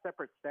they've got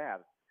separate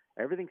staffs.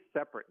 Everything's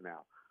separate now,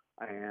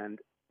 and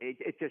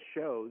it just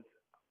shows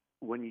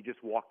when you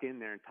just walk in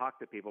there and talk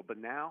to people. But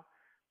now,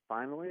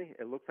 finally,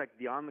 it looks like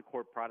the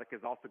on-the-court product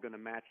is also going to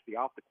match the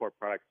off-the-court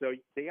product. So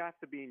they have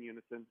to be in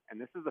unison,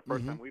 and this is the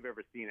first time we've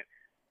ever seen it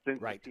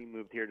since the team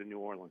moved here to New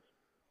Orleans.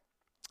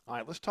 All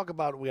right, let's talk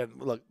about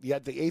you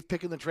had the 8th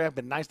pick in the draft.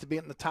 Been nice to be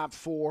in the top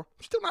 4.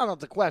 Still not out of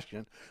the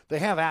question. They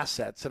have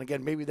assets, and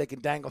again, maybe they can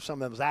dangle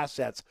some of those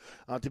assets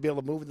to be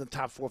able to move in the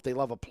top 4 if they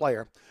love a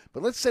player.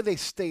 But let's say they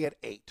stay at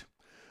 8.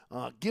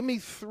 Give me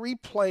 3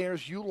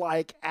 players you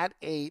like at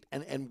 8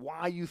 and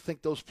why you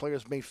think those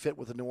players may fit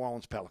with the New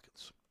Orleans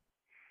Pelicans.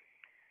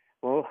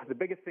 Well, the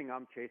biggest thing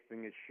I'm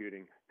chasing is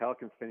shooting.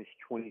 Pelicans finished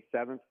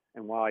 27th,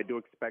 and while I do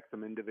expect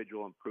some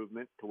individual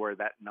improvement to where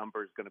that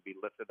number is going to be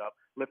lifted up,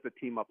 lift the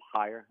team up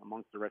higher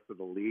amongst the rest of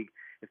the league,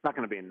 it's not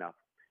going to be enough.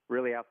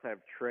 Really, outside of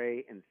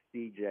Trey and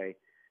CJ,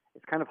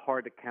 it's kind of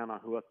hard to count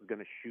on who else is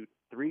going to shoot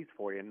threes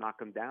for you and knock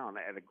them down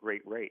at a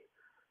great rate.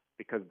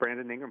 Because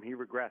Brandon Ingram, he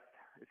regressed,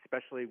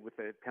 especially with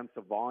the attempts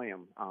of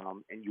volume,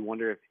 and you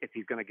wonder if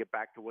he's going to get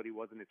back to what he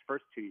was in his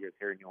first 2 years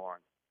here in New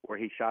Orleans, where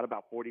he shot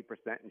about 40%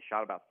 and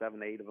shot about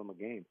 7-8 of them a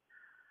game.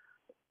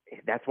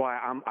 That's why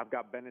I've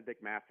got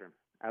Benedict Mathurin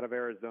out of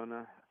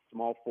Arizona,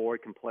 small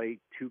forward, can play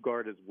 2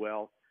 guard as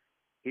well.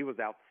 He was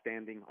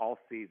outstanding all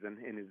season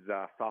in his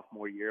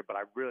sophomore year, but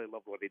I really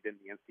love what he did in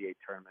the NCAA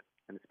tournament,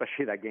 and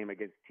especially that game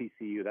against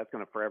TCU. That's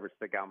going to forever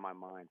stick out in my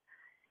mind.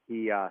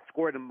 He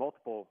scored in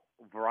multiple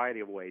variety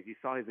of ways. You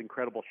saw his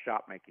incredible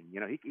shot making.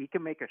 He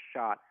can make a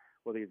shot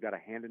whether he's got a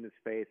hand in his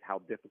face, how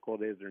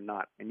difficult it is or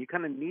not. And you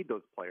kind of need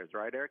those players,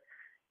 right, Eric?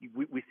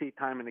 We see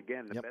time and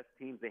again, the best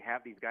teams, they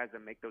have these guys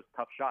that make those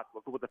tough shots.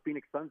 Look at what the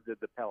Phoenix Suns did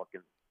to the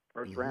Pelicans,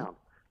 first round,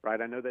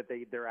 right? I know that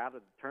they're out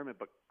of the tournament,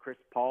 but Chris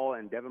Paul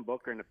and Devin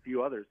Booker and a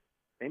few others,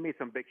 they made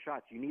some big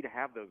shots. You need to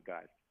have those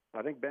guys. So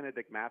I think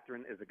Benedict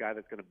Mathurin is a guy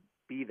that's going to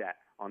be that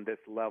on this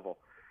level.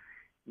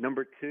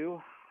 Number 2,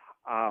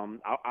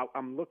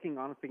 I'm looking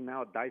honestly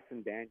now at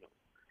Dyson Daniels.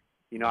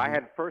 I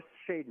had first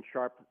Shaedon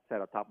Sharpe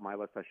set on top of my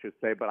list, I should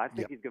say, but I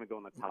think he's going to go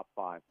in the top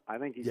 5. I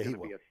think he's going to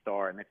be a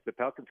star. And if the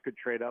Pelicans could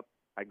trade up,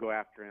 I'd go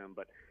after him.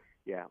 But,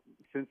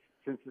 since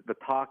the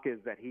talk is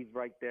that he's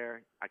right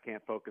there, I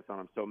can't focus on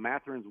him. So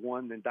Mathurin's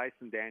 1, then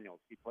Dyson Daniels.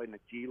 He played in the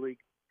G League.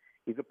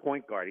 He's a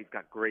point guard. He's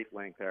got great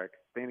length, Eric.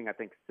 Standing, I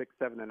think,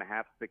 6'7.5",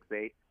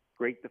 6'8",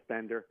 great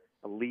defender,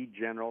 a lead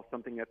general,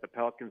 something that the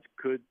Pelicans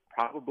could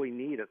probably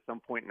need at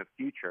some point in the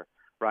future,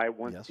 right?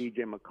 Once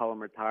C.J.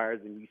 McCollum retires,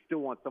 and you still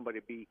want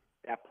somebody to be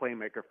that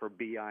playmaker for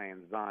B.I.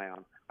 and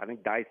Zion. I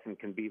think Dyson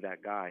can be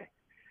that guy.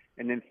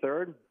 And then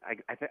third, I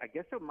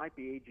guess it might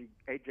be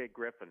A.J.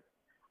 Griffin.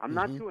 I'm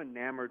not too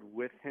enamored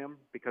with him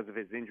because of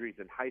his injuries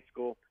in high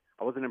school.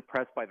 I wasn't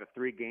impressed by the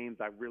 3 games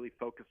I really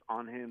focused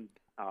on him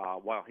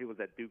while he was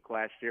at Duke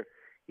last year.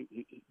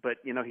 But,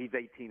 he's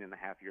 18 and a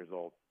half years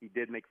old. He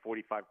did make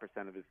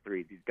 45% of his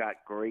threes. He's got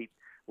great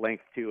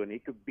length, too, and he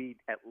could be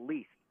at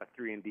least a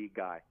 3-and-D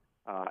guy,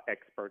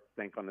 experts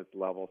think, on this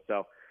level.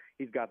 So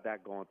he's got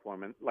that going for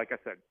him. And like I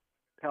said,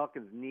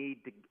 Pelicans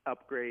need to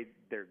upgrade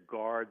their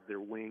guards, their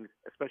wings,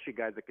 especially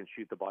guys that can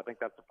shoot the ball. I think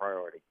that's the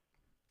priority.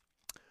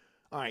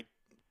 All right.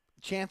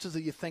 Chances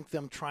that you think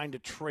them trying to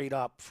trade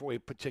up for a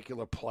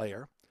particular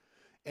player,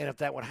 and if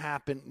that would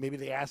happen, maybe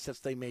the assets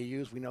they may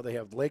use. We know they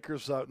have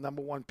Lakers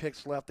number one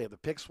picks left. They have the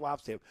pick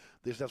swaps. They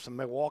have some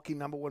Milwaukee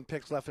number one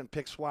picks left in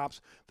pick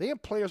swaps. They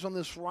have players on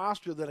this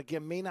roster that,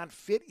 again, may not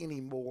fit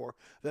anymore,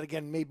 that,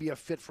 again, may be a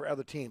fit for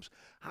other teams.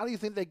 How do you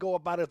think they go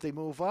about it if they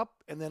move up?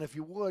 And then if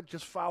you would,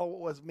 just follow what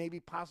was maybe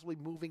possibly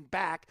moving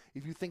back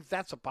if you think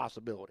that's a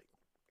possibility.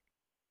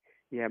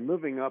 Yeah,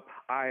 moving up,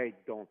 I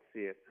don't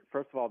see it.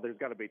 First of all, there's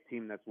got to be a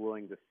team that's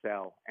willing to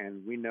sell,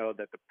 and we know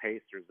that the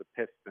Pacers, the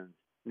Pistons,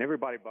 and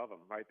everybody above them,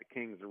 right? The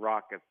Kings, the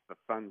Rockets, the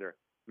Thunder,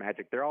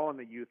 Magic, they're all in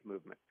the youth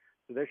movement.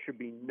 So there should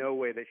be no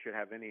way they should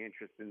have any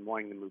interest in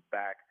wanting to move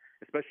back,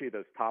 especially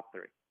those top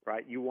three,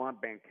 right? You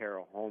want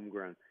Banchero,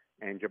 Holmgren,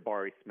 and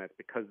Jabari Smith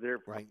because they're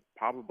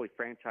probably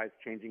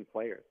franchise-changing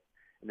players.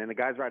 And then the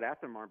guys right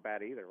after them aren't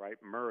bad either, right?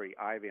 Murray,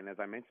 Ivy, and as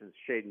I mentioned,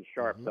 Shaedon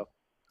Sharpe. So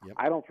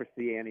I don't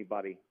foresee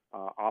anybody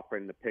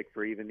offering the pick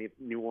for even if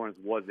New Orleans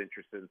was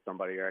interested in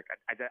somebody, Eric.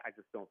 I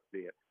just don't see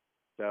it.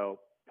 So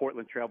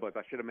Portland Trailblazers,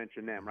 I should have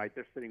mentioned them, right?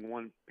 They're sitting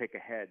one pick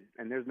ahead,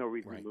 and there's no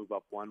reason to move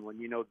up one when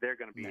they're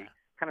going to be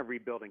kind of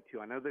rebuilding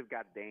too. I know they've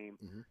got Dame,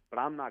 but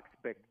I'm not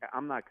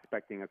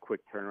expecting a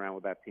quick turnaround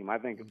with that team. I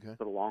think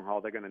for the long haul,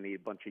 they're going to need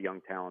a bunch of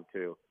young talent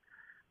too.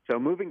 So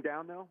moving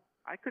down, though,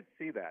 I could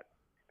see that.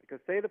 Because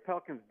say the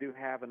Pelicans do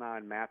have an eye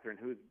on Mathurin,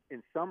 who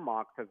in some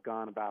mocks has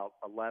gone about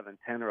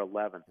 10 or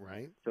 11.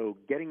 Right. So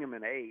getting him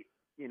an 8,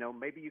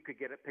 maybe you could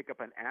pick up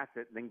an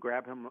asset and then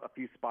grab him a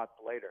few spots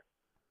later.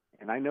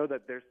 And I know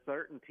that there's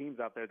certain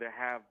teams out there that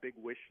have big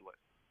wish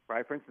lists,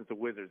 right? For instance, the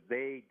Wizards,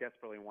 they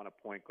desperately want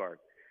a point guard.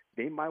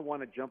 They might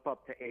want to jump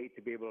up to 8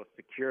 to be able to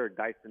secure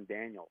Dyson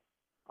Daniels.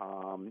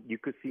 You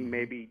could see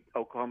maybe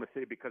Oklahoma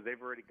City, because they've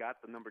already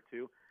got the number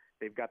 2.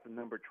 They've got the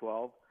number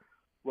 12.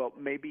 Well,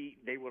 maybe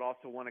they would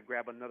also want to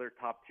grab another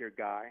top-tier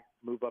guy,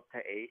 move up to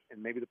 8,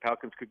 and maybe the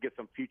Pelicans could get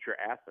some future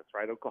assets,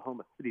 right?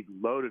 Oklahoma City's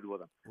loaded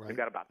with them. Right. They've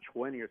got about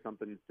 20 or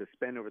something to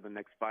spend over the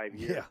next 5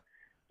 years. Yeah.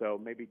 So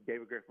maybe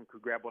David Griffin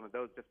could grab one of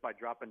those just by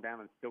dropping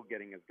down and still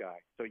getting his guy.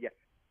 So, yeah,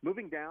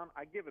 moving down,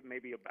 I give it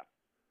maybe about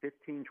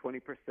 15,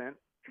 20%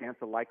 chance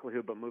of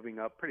likelihood, but moving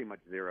up, pretty much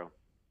 0.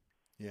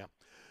 Yeah.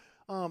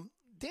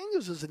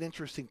 Daniels is an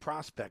interesting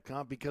prospect,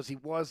 because he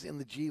was in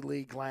the G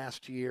League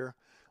last year.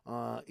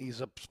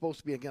 He's supposed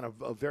to be, again,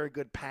 a very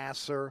good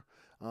passer,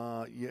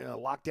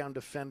 lockdown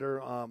defender.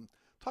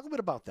 Talk a bit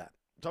about that.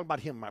 Talk about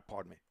him,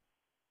 pardon me.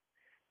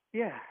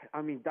 Yeah,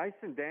 I mean,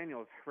 Dyson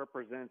Daniels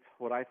represents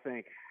what I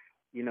think,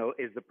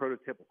 is the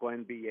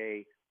prototypical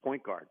NBA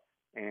point guard.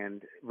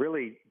 And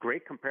really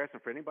great comparison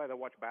for anybody that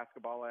watched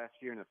basketball last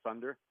year in the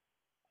Thunder.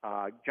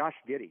 Josh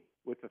Giddey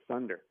with the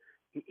Thunder.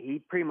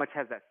 He pretty much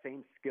has that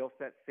same skill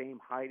set, same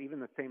height, even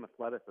the same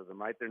athleticism,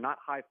 right? They're not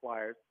high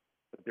flyers,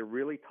 but they're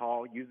really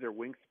tall, use their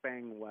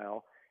wingspan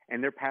well,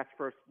 and they're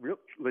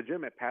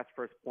legitimate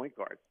pass-first point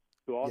guards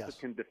who also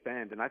can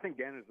defend. And I think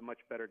Daniels is a much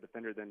better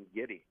defender than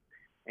Giddey.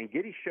 And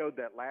Giddey showed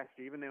that last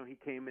year, even though he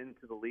came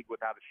into the league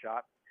without a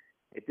shot,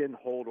 it didn't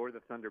hold or the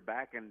Thunder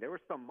back. And there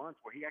were some months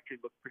where he actually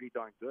looked pretty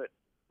darn good,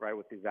 right,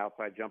 with his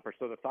outside jumper.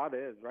 So the thought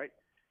is, right,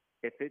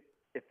 if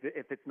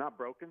it's not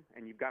broken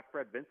and you've got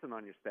Fred Vincent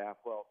on your staff,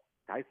 well,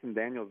 Dyson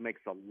Daniels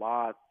makes a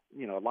lot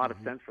of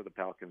sense for the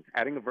Pelicans.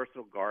 Adding a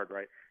versatile guard,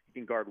 right? He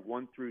can guard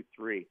 1 through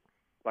 3.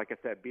 Like I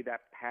said, be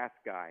that pass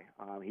guy.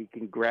 He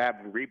can grab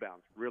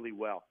rebounds really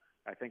well.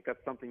 I think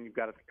that's something you've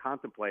got to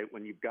contemplate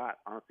when you've got,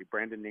 honestly,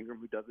 Brandon Ingram,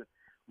 who doesn't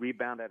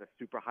rebound at a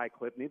super high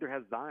clip. Neither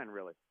has Zion,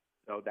 really.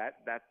 So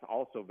that's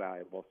also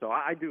valuable. So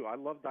I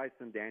love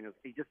Dyson Daniels.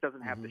 He just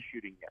doesn't have the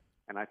shooting yet.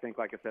 And I think,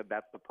 like I said,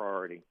 that's the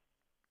priority.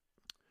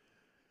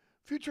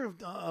 Future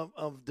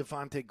of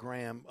Devontae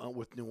Graham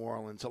with New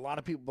Orleans. A lot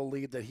of people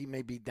believe that he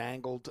may be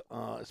dangled,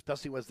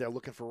 especially as they're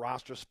looking for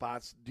roster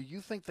spots. Do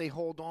you think they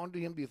hold on to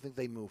him? Do you think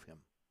they move him?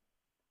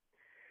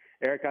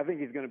 Eric, I think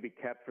he's going to be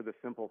kept for the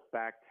simple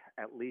fact,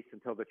 at least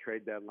until the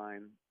trade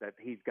deadline, that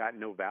he's got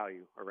no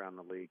value around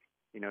the league.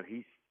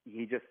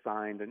 He just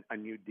signed a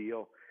new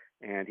deal,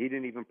 and he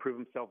didn't even prove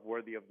himself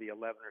worthy of the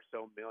 11 or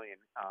so million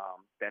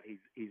that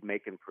he's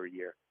making per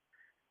year.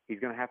 He's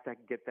going to have to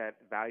get that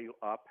value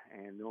up,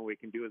 and the only way he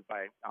can do is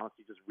by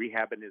honestly just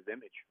rehabbing his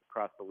image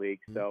across the league.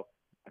 So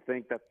I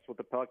think that's what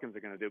the Pelicans are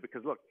going to do.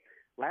 Because, look,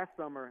 last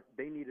summer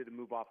they needed to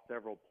move off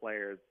several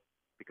players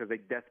because they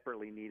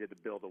desperately needed to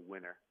build a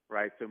winner,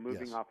 right? So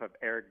moving off of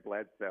Eric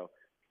Bledsoe,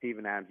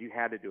 Steven Adams, you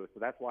had to do it. So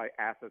that's why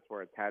assets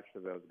were attached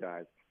to those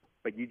guys.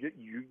 But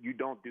you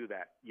don't do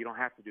that. You don't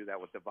have to do that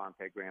with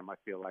Devontae Graham, I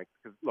feel like.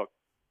 Because, look,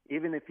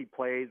 even if he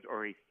plays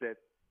or he sits,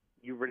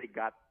 we've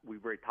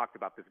already talked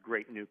about this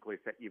great nucleus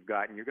that you've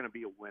got, and you're going to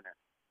be a winner.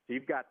 So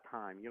you've got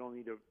time. You don't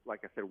need to, like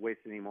I said, waste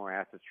any more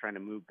assets trying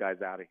to move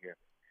guys out of here.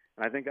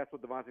 And I think that's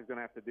what Devontae's going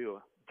to have to do.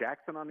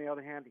 Jackson, on the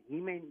other hand, he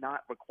may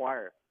not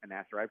require an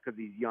answer, right, because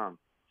he's young.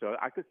 So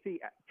I could see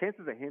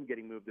chances of him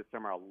getting moved this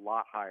summer are a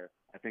lot higher,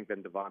 I think,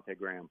 than Devontae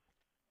Graham.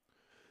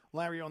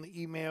 Larry on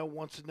the email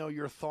wants to know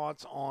your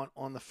thoughts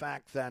on the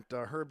fact that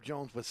Herb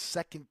Jones was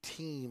second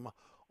team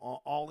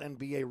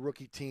All-NBA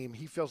rookie team.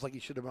 He feels like he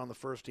should have been on the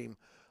first team.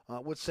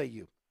 What say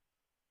you?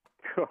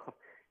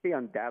 He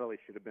undoubtedly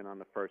should have been on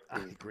the first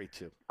team. I agree,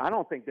 too. I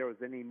don't think there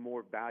was any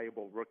more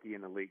valuable rookie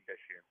in the league this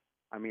year.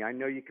 I mean, I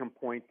know you can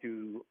point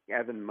to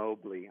Evan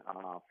Mobley,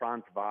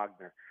 Franz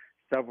Wagner,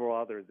 several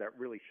others that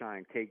really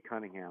shine, Cade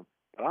Cunningham.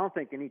 But I don't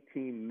think any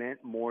team meant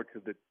more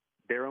to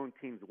their own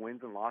team's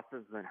wins and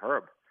losses than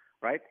Herb,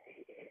 right?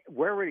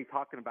 We're already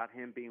talking about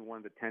him being one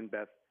of the 10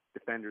 best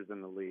defenders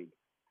in the league.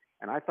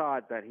 And I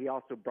thought that he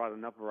also brought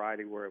enough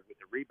variety where with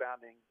the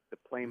rebounding, the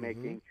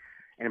playmaking,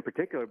 and in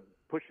particular,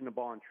 pushing the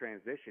ball in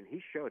transition,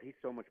 he showed he's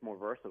so much more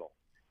versatile.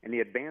 And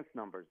the advanced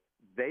numbers,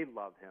 they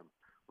love him,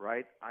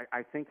 right?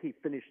 I think he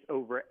finished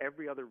over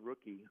every other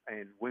rookie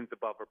in wins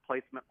above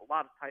replacement,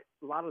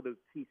 a lot of those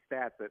key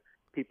stats that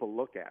people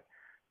look at.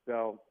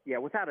 So, yeah,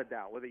 without a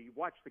doubt, whether you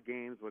watch the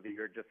games, whether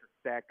you're just a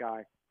stat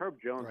guy, Herb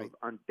Jones was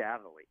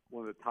undoubtedly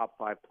one of the top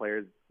 5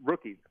 players,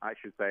 rookies, I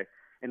should say,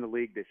 in the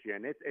league this year.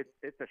 And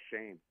it's a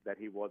shame that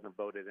he wasn't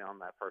voted on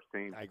that first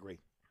team. I agree.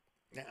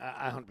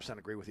 I 100%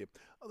 agree with you.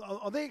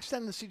 Are they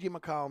extending C.J.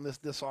 McCollum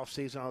this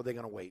offseason, or are they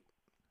going to wait?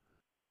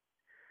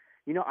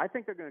 You know, I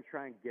think they're going to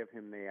try and give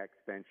him the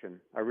extension.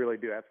 I really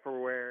do. As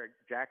for where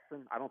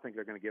Jackson, I don't think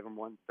they're going to give him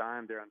one.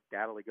 Zion, they're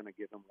undoubtedly going to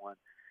give him one.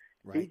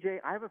 Right. DJ,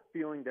 I have a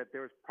feeling that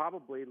there was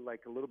probably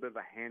like a little bit of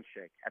a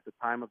handshake at the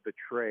time of the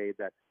trade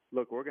that,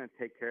 look, we're going to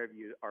take care of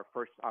you our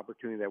first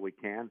opportunity that we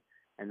can.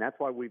 And that's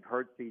why we've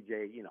heard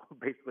CJ,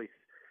 basically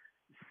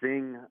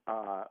sing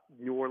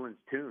New Orleans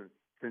tunes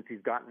since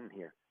he's gotten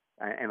here.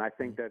 And I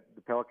think that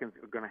the Pelicans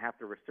are going to have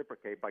to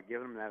reciprocate by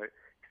giving him that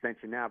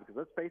extension now, because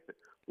let's face it,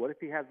 what if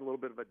he has a little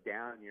bit of a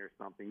down year or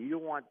something? You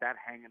don't want that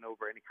hanging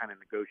over any kind of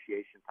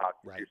negotiation talk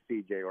with your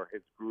CJ or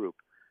his group.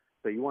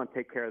 So you want to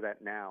take care of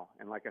that now.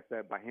 And like I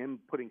said, by him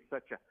putting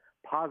such a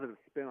positive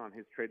spin on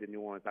his trade to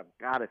New Orleans, I've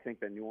got to think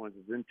that New Orleans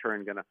is in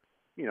turn going to,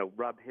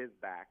 rub his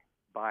back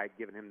by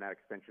giving him that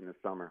extension this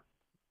summer.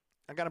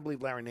 I got to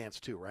believe Larry Nance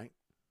too, right?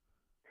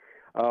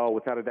 Oh,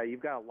 without a doubt,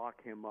 you've got to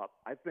lock him up.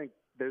 I think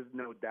there's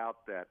no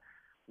doubt that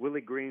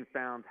Willie Green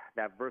found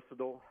that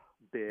versatile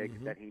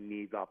big that he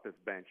needs off this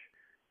bench.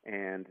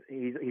 And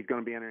he's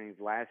going to be entering his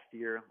last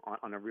year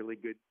on a really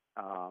good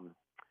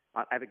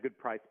at a good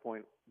price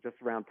point, just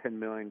around $10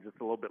 million, just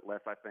a little bit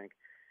less, I think.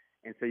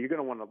 And so you're going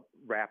to want to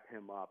wrap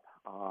him up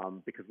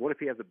because what if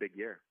he has a big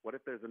year? What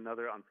if there's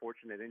another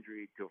unfortunate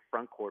injury to a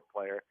front court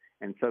player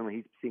and suddenly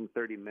he's seeing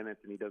 30 minutes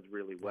and he does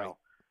really well? Right.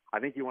 I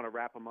think you want to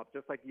wrap him up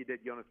just like you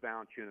did Jonas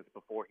Valanciunas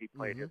before he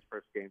played his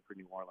first game for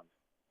New Orleans.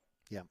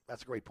 Yeah,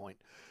 that's a great point.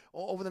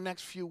 Over the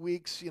next few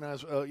weeks,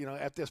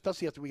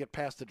 especially after we get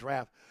past the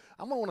draft,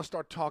 I'm going to want to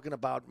start talking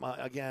about,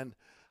 again,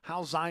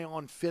 how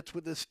Zion fits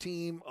with this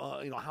team,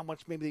 how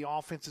much maybe the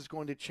offense is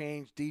going to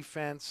change,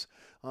 defense.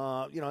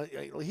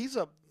 He's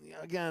a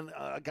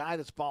guy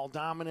that's ball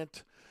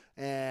dominant.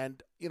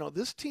 And,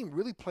 this team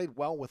really played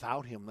well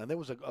without him. And there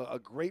was a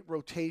great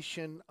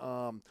rotation,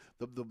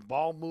 the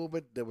ball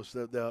movement. There was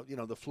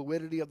the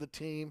fluidity of the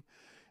team.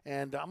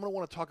 And I'm going to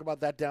want to talk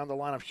about that down the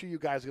line. I'm sure you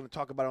guys are going to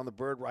talk about it on the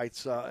Bird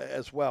Rights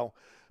as well.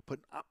 But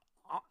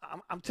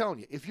I'm telling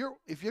you, if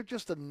you're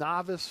just a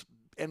novice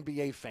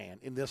NBA fan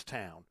in this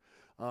town,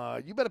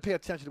 you better pay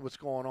attention to what's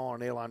going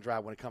on Alon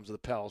Drive when it comes to the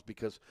Pels,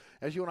 because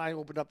as you and I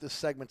opened up this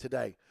segment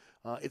today,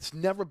 it's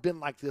never been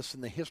like this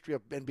in the history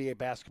of NBA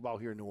basketball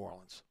here in New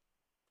Orleans.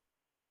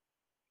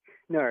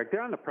 No, Eric,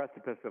 they're on the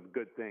precipice of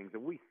good things,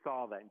 and we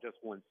saw that in just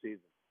one season.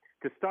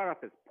 To start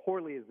off as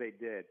poorly as they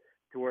did,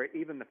 to where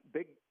even the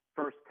big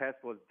first test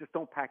was just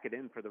don't pack it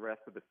in for the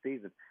rest of the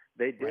season.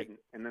 They didn't. Right.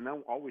 And then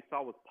all we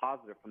saw was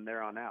positive from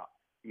there on out.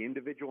 The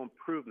individual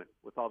improvement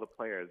with all the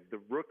players, the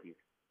rookies,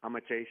 how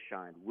much Ace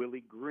shined,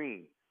 Willie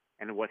Green,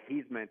 and what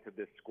he's meant to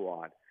this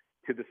squad,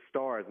 to the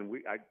stars. And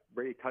I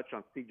already touched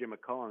on C.J.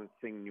 McCollum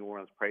singing New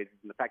Orleans praises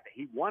and the fact that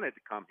he wanted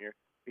to come here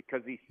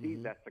because he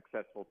sees that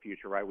successful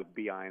future, right, with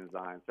B.I. and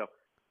Zion. So,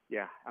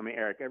 yeah, I mean,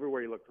 Eric,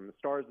 everywhere you look, from the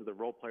stars to the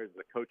role players,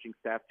 the coaching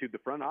staff, to the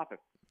front office,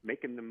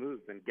 making the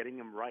moves and getting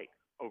them right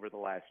over the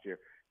last year,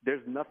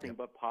 there's nothing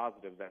but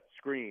positives that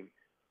scream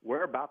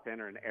we're about to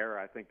enter an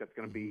era, I think, that's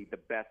going to be the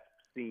best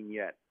seen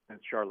yet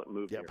since Charlotte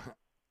moved here.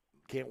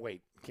 Can't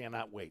wait.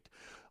 Cannot wait.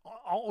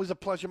 Always a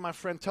pleasure, my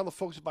friend. Tell the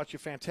folks about your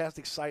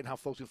fantastic site and how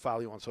folks can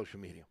follow you on social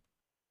media.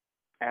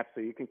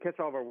 Absolutely. You can catch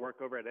all of our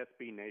work over at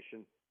SB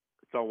Nation.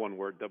 It's all one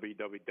word,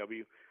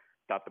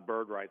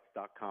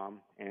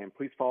 www.thebirdrights.com. And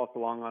please follow us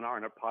along on our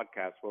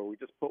podcast where we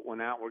just put one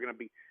out. We're going to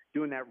be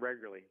doing that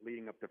regularly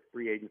leading up to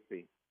free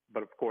agency.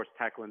 But, of course,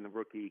 tackling the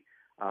rookie,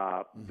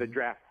 the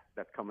draft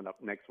that's coming up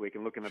next week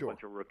and looking at a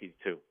bunch of rookies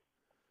too.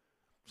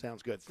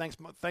 Sounds good. Thanks,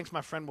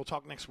 my friend. We'll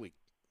talk next week.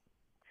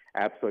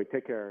 Absolutely.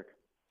 Take care, Eric.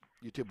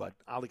 You too, bud.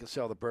 Ali can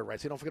sell the bird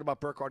rights. Hey, don't forget about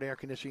Burkhardt Air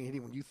Conditioning and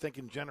Heating. When you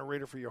thinking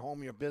generator for your home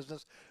or your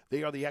business,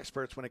 they are the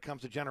experts when it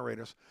comes to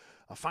generators.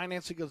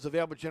 Financing is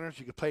available to generators.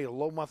 You can pay a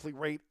low monthly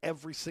rate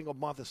every single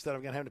month instead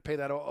of having to pay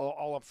that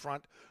all up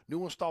front.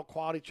 New install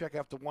quality check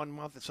after 1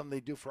 month. It's something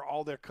they do for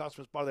all their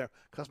customers, part of their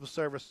customer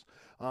service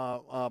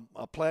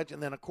pledge.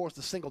 And then, of course,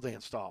 the single-day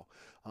install.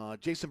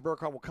 Jason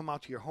Burkhardt will come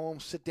out to your home,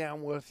 sit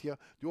down with you,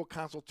 do a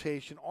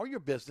consultation or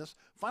your business,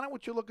 find out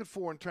what you're looking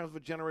for in terms of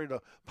a generator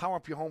to power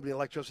up your home when the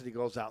electricity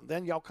goes out. And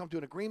then y'all come to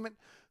an agreement,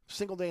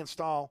 single-day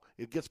install.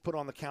 It gets put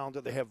on the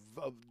calendar. They have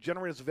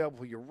generators available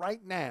for you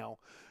right now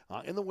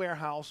in the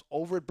warehouse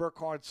over at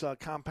Burkhardt's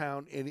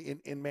compound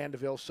in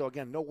Mandeville. So,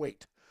 again, no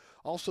wait.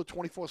 Also,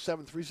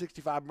 24/7,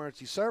 365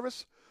 emergency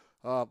service.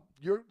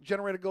 Your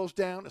generator goes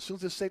down. As soon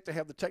as it's safe to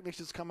have the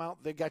technicians come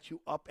out, they got you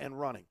up and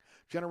running.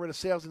 Generator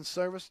sales and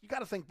service. You got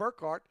to think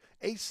Burkhardt,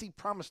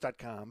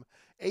 acpromise.com,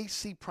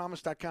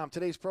 acpromise.com.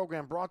 Today's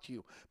program brought to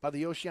you by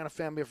the Oceana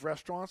family of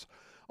restaurants.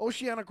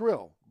 Oceana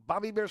Grill,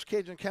 Bobby Bear's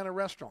Cajun Cannon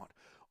Restaurant,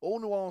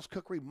 Old New Orleans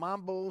Cookery,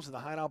 Mambo's, and the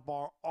Hideout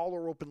Bar. All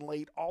are open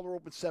late. All are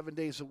open 7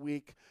 days a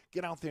week.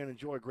 Get out there and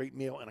enjoy a great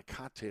meal and a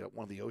cocktail at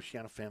one of the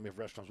Oceana family of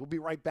restaurants. We'll be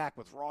right back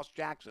with Ross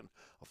Jackson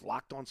of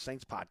Locked On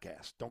Saints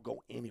podcast. Don't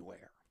go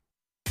anywhere.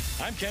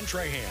 I'm Ken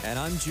Trahan. And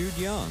I'm Jude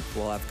Young.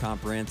 We'll have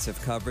comprehensive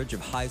coverage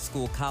of high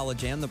school,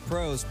 college, and the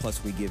pros,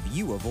 plus we give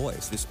you a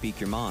voice to speak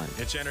your mind.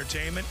 It's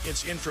entertainment,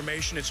 it's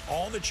information, it's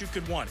all that you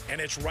could want, and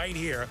it's right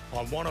here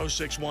on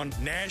 106.1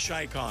 Nash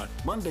Icon.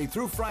 Monday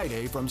through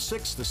Friday from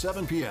 6 to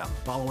 7 p.m.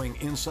 Following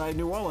Inside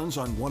New Orleans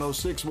on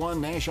 106.1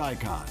 Nash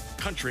Icon.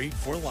 Country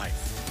for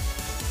life.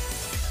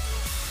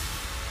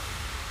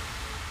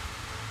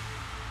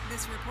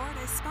 This report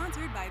is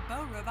sponsored by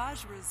Beau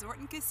Rivage Resort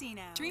and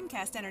Casino.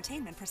 Dreamcast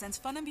Entertainment presents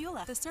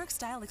Funambula, the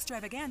Cirque-style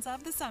extravaganza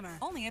of the summer.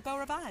 Only at Beau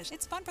Rivage.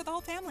 It's fun for the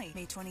whole family.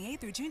 May 28th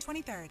through June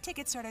 23rd.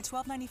 Tickets start at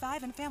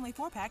 $12.95 and family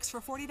 4-packs for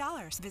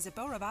 $40. Visit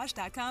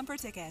BeauRivage.com for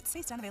tickets.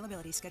 Based on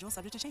availability. Schedule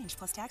subject to change.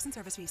 Plus tax and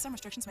service fees. Some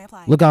restrictions may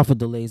apply. Look out for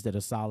delays that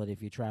are solid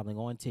if you're traveling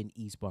on 10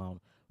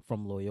 eastbound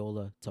from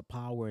Loyola to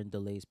Power, and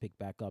delays pick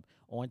back up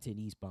on 10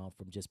 eastbound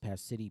from just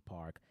past City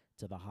Park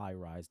to the high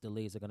rise.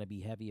 Delays are going to be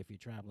heavy if you're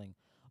traveling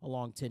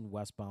along 10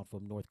 westbound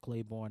from North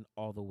Claiborne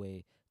all the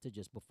way to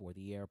just before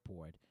the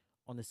airport.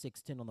 On the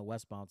 610 on the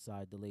westbound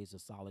side, delays are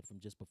solid from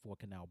just before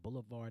Canal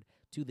Boulevard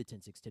to the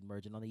 10610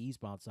 merge, and on the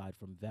eastbound side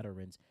from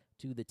Veterans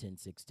to the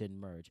 10610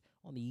 merge.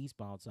 On the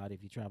eastbound side,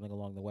 if you're traveling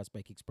along the West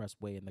Bank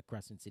Expressway and the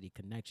Crescent City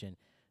connection,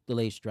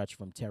 delays stretch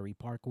from Terry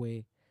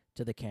Parkway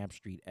to the Camp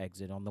Street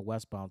exit. On the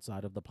westbound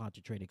side of the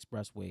Pontchartrain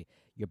Expressway,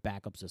 your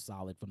backups are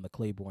solid from the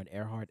Claiborne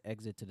Earhart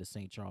exit to the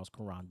St. Charles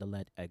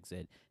Carondelet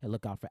exit. And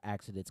look out for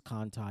accidents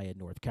Conti at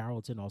North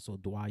Carrollton, also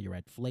Dwyer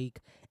at Flake,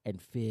 and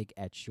Fig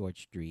at Short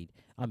Street.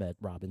 I'm Ed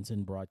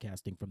Robinson,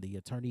 broadcasting from the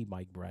Attorney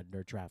Mike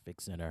Bradner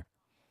Traffic Center.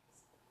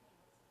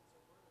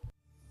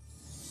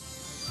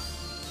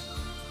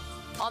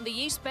 On the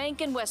East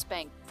Bank and West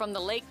Bank, from the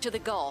lake to the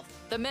Gulf,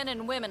 the men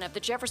and women of the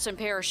Jefferson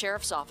Parish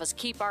Sheriff's Office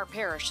keep our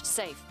parish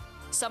safe.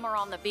 Some are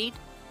on the beat,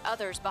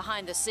 others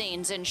behind the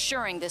scenes,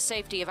 ensuring the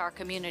safety of our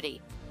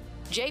community.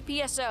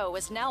 JPSO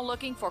is now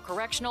looking for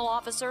correctional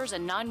officers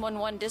and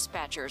 911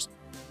 dispatchers.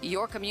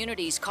 Your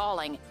community's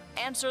calling.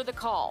 Answer the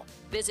call.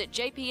 Visit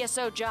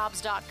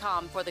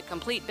jpsojobs.com for the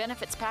complete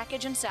benefits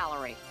package and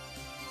salary.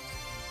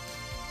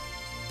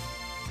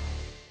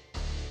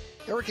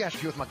 Eric Asher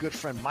here with my good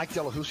friend Mike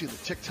Delahousie of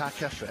the TikTok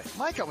Cafe.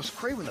 Mike, I was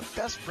craving the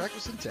best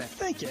breakfast in town.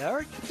 Thank you,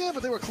 Eric. Yeah,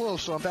 but they were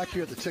closed, so I'm back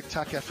here at the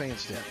TikTok Cafe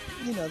instead.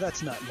 You know,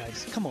 that's not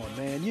nice. Come on,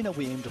 man. You know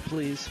we aim to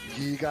please.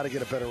 You got to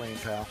get a better aim,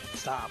 pal.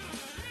 Stop.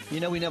 You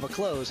know we never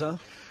close, huh?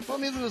 Well,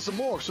 neither does the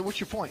morgue, so what's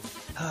your point?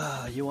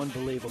 Ah, you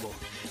unbelievable.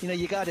 You know,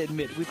 you got to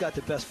admit, we've got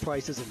the best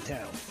prices in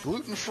town.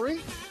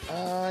 Gluten-free?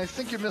 I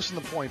think you're missing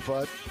the point,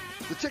 bud.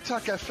 The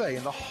TikTok Cafe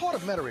in the heart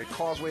of Metairie at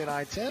Causeway and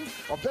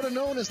I-10 are better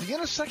known as the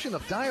intersection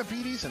of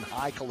diabetes and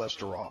high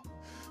cholesterol.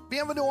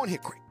 Bienvenue on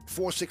Hickory,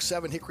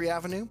 467 Hickory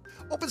Avenue,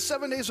 open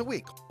 7 days a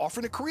week,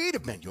 offering a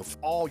creative menu of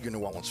all your New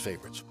Orleans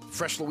favorites.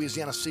 Fresh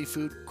Louisiana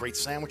seafood, great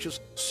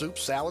sandwiches,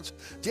 soups, salads,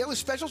 daily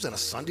specials, and a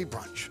Sunday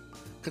brunch.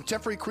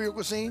 Contemporary Creole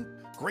cuisine,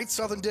 great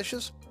southern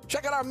dishes.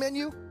 Check out our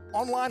menu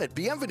online at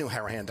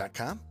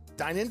bienvenueharahan.com.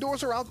 Dine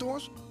indoors or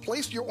outdoors.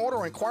 Place your order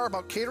or inquire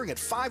about catering at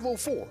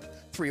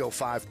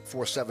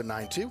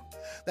 504-305-4792.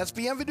 That's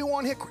Bienvenue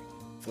on Hickory,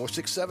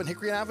 467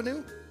 Hickory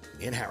Avenue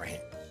in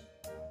Harahan.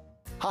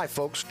 Hi,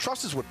 folks.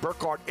 Trust is what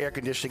Burkhardt Air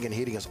Conditioning and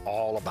Heating is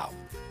all about.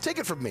 Take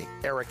it from me,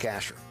 Eric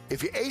Asher.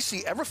 If your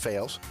AC ever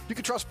fails, you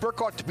can trust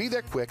Burkhardt to be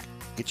there quick,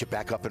 get you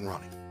back up and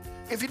running.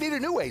 If you need a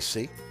new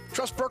AC,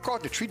 trust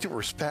Burkhardt to treat you with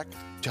respect,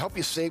 to help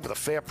you save with a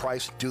fair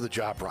price and do the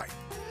job right.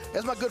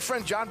 As my good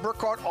friend John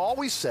Burkhardt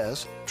always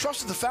says,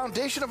 trust is the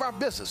foundation of our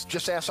business.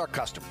 Just ask our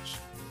customers.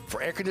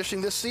 For air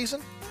conditioning this season,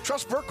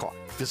 trust Burkhardt.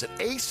 Visit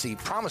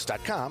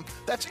acpromise.com.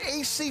 That's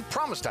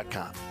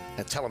acpromise.com.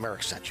 And tell him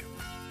Eric sent you.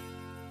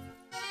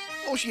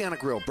 Oceana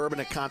Grill, Bourbon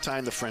at Conti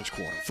in the French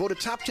Quarter. Voted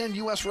top 10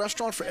 U.S.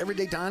 restaurant for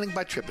everyday dining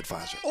by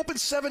TripAdvisor. Open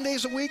 7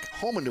 days a week,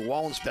 home of New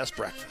Orleans' best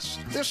breakfast.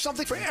 There's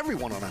something for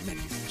everyone on our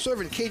menu.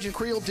 Serving Cajun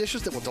Creole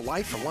dishes that will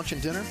delight for lunch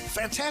and dinner.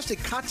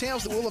 Fantastic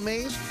cocktails that will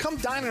amaze. Come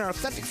dine in our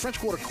authentic French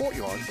Quarter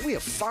courtyard. We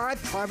have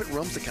 5 private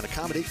rooms that can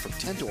accommodate from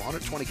 10 to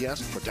 120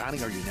 guests for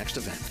dining or your next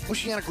event.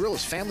 Oceana Grill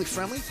is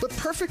family-friendly, but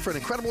perfect for an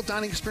incredible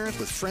dining experience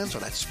with friends or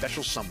that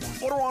special someone.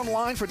 Order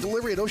online for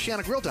delivery at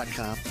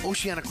oceanagrill.com.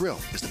 Oceana Grill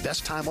is the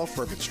best time off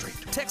Bourbon Street.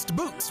 Text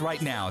BOOTS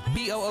right now,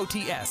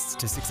 BOOTS,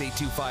 to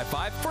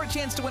 68255 for a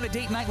chance to win a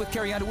date night with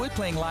Carrie Underwood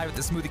playing live at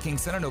the Smoothie King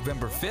Center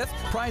November 5th.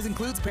 Prize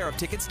includes a pair of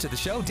tickets to the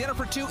show, dinner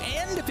for 2,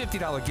 and a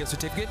 $50 gift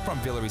certificate from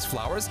Villeries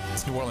Flowers.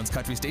 It's New Orleans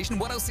Country Station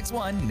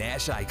 1061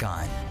 Nash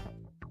Icon.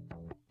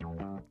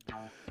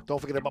 Don't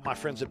forget about my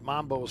friends at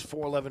Mambo's,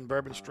 411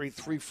 Bourbon Street,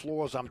 3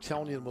 floors. I'm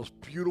telling you, the most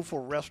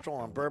beautiful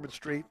restaurant on Bourbon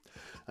Street.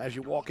 As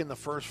you walk in the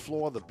first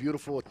floor, the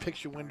beautiful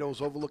picture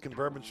windows overlooking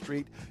Bourbon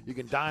Street. You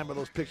can dine by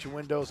those picture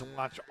windows and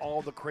watch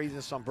all the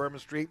craziness on Bourbon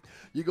Street.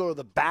 You go to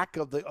the back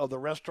of the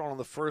restaurant on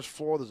the first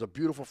floor. There's a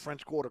beautiful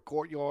French Quarter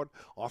courtyard,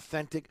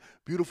 authentic,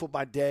 beautiful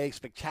by day,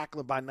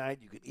 spectacular by night.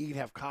 You can eat,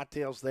 have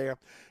cocktails there.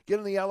 Get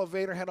in the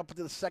elevator, head up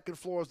into the second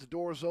floor as the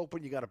doors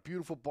open. You got a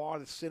beautiful bar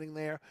that's sitting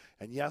there,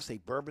 and yes, a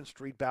Bourbon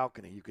Street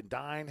balcony. You can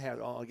dine,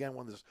 again,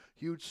 on this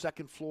huge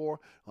second floor,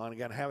 and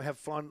again, have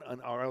fun,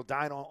 or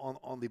dine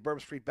on the Bourbon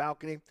Street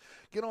balcony.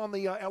 Get on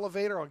the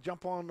elevator or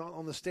jump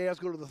on the stairs,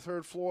 go to the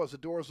third floor as the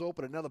doors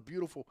open. Another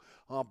beautiful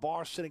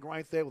bar sitting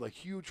right there with a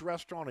huge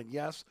restaurant, and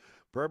yes,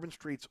 Bourbon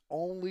Street's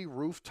only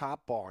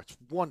rooftop bar. It's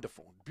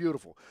wonderful,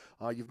 beautiful.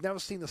 You've never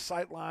seen the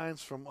sight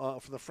lines from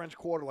the French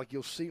Quarter like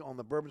you'll see on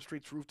the Bourbon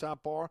Street's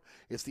rooftop bar.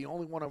 It's the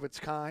only one of its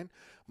kind.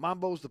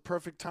 Mambo's the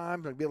perfect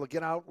time to be able to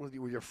get out with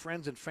your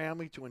friends and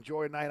family to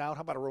enjoy a night out.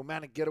 How about a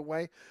romantic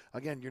getaway?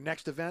 Again, your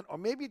next event. Or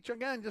maybe,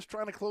 again, just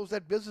trying to close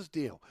that business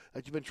deal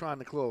that you've been trying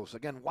to close.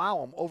 Again, wow,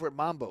 I'm over at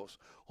Mambo's.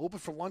 Open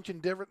for lunch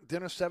and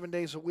dinner 7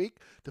 days a week.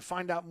 To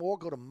find out more,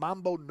 go to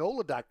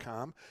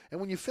mambonola.com.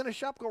 And when you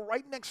finish up, go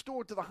right next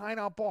door to the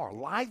Hideout Bar.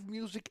 Live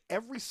music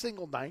every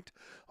single night.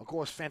 Of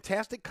course,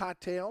 fantastic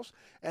cocktails,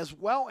 as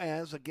well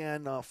as,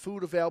 again,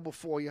 food available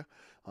for you.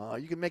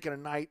 You can make it a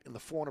night in the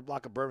 400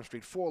 block of Bourbon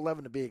Street,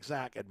 411 to be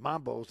exact, at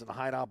Mambo's and the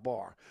Hideout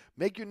Bar.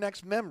 Make your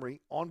next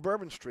memory on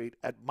Bourbon Street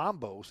at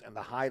Mambo's and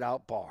the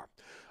Hideout Bar.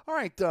 All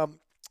right.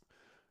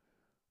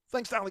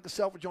 Thanks to Alec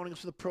Cassell for joining us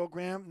for the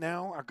program.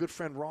 Now, our good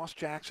friend Ross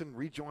Jackson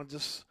rejoins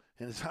us.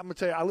 And I'm going to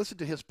tell you, I listened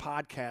to his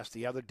podcast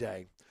the other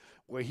day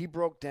where he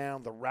broke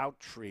down the route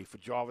tree for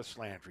Jarvis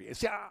Landry. And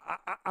see,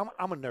 I'm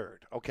a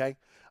nerd, okay?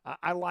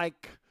 I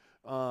like,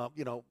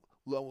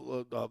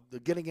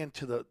 getting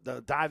into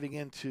the diving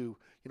into,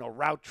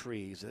 route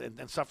trees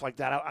and stuff like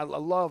that. I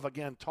love,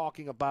 again,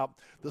 talking about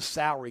the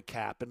salary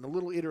cap and the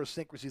little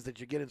idiosyncrasies that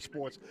you get in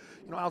sports,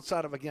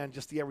 outside of, again,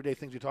 just the everyday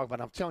things we talk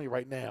about. I'm telling you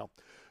right now,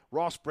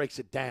 Ross breaks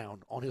it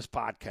down on his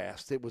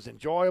podcast. It was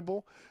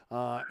enjoyable,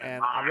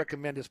 and I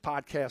recommend his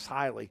podcast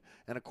highly.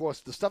 And, of course,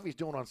 the stuff he's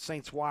doing on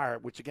Saints Wire,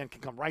 which, again,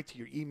 can come right to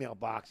your email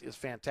box, is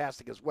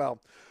fantastic as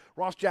well.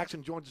 Ross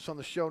Jackson joins us on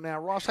the show now.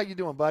 Ross, how you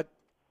doing, bud?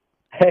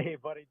 Hey,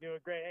 buddy, doing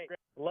great. Hey,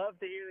 love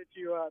to hear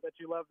that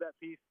you love that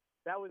piece.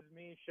 That was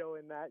me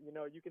showing that,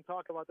 you can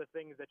talk about the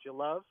things that you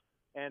love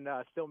and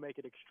still make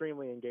it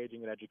extremely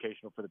engaging and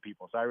educational for the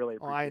people. So I really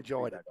appreciate I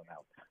enjoyed it. On that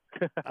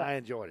one. I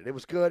enjoyed it. It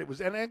was good. It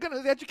was, and again, it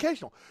was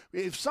educational.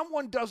 If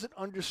someone doesn't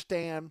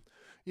understand,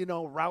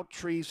 route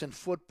trees in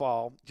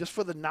football, just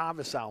for the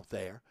novice out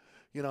there,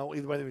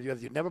 whether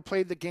you've never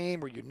played the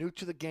game or you're new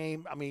to the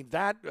game,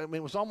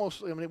 it was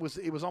almost,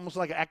 it was almost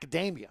like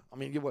academia. I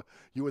mean,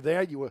 you were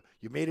there, you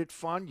made it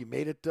fun, you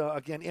made it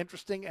again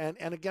interesting, and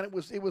again, it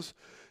was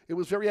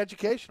very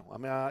educational. I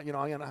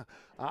mean,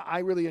 I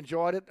really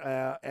enjoyed it,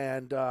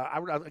 and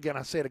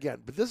I say it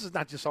again, but this is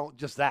not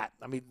just that.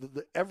 I mean,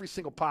 every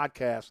single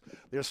podcast,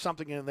 there's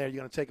something in there you're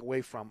going to take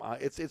away from.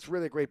 It's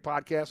really a great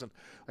podcast, and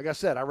like I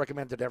said, I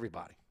recommend it to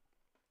everybody.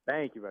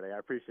 Thank you, buddy. I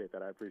appreciate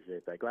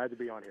that. Glad to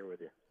be on here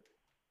with you.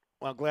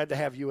 Well, glad to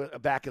have you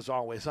back as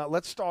always.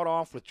 Let's start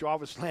off with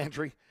Jarvis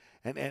Landry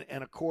and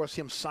of course,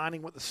 him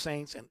signing with the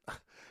Saints. And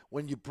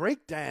when you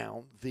break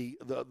down the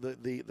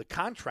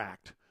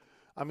contract,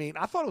 I mean,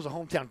 I thought it was a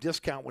hometown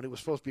discount when it was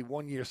supposed to be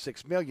 1 year,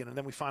 $6 million, and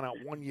then we find out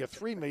 1 year,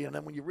 $3 million. And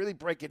then when you really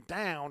break it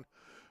down,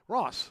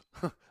 Ross,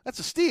 that's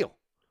a steal.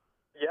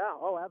 Yeah,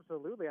 oh,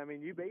 absolutely. I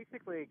mean, you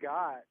basically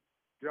got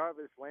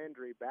Jarvis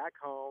Landry back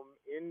home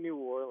in New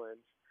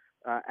Orleans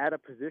at a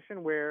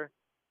position where,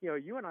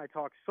 you and I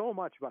talked so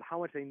much about how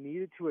much they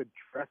needed to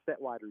address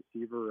that wide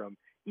receiver room,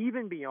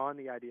 even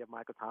beyond the idea of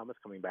Michael Thomas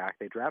coming back.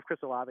 They draft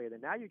Chris Olave, and then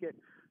now you get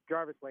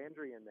Jarvis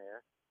Landry in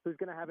there, who's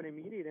going to have an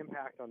immediate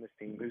impact on this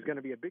team, who's going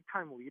to be a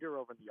big-time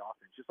leader over the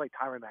offense, just like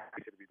Tyrann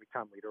Mathieu should be a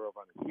big-time leader over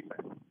on the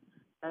defense.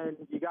 And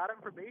you got him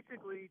for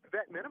basically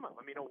vet minimum.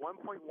 I mean, a $1.12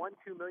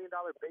 million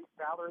base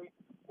salary,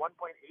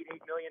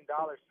 $1.88 million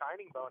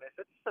signing bonus.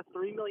 That's just a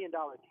 $3 million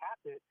cap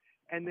hit.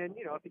 And then,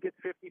 if he gets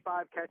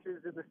 55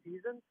 catches in the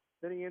season,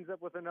 then he ends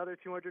up with another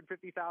 $250,000.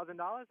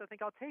 I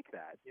think I'll take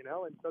that, you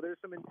know. And so there's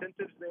some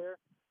incentives there,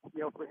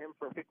 you know, for him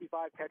for 55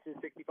 catches,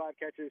 65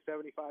 catches,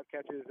 75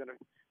 catches, and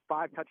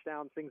 5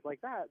 touchdowns, things like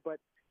that. But,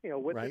 you know,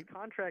 what this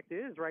contract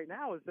is right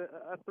now is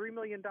a $3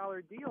 million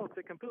deal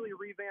to completely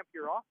revamp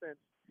your offense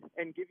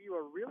and give you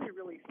a really,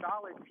 really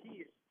solid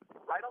piece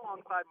right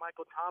alongside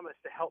Michael Thomas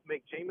to help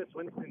make Jameis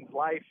Winston's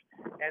life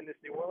and this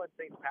New Orleans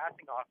Saints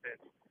passing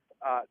offense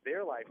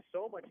their life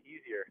so much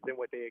easier than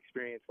what they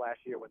experienced last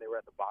year when they were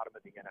at the bottom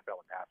of the NFL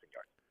in passing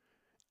yards.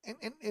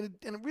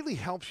 And it really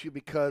helps you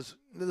because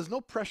there's no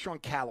pressure on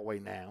Callaway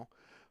now,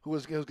 who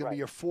is going to be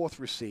your fourth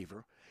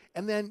receiver.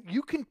 And then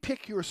you can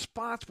pick your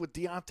spots with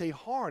Deonte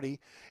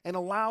Harty and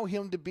allow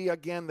him to be,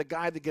 again, the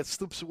guy that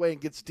slips away and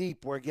gets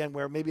deep, where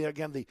maybe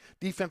the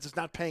defense is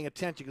not paying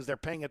attention because they're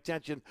paying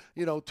attention,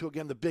 you know, to,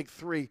 again, the big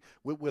three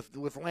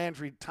with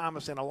Landry,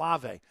 Thomas, and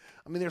Olave.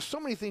 I mean, there's so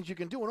many things you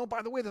can do. And, oh,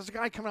 by the way, there's a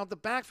guy coming out the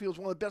backfield,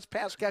 one of the best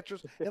pass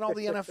catchers in all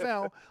the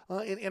NFL,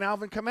 in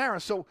Alvin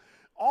Kamara. So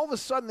all of a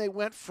sudden they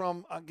went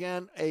from,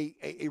 again,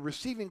 a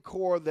receiving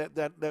core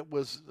that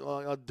was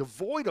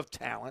devoid of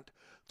talent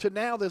to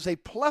now there's a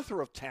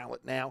plethora of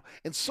talent now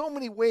in so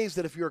many ways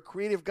that if you're a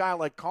creative guy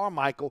like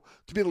Carmichael,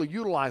 to be able to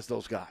utilize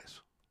those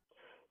guys.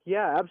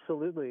 Yeah,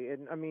 absolutely.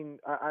 And, I mean,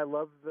 I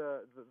love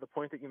the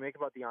point that you make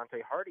about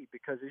Deonte Harty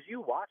because as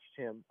you watched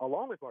him,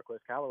 along with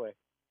Marquez Callaway,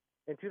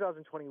 in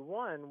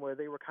 2021 where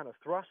they were kind of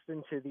thrust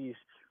into these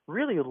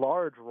really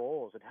large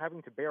roles and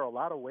having to bear a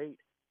lot of weight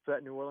for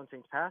that New Orleans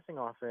Saints passing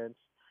offense,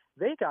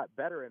 they got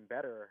better and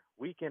better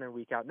week in and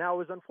week out. Now, it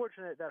was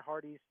unfortunate that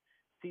Harty's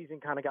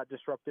season kind of got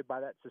disrupted by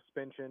that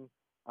suspension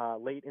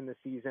late in the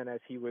season as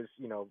he was,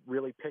 you know,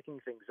 really picking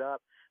things up.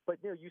 But,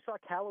 you know, you saw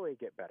Callaway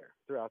get better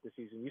throughout the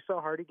season. You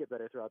saw Harty get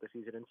better throughout the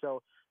season. And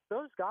so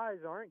those guys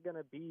aren't going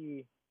to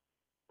be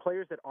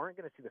players that aren't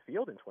going to see the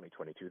field in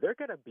 2022. They're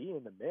going to be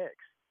in the mix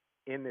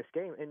in this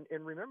game.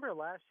 And remember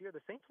last year,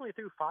 the Saints only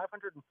threw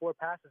 504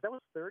 passes. That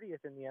was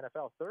 30th in the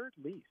NFL, third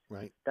least.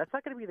 Right. That's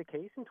not going to be the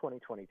case in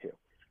 2022.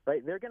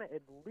 Right, they're going to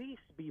at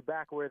least be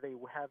back where they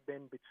have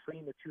been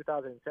between the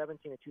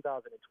 2017 and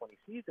 2020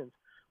 seasons,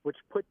 which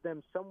put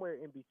them somewhere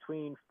in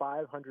between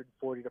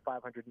 540 to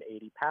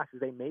 580 passes.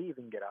 They may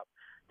even get up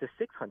to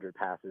 600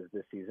 passes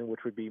this season, which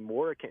would be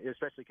more,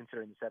 especially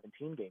considering the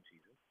 17-game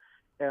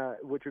season,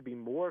 which would be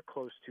more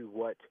close to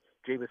what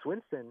Jameis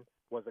Winston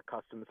was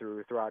accustomed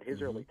throughout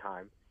his early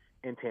time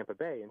in Tampa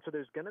Bay. And so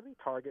there's going to be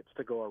targets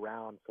to go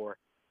around for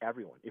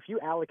everyone. If you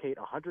allocate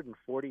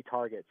 140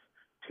 targets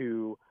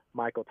to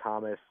Michael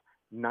Thomas,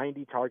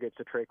 90 targets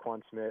to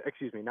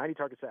 90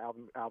 targets to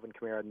Alvin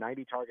Kamara,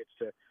 90 targets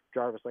to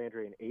Jarvis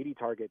Landry, and 80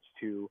 targets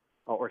to,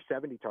 or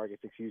 70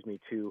 targets,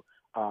 to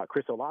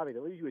Chris Olave.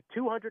 That leaves you with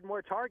 200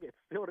 more targets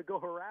still to go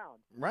around.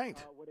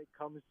 Right. When it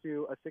comes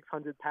to a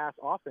 600 pass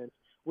offense,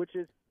 which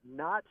is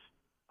not,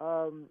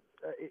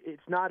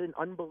 it's not an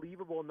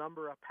unbelievable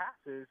number of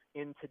passes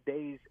in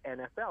today's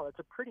NFL. It's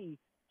a pretty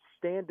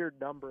standard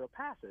number of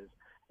passes.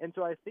 And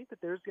so I think that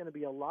there's going to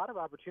be a lot of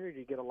opportunity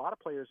to get a lot of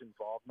players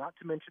involved, not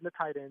to mention the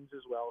tight ends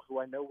as well, who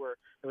I know there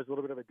was a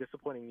little bit of a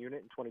disappointing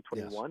unit in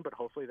 2021, but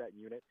hopefully that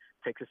unit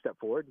takes a step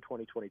forward in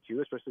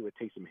 2022, especially with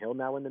Taysom Hill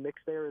now in the mix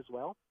there as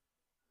well.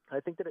 I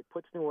think that it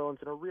puts New Orleans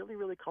in a really,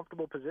 really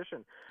comfortable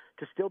position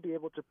to still be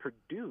able to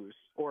produce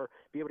or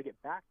be able to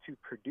get back to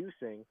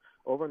producing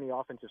over on the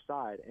offensive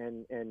side.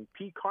 And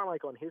Pete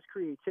Carmichael and his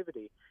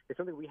creativity is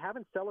something we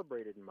haven't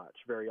celebrated much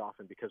very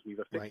often because we've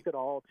affixed it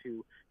all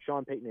to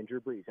Sean Payton and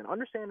Drew Brees, and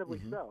understandably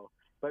so.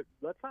 But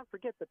let's not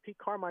forget that Pete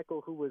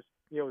Carmichael, who was,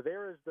 you know,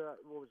 there as the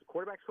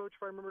quarterback's coach,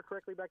 if I remember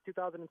correctly, back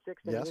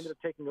 2006, and he ended up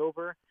taking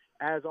over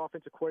as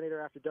offensive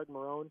coordinator after Doug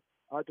Marrone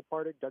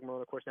departed. Doug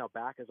Marrone, of course, now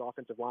back as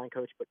offensive line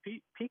coach. But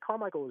Pete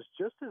Carmichael was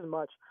just as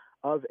much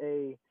of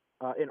an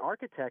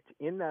architect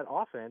in that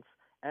offense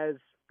as,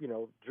 you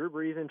know, Drew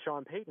Brees and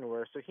Sean Payton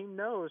were. So he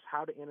knows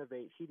how to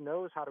innovate. He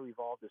knows how to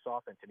evolve this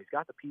offense, and he's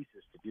got the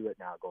pieces to do it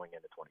now going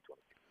into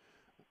 2022.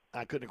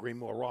 I couldn't agree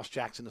more. Ross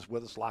Jackson is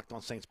with us, Locked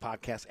on Saints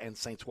podcast and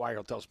Saints Wire.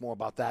 He'll tell us more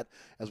about that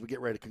as we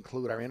get ready to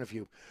conclude our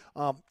interview.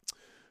 I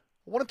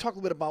want to talk a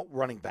little bit about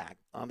running back.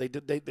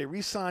 They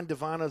re-signed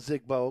Devon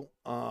Ozigbo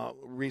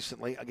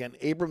recently. Again,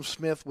 Abram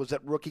Smith was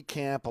at rookie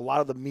camp. A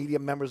lot of the media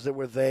members that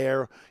were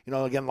there, you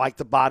know, again, like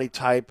the body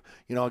type.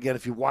 You know, again,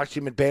 if you watched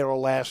him at Baylor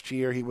last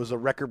year, he was a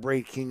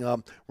record-breaking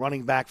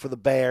running back for the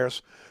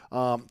Bears.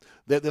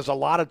 There's a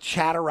lot of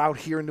chatter out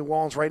here in New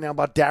Orleans right now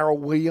about Darrell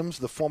Williams,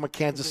 the former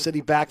Kansas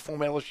City back,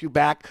 former LSU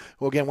back,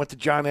 who again went to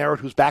John Ehret,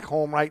 who's back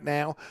home right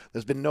now.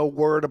 There's been no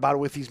word about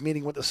if he's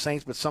meeting with the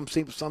Saints, but some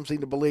seem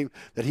to believe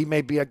that he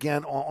may be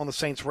again on the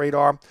Saints'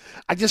 radar.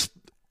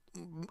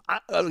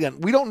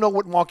 Again, we don't know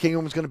what Mark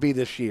Ingram is going to be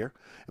this year.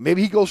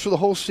 Maybe he goes through the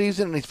whole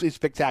season and he's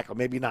spectacular.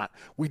 Maybe not.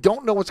 We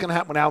don't know what's going to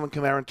happen with Alvin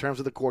Kamara in terms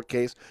of the court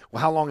case, or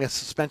how long his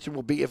suspension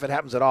will be if it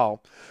happens at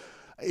all.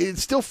 It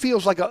still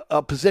feels like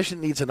a position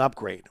needs an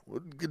upgrade.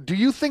 Do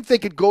you think they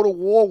could go to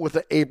war with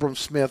an Abram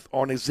Smith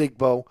or an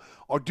Ozigbo,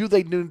 or do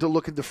they need to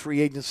look into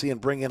free agency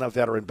and bring in a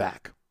veteran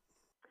back?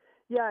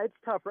 Yeah, it's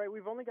tough, right?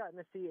 We've only gotten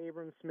to see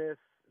Abram Smith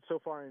so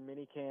far in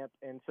minicamp,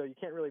 and so you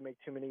can't really make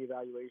too many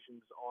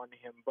evaluations on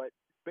him. But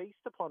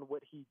based upon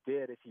what he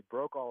did, as he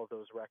broke all of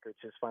those records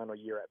his final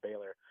year at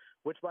Baylor,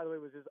 which, by the way,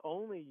 was his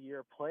only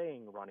year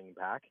playing running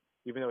back,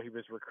 even though he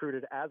was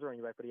recruited as a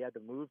running back, but he had to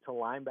move to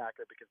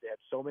linebacker because they had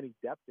so many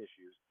depth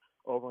issues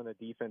over on the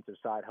defensive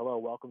side. Hello,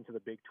 welcome to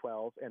the Big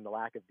 12 and the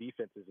lack of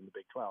defenses in the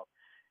Big 12.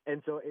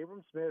 And so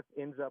Abram Smith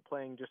ends up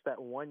playing just that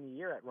 1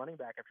 year at running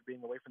back after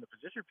being away from the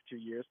position for 2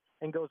 years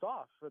and goes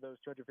off for those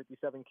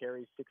 257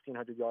 carries,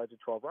 1,600 yards, and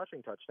 12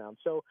 rushing touchdowns.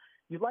 So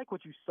you like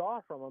what you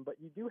saw from him,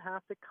 but you do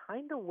have to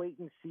kind of wait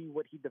and see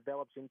what he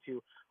develops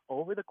into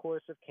over the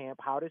course of camp.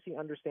 How does he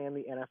understand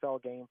the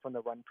NFL game from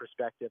the run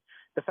perspective?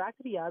 The fact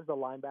that he has the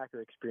linebacker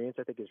experience,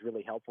 I think, is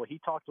really helpful. He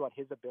talked about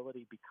his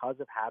ability, because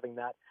of having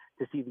that,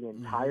 to see the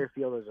entire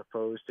field as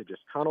opposed to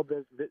just tunnel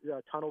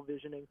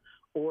visioning,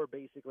 or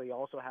basically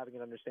also having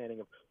an understanding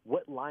of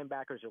what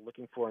linebackers are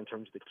looking for in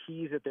terms of the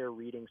keys that they're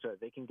reading so that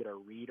they can get a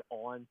read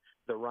on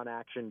the run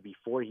action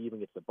before he even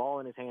gets the ball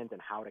in his hands and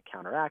how to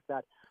counteract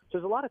that. So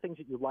there's a lot of things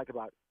that you like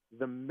about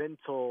the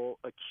mental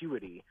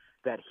acuity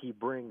that he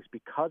brings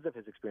because of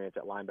his experience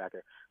at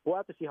linebacker. We'll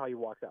have to see how he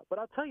walks out. But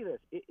I'll tell you this,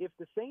 if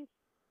the Saints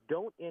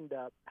don't end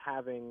up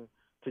having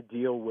to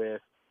deal with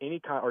any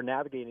kind or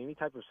navigate any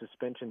type of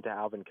suspension to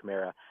Alvin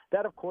Kamara,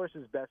 that of course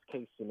is best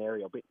case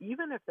scenario. But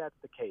even if that's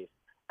the case,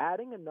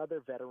 adding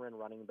another veteran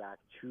running back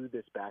to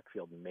this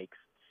backfield makes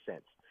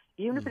sense,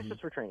 even if it's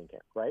just for training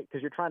camp, right?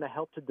 Because you're trying to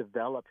help to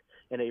develop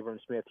an Abram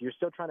Smith. You're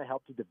still trying to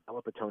help to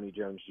develop a Tony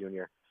Jones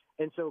Jr.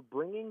 And so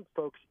bringing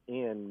folks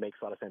in makes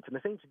a lot of sense. And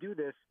the Saints do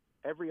this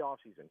every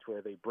offseason, to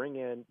where they bring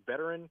in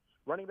veteran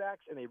running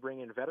backs and they bring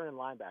in veteran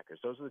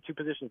linebackers. Those are the two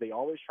positions they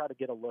always try to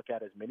get a look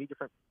at, as many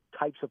different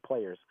types of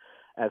players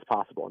as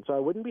possible. And so I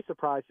wouldn't be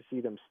surprised to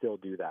see them still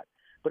do that.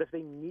 But if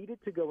they needed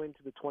to go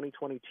into the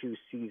 2022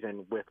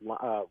 season with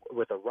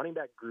a running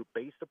back group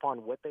based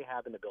upon what they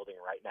have in the building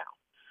right now,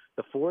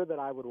 the four that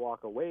I would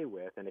walk away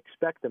with and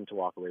expect them to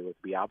walk away with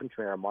would be Alvin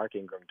Kamara, Mark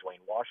Ingram,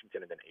 Dwayne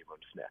Washington, and then Abram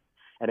Smith.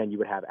 And then you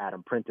would have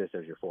Adam Prentice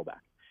as your fullback.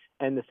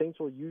 And the Saints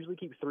will usually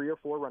keep 3 or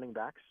 4 running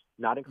backs,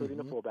 not including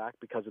the fullback,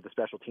 because of the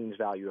special teams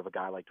value of a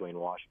guy like Dwayne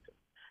Washington.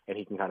 And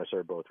he can kind of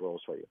serve both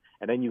roles for you.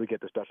 And then you would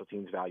get the special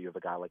teams value of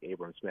a guy like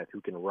Abram Smith, who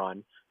can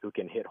run, who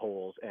can hit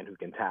holes, and who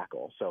can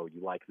tackle. So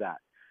you like that.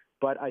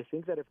 But I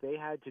think that if they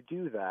had to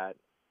do that,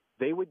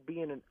 they would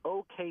be in an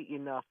okay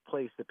enough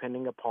place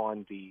depending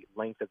upon the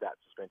length of that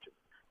suspension.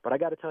 But I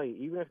got to tell you,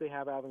 even if they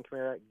have Alvin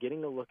Kamara,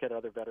 getting a look at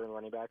other veteran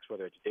running backs,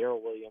 whether it's Darrell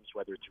Williams,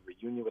 whether it's a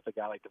reunion with a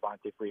guy like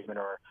Devontae Freeman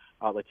or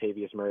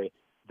Latavius Murray,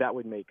 that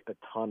would make a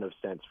ton of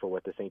sense for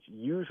what the Saints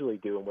usually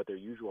do and what their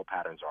usual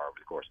patterns are over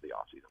the course of the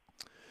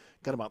offseason.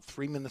 Got about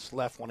 3 minutes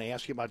left. Want to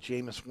ask you about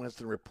Jameis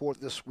Winston. Report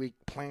this week,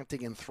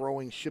 planting and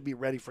throwing, should be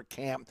ready for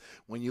camp.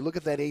 When you look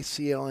at that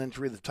ACL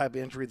injury, the type of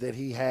injury that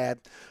he had,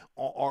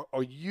 are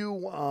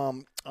you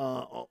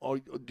or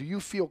do you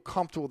feel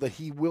comfortable that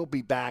he will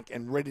be back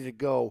and ready to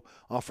go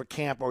for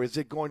camp, or is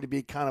it going to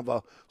be kind of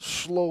a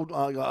slow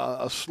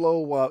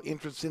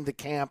entrance into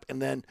camp, and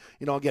then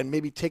again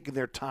maybe taking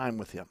their time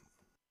with him?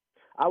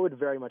 I would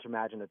very much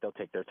imagine that they'll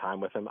take their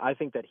time with him. I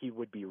think that he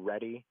would be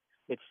ready.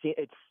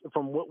 It's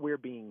from what we're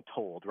being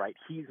told, right?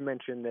 He's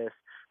mentioned this.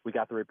 We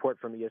got the report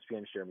from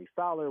ESPN's Jeremy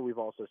Fowler. We've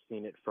also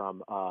seen it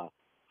from a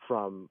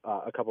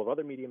couple of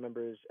other media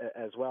members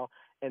as well.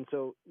 And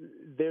so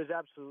there's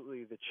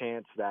absolutely the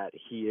chance that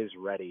he is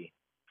ready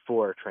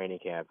for training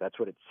camp. That's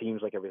what it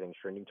seems like everything's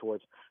trending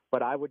towards.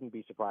 But I wouldn't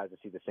be surprised to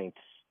see the Saints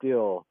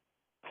still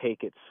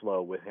take it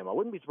slow with him. I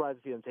wouldn't be surprised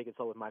to see them take it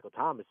slow with Michael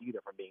Thomas either,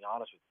 if I'm being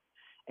honest with you.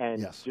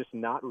 And just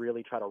not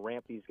really try to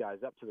ramp these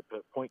guys up to the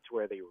point to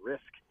where they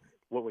risk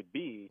what would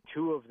be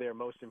 2 of their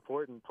most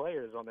important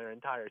players on their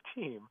entire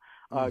team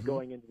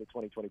going into the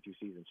 2022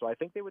 season. So I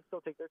think they would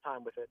still take their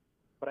time with it,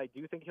 but I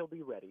do think he'll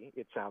be ready.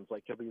 It sounds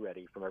like he'll be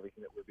ready from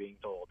everything that we're being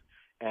told.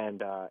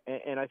 And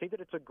I think that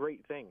it's a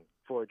great thing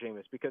for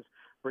Jameis, because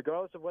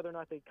regardless of whether or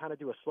not they kind of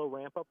do a slow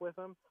ramp up with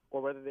him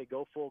or whether they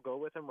go full go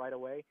with him right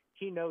away,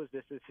 he knows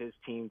this is his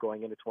team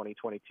going into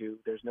 2022.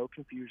 There's no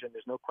confusion.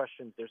 There's no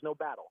questions. There's no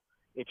battle.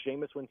 It's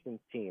Jameis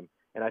Winston's team.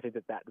 And I think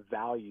that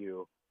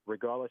value,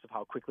 regardless of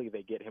how quickly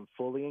they get him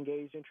fully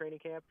engaged in training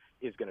camp,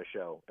 is going to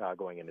show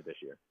going into this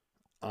year.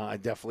 I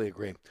definitely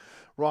agree.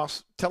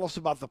 Ross, tell us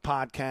about the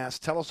podcast.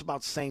 Tell us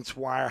about Saints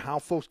Wire, how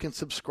folks can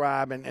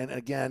subscribe, and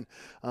again,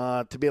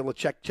 to be able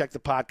to check the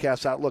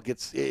podcast out. Look,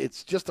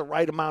 it's just the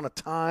right amount of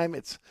time.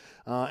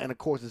 And, of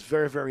course, it's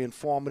very, very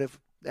informative.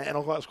 And,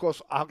 of course,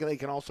 how they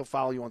can also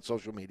follow you on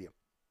social media.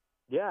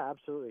 Yeah,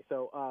 absolutely.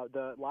 So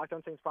the Locked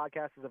On Saints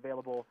podcast is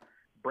available.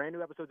 Brand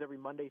new episodes every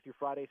Monday through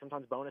Friday,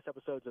 sometimes bonus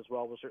episodes as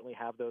well. We'll certainly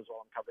have those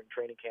while I'm covering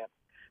training camp.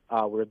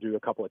 We'll do a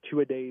couple of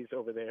 2-a-days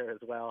over there as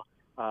well.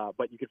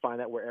 But you can find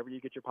that wherever you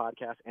get your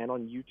podcast and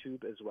on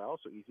YouTube as well.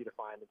 So easy to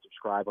find and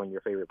subscribe on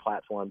your favorite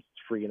platforms.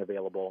 It's free and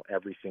available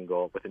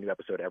with a new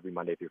episode every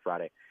Monday through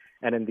Friday.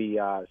 And in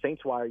the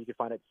Saints Wire, you can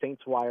find it at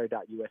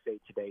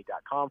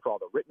saintswire.usatoday.com for all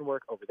the written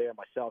work over there.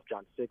 Myself,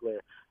 John Sigler,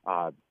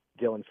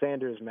 Dylan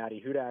Sanders,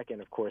 Maddie Hudak,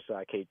 and of course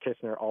Kate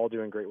Kistner, all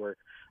doing great work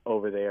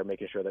over there,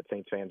 making sure that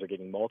Saints fans are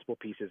getting multiple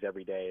pieces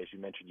every day. As you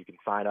mentioned, you can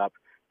sign up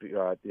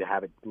to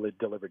have it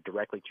delivered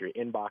directly to your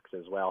inbox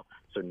as well.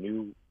 So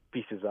new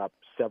pieces up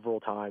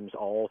several times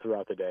all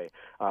throughout the day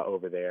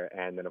over there.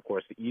 And then, of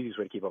course, the easiest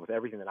way to keep up with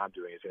everything that I'm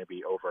doing is going to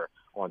be over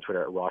on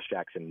Twitter at Ross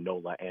Jackson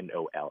Nola,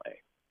 Nola.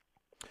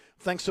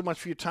 Thanks so much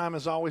for your time,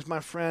 as always, my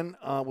friend.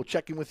 We'll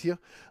check in with you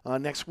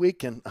next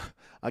week. And,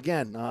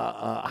 again,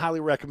 highly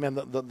recommend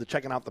the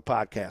checking out the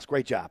podcast.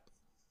 Great job.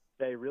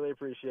 Hey, really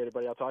appreciate it,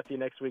 buddy. I'll talk to you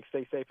next week.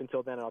 Stay safe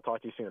until then, and I'll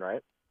talk to you soon, all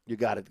right? You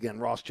got it. Again,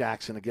 Ross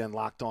Jackson, again,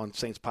 Locked On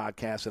Saints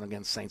podcast, and,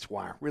 again, Saints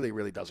Wire. Really,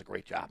 really does a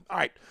great job. All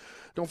right.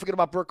 Don't forget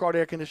about Burkhardt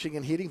Air Conditioning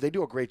and Heating. They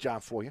do a great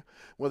job for you.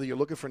 Whether you're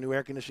looking for a new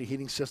air conditioning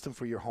heating system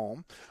for your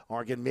home,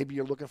 or, again, maybe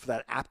you're looking for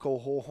that APCO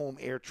whole home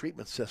air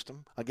treatment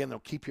system. Again, they'll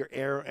keep your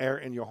air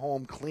in your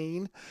home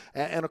clean.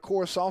 And of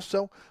course,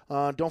 also,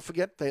 don't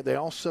forget, they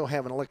also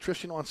have an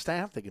electrician on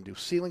staff. They can do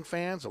ceiling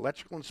fans,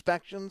 electrical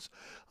inspections,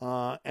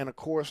 and, of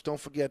course, don't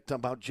forget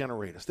about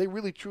generators. They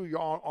really, truly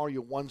are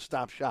your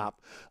one-stop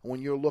shop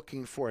when you're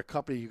looking for a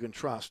company you can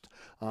trust.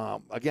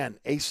 Again,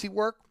 AC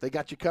work, they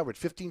got you covered.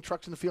 15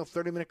 trucks in the field,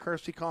 30-minute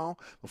courtesy call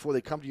before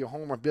they come to your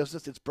home or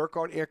business. It's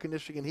Burkhardt Air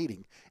Conditioning and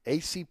Heating,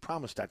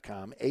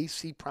 acpromise.com,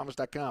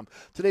 acpromise.com.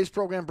 Today's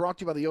program brought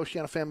to you by the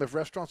Oceana family of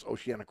restaurants,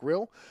 Oceana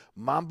Grill,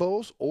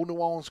 Mambo's, Old New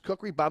Orleans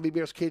Cookery, Bobby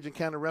Bear's Cajun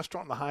Cannon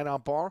Restaurant, and the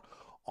Hideout Bar.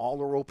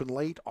 All are open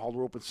late. All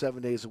are open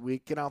 7 days a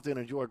week. Get out there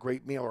and enjoy a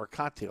great meal or a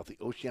cocktail at the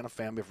Oceana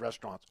family of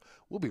restaurants.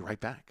 We'll be right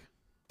back.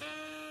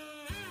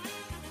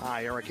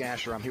 Hi, Eric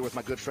Asher. I'm here with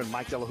my good friend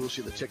Mike Delahousie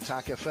of the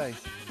TikTok Cafe.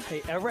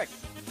 Hey, Eric,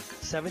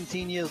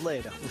 17 years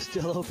later, we're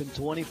still open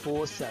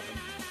 24/7.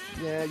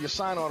 Yeah, your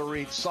sign ought to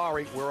read,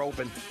 sorry, we're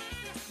open.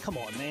 Come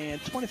on, man,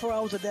 24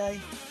 hours a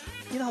day?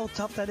 You know how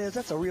tough that is?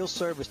 That's a real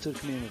service to the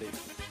community.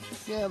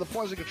 Yeah, the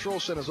Poison Control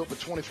Center is open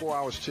 24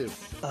 hours, too.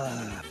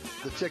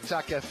 The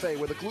TikTok Cafe,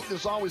 where the gluten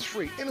is always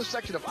free,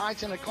 intersection of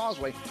I-10 and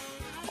Causeway,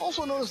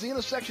 also known as the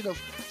intersection of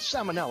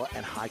salmonella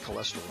and high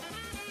cholesterol.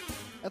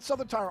 At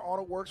Southern Tire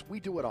Auto Works, we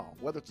do it all.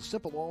 Whether it's a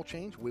simple oil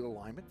change, wheel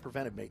alignment,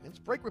 preventive maintenance,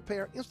 brake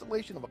repair,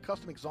 installation of a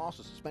custom exhaust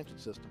or suspension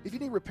system. If you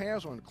need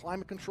repairs on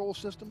climate control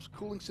systems,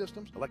 cooling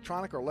systems,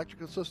 electronic or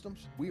electrical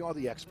systems, we are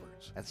the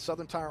experts. At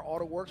Southern Tire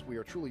Auto Works, we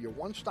are truly your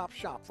one-stop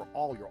shop for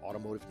all your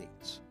automotive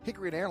needs.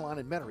 Hickory and Airline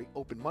in Metairie,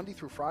 open Monday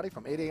through Friday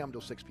from 8 a.m. till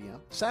 6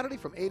 p.m., Saturday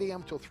from 8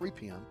 a.m. till 3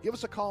 p.m. Give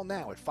us a call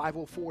now at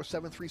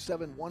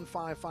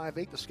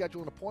 504-737-1558 to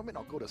schedule an appointment,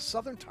 or go to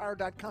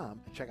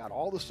southerntire.com and check out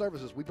all the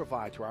services we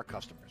provide to our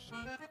customers.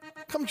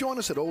 Come join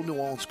us at Old New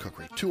Orleans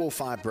Cookery,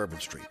 205 Bourbon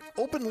Street.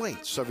 Open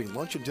late, serving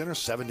lunch and dinner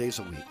 7 days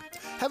a week.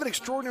 Have an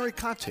extraordinary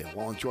cocktail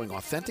while enjoying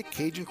authentic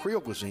Cajun Creole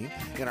cuisine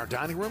in our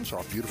dining rooms or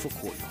our beautiful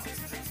courtyard.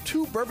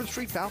 2 Bourbon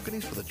Street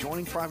balconies with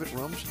adjoining private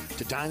rooms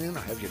to dine in or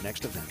have your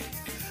next event.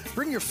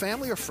 Bring your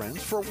family or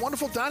friends for a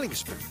wonderful dining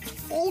experience.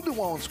 Old New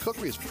Orleans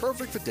Cookery is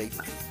perfect for date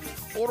night.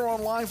 Order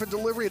online for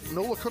delivery at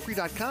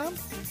nolacookery.com.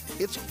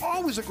 It's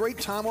always a great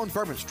time on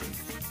Bourbon Street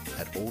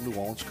at Old New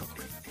Orleans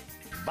Cookery.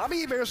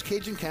 Bobby Hebert's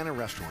Cajun Cannon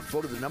Restaurant,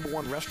 voted the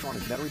 #1 restaurant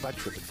in Metairie by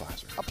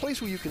TripAdvisor. A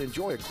place where you can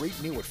enjoy a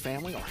great meal with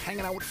family or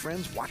hanging out with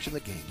friends watching the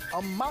game.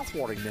 A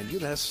mouth-watering menu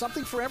that has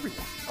something for everyone.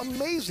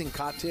 Amazing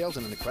cocktails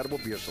and an incredible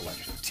beer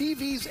selection.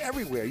 TVs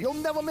everywhere. You'll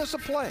never miss a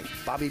play.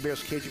 Bobby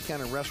Hebert's Cajun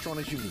Cannon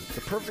Restaurant is unique.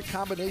 The perfect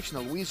combination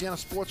of Louisiana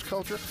sports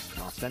culture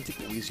and authentic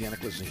Louisiana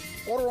cuisine.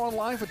 Order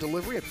online for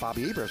delivery at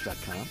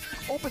BobbyHeberts.com.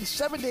 Open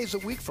 7 days a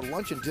week for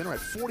lunch and dinner at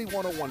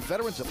 4101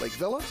 Veterans at Lake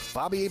Villa.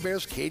 Bobby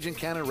Hebert's Cajun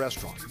Cannon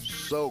Restaurant.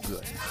 So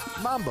good.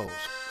 Mambo's,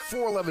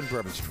 411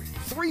 Bourbon Street.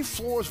 3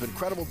 floors of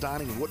incredible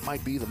dining in what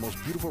might be the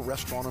most beautiful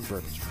restaurant on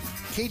Bourbon Street.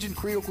 Cajun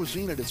Creole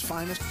cuisine at its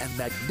finest and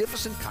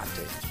magnificent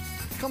cocktails.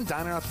 Come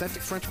dine in our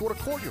authentic French Quarter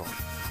courtyard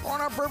or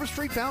on our Bourbon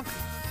Street balcony.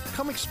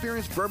 Come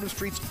experience Bourbon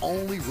Street's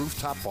only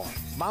rooftop bar.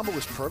 Mambo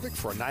is perfect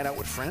for a night out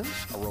with friends,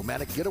 a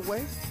romantic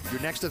getaway,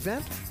 your next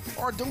event,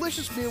 or a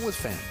delicious meal with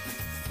family.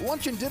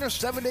 Lunch and dinner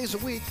 7 days a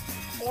week.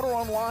 Order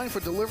online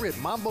for delivery at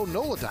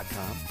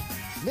mambonola.com.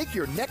 Make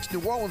your next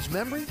New Orleans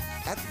memory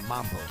at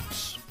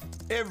Mambo's.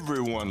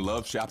 Everyone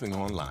loves shopping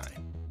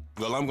online.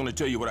 Well, I'm going to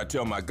tell you what I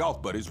tell my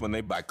golf buddies when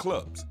they buy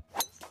clubs.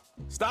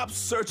 Stop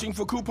searching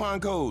for coupon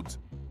codes.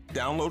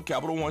 Download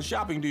Capital One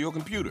Shopping to your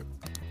computer.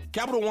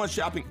 Capital One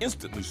Shopping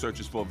instantly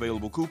searches for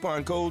available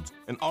coupon codes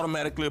and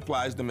automatically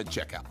applies them at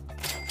checkout.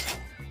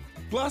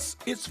 Plus,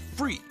 it's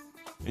free,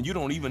 and you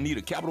don't even need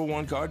a Capital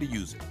One card to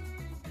use it.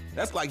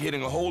 That's like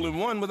hitting a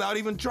hole-in-one without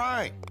even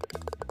trying.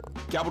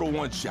 Capital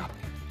One Shopping.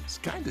 It's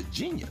kind of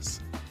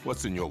genius.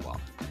 What's in your wallet?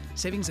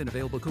 Savings and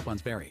available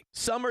coupons vary.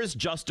 Summer's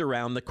just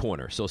around the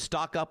corner, so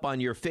stock up on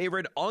your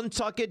favorite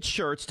Untucked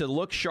shirts to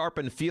look sharp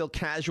and feel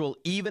casual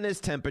even as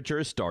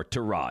temperatures start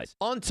to rise.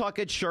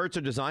 Untucked shirts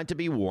are designed to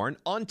be worn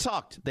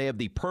untucked. They have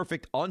the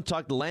perfect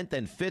untucked length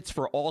and fits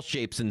for all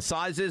shapes and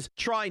sizes.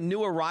 Try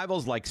new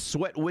arrivals like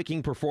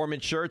sweat-wicking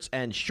performance shirts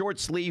and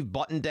short-sleeve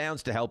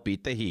button-downs to help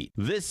beat the heat.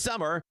 This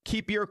summer,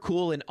 keep your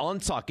cool in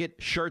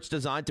Untucked shirts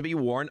designed to be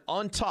worn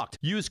untucked.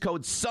 Use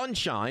code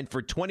SUNSHINE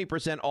for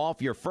 20%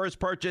 off your first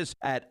purchase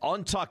at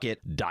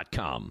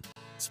Untuckit.com.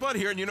 Spud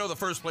here, and you know the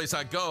first place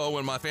I go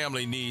when my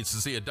family needs to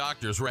see a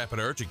doctor is Rapid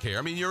Urgent Care.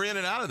 I mean, you're in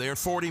and out of there in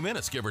 40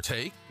 minutes, give or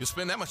take. You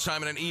spend that much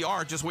time in an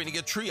ER just waiting to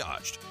get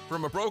triaged.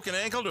 From a broken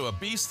ankle to a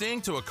bee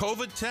sting to a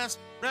COVID test,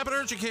 Rapid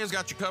Urgent Care's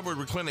got you covered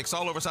with clinics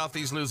all over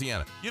Southeast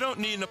Louisiana. You don't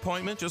need an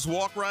appointment. Just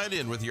walk right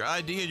in with your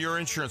ID and your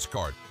insurance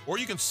card. Or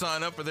you can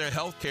sign up for their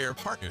healthcare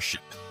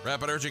partnership.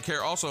 Rapid Urgent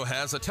Care also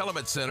has a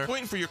telemed center.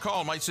 Waiting for your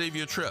call might save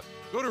you a trip.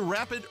 Go to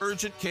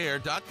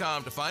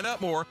rapidurgentcare.com to find out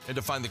more and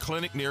to find the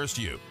clinic nearest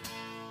you.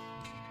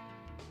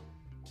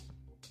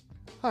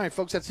 All right,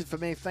 folks, that's it for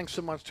me. Thanks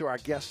so much to our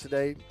guests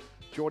today,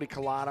 Jordy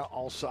Culotta,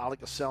 also Ali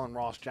Cassell and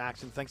Ross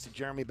Jackson. Thanks to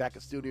Jeremy back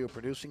at studio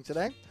producing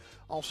today.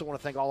 Also want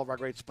to thank all of our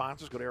great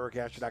sponsors. Go to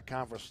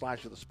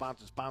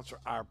ericasher.com/the sponsor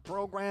our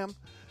program.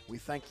 We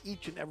thank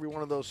each and every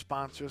one of those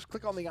sponsors.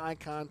 Click on the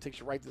icon,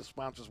 takes you right to the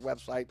sponsor's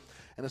website,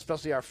 and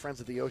especially our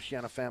friends at the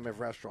Oceana family of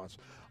restaurants.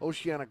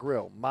 Oceana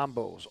Grill,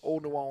 Mambo's,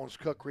 Old New Orleans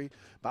Cookery,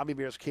 Bobby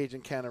Bear's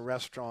Cajun Cannon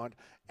Restaurant,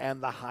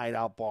 and the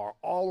Hideout Bar.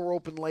 All are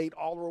open late.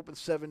 All are open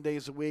 7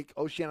 days a week.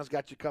 Oceana's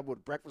got you covered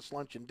with breakfast,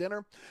 lunch, and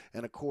dinner.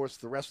 And, of course,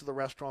 the rest of the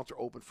restaurants are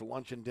open for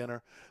lunch and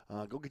dinner.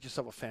 Go get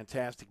yourself a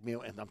fantastic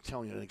meal, and I'm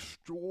telling you, an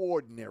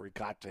extraordinary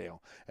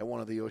cocktail at one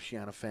of the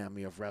Oceana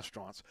family of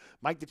restaurants.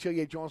 Mike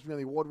DeTillier joins me on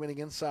the award-winning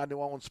Inside New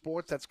Orleans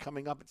Sports. That's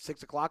coming up at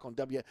 6 o'clock on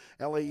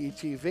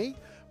WLAE-TV.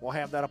 We'll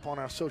have that up on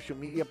our social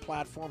media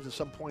platforms at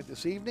some point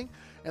this evening.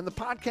 And the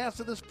podcast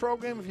of this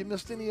program, if you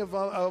missed any of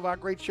our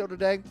great show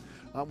today,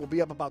 will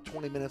be up about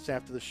 20 minutes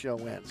after the show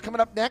ends. Coming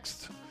up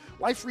next,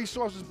 Life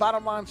Resources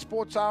Bottom Line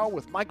Sports Hour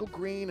with Michael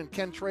Green and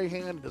Ken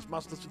Trahan. It is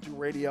Must Listen To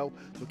Radio.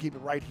 So keep it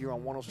right here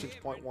on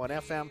 106.1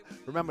 FM.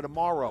 Remember,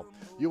 tomorrow,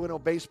 UNO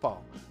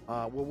Baseball.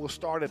 We'll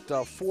start at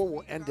 4.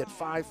 We'll end at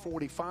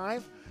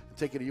 5:45.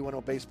 Take you to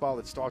UNO Baseball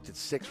that starts at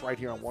 6 right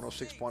here on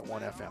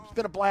 106.1 FM. It's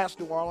been a blast,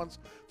 New Orleans.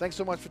 Thanks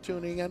so much for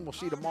tuning in. We'll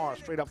see you tomorrow,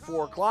 straight up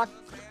 4 o'clock.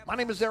 My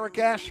name is Eric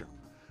Asher.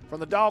 From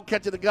the dog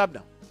catcher to the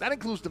governor. That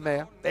includes the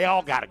mayor. They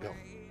all got to go.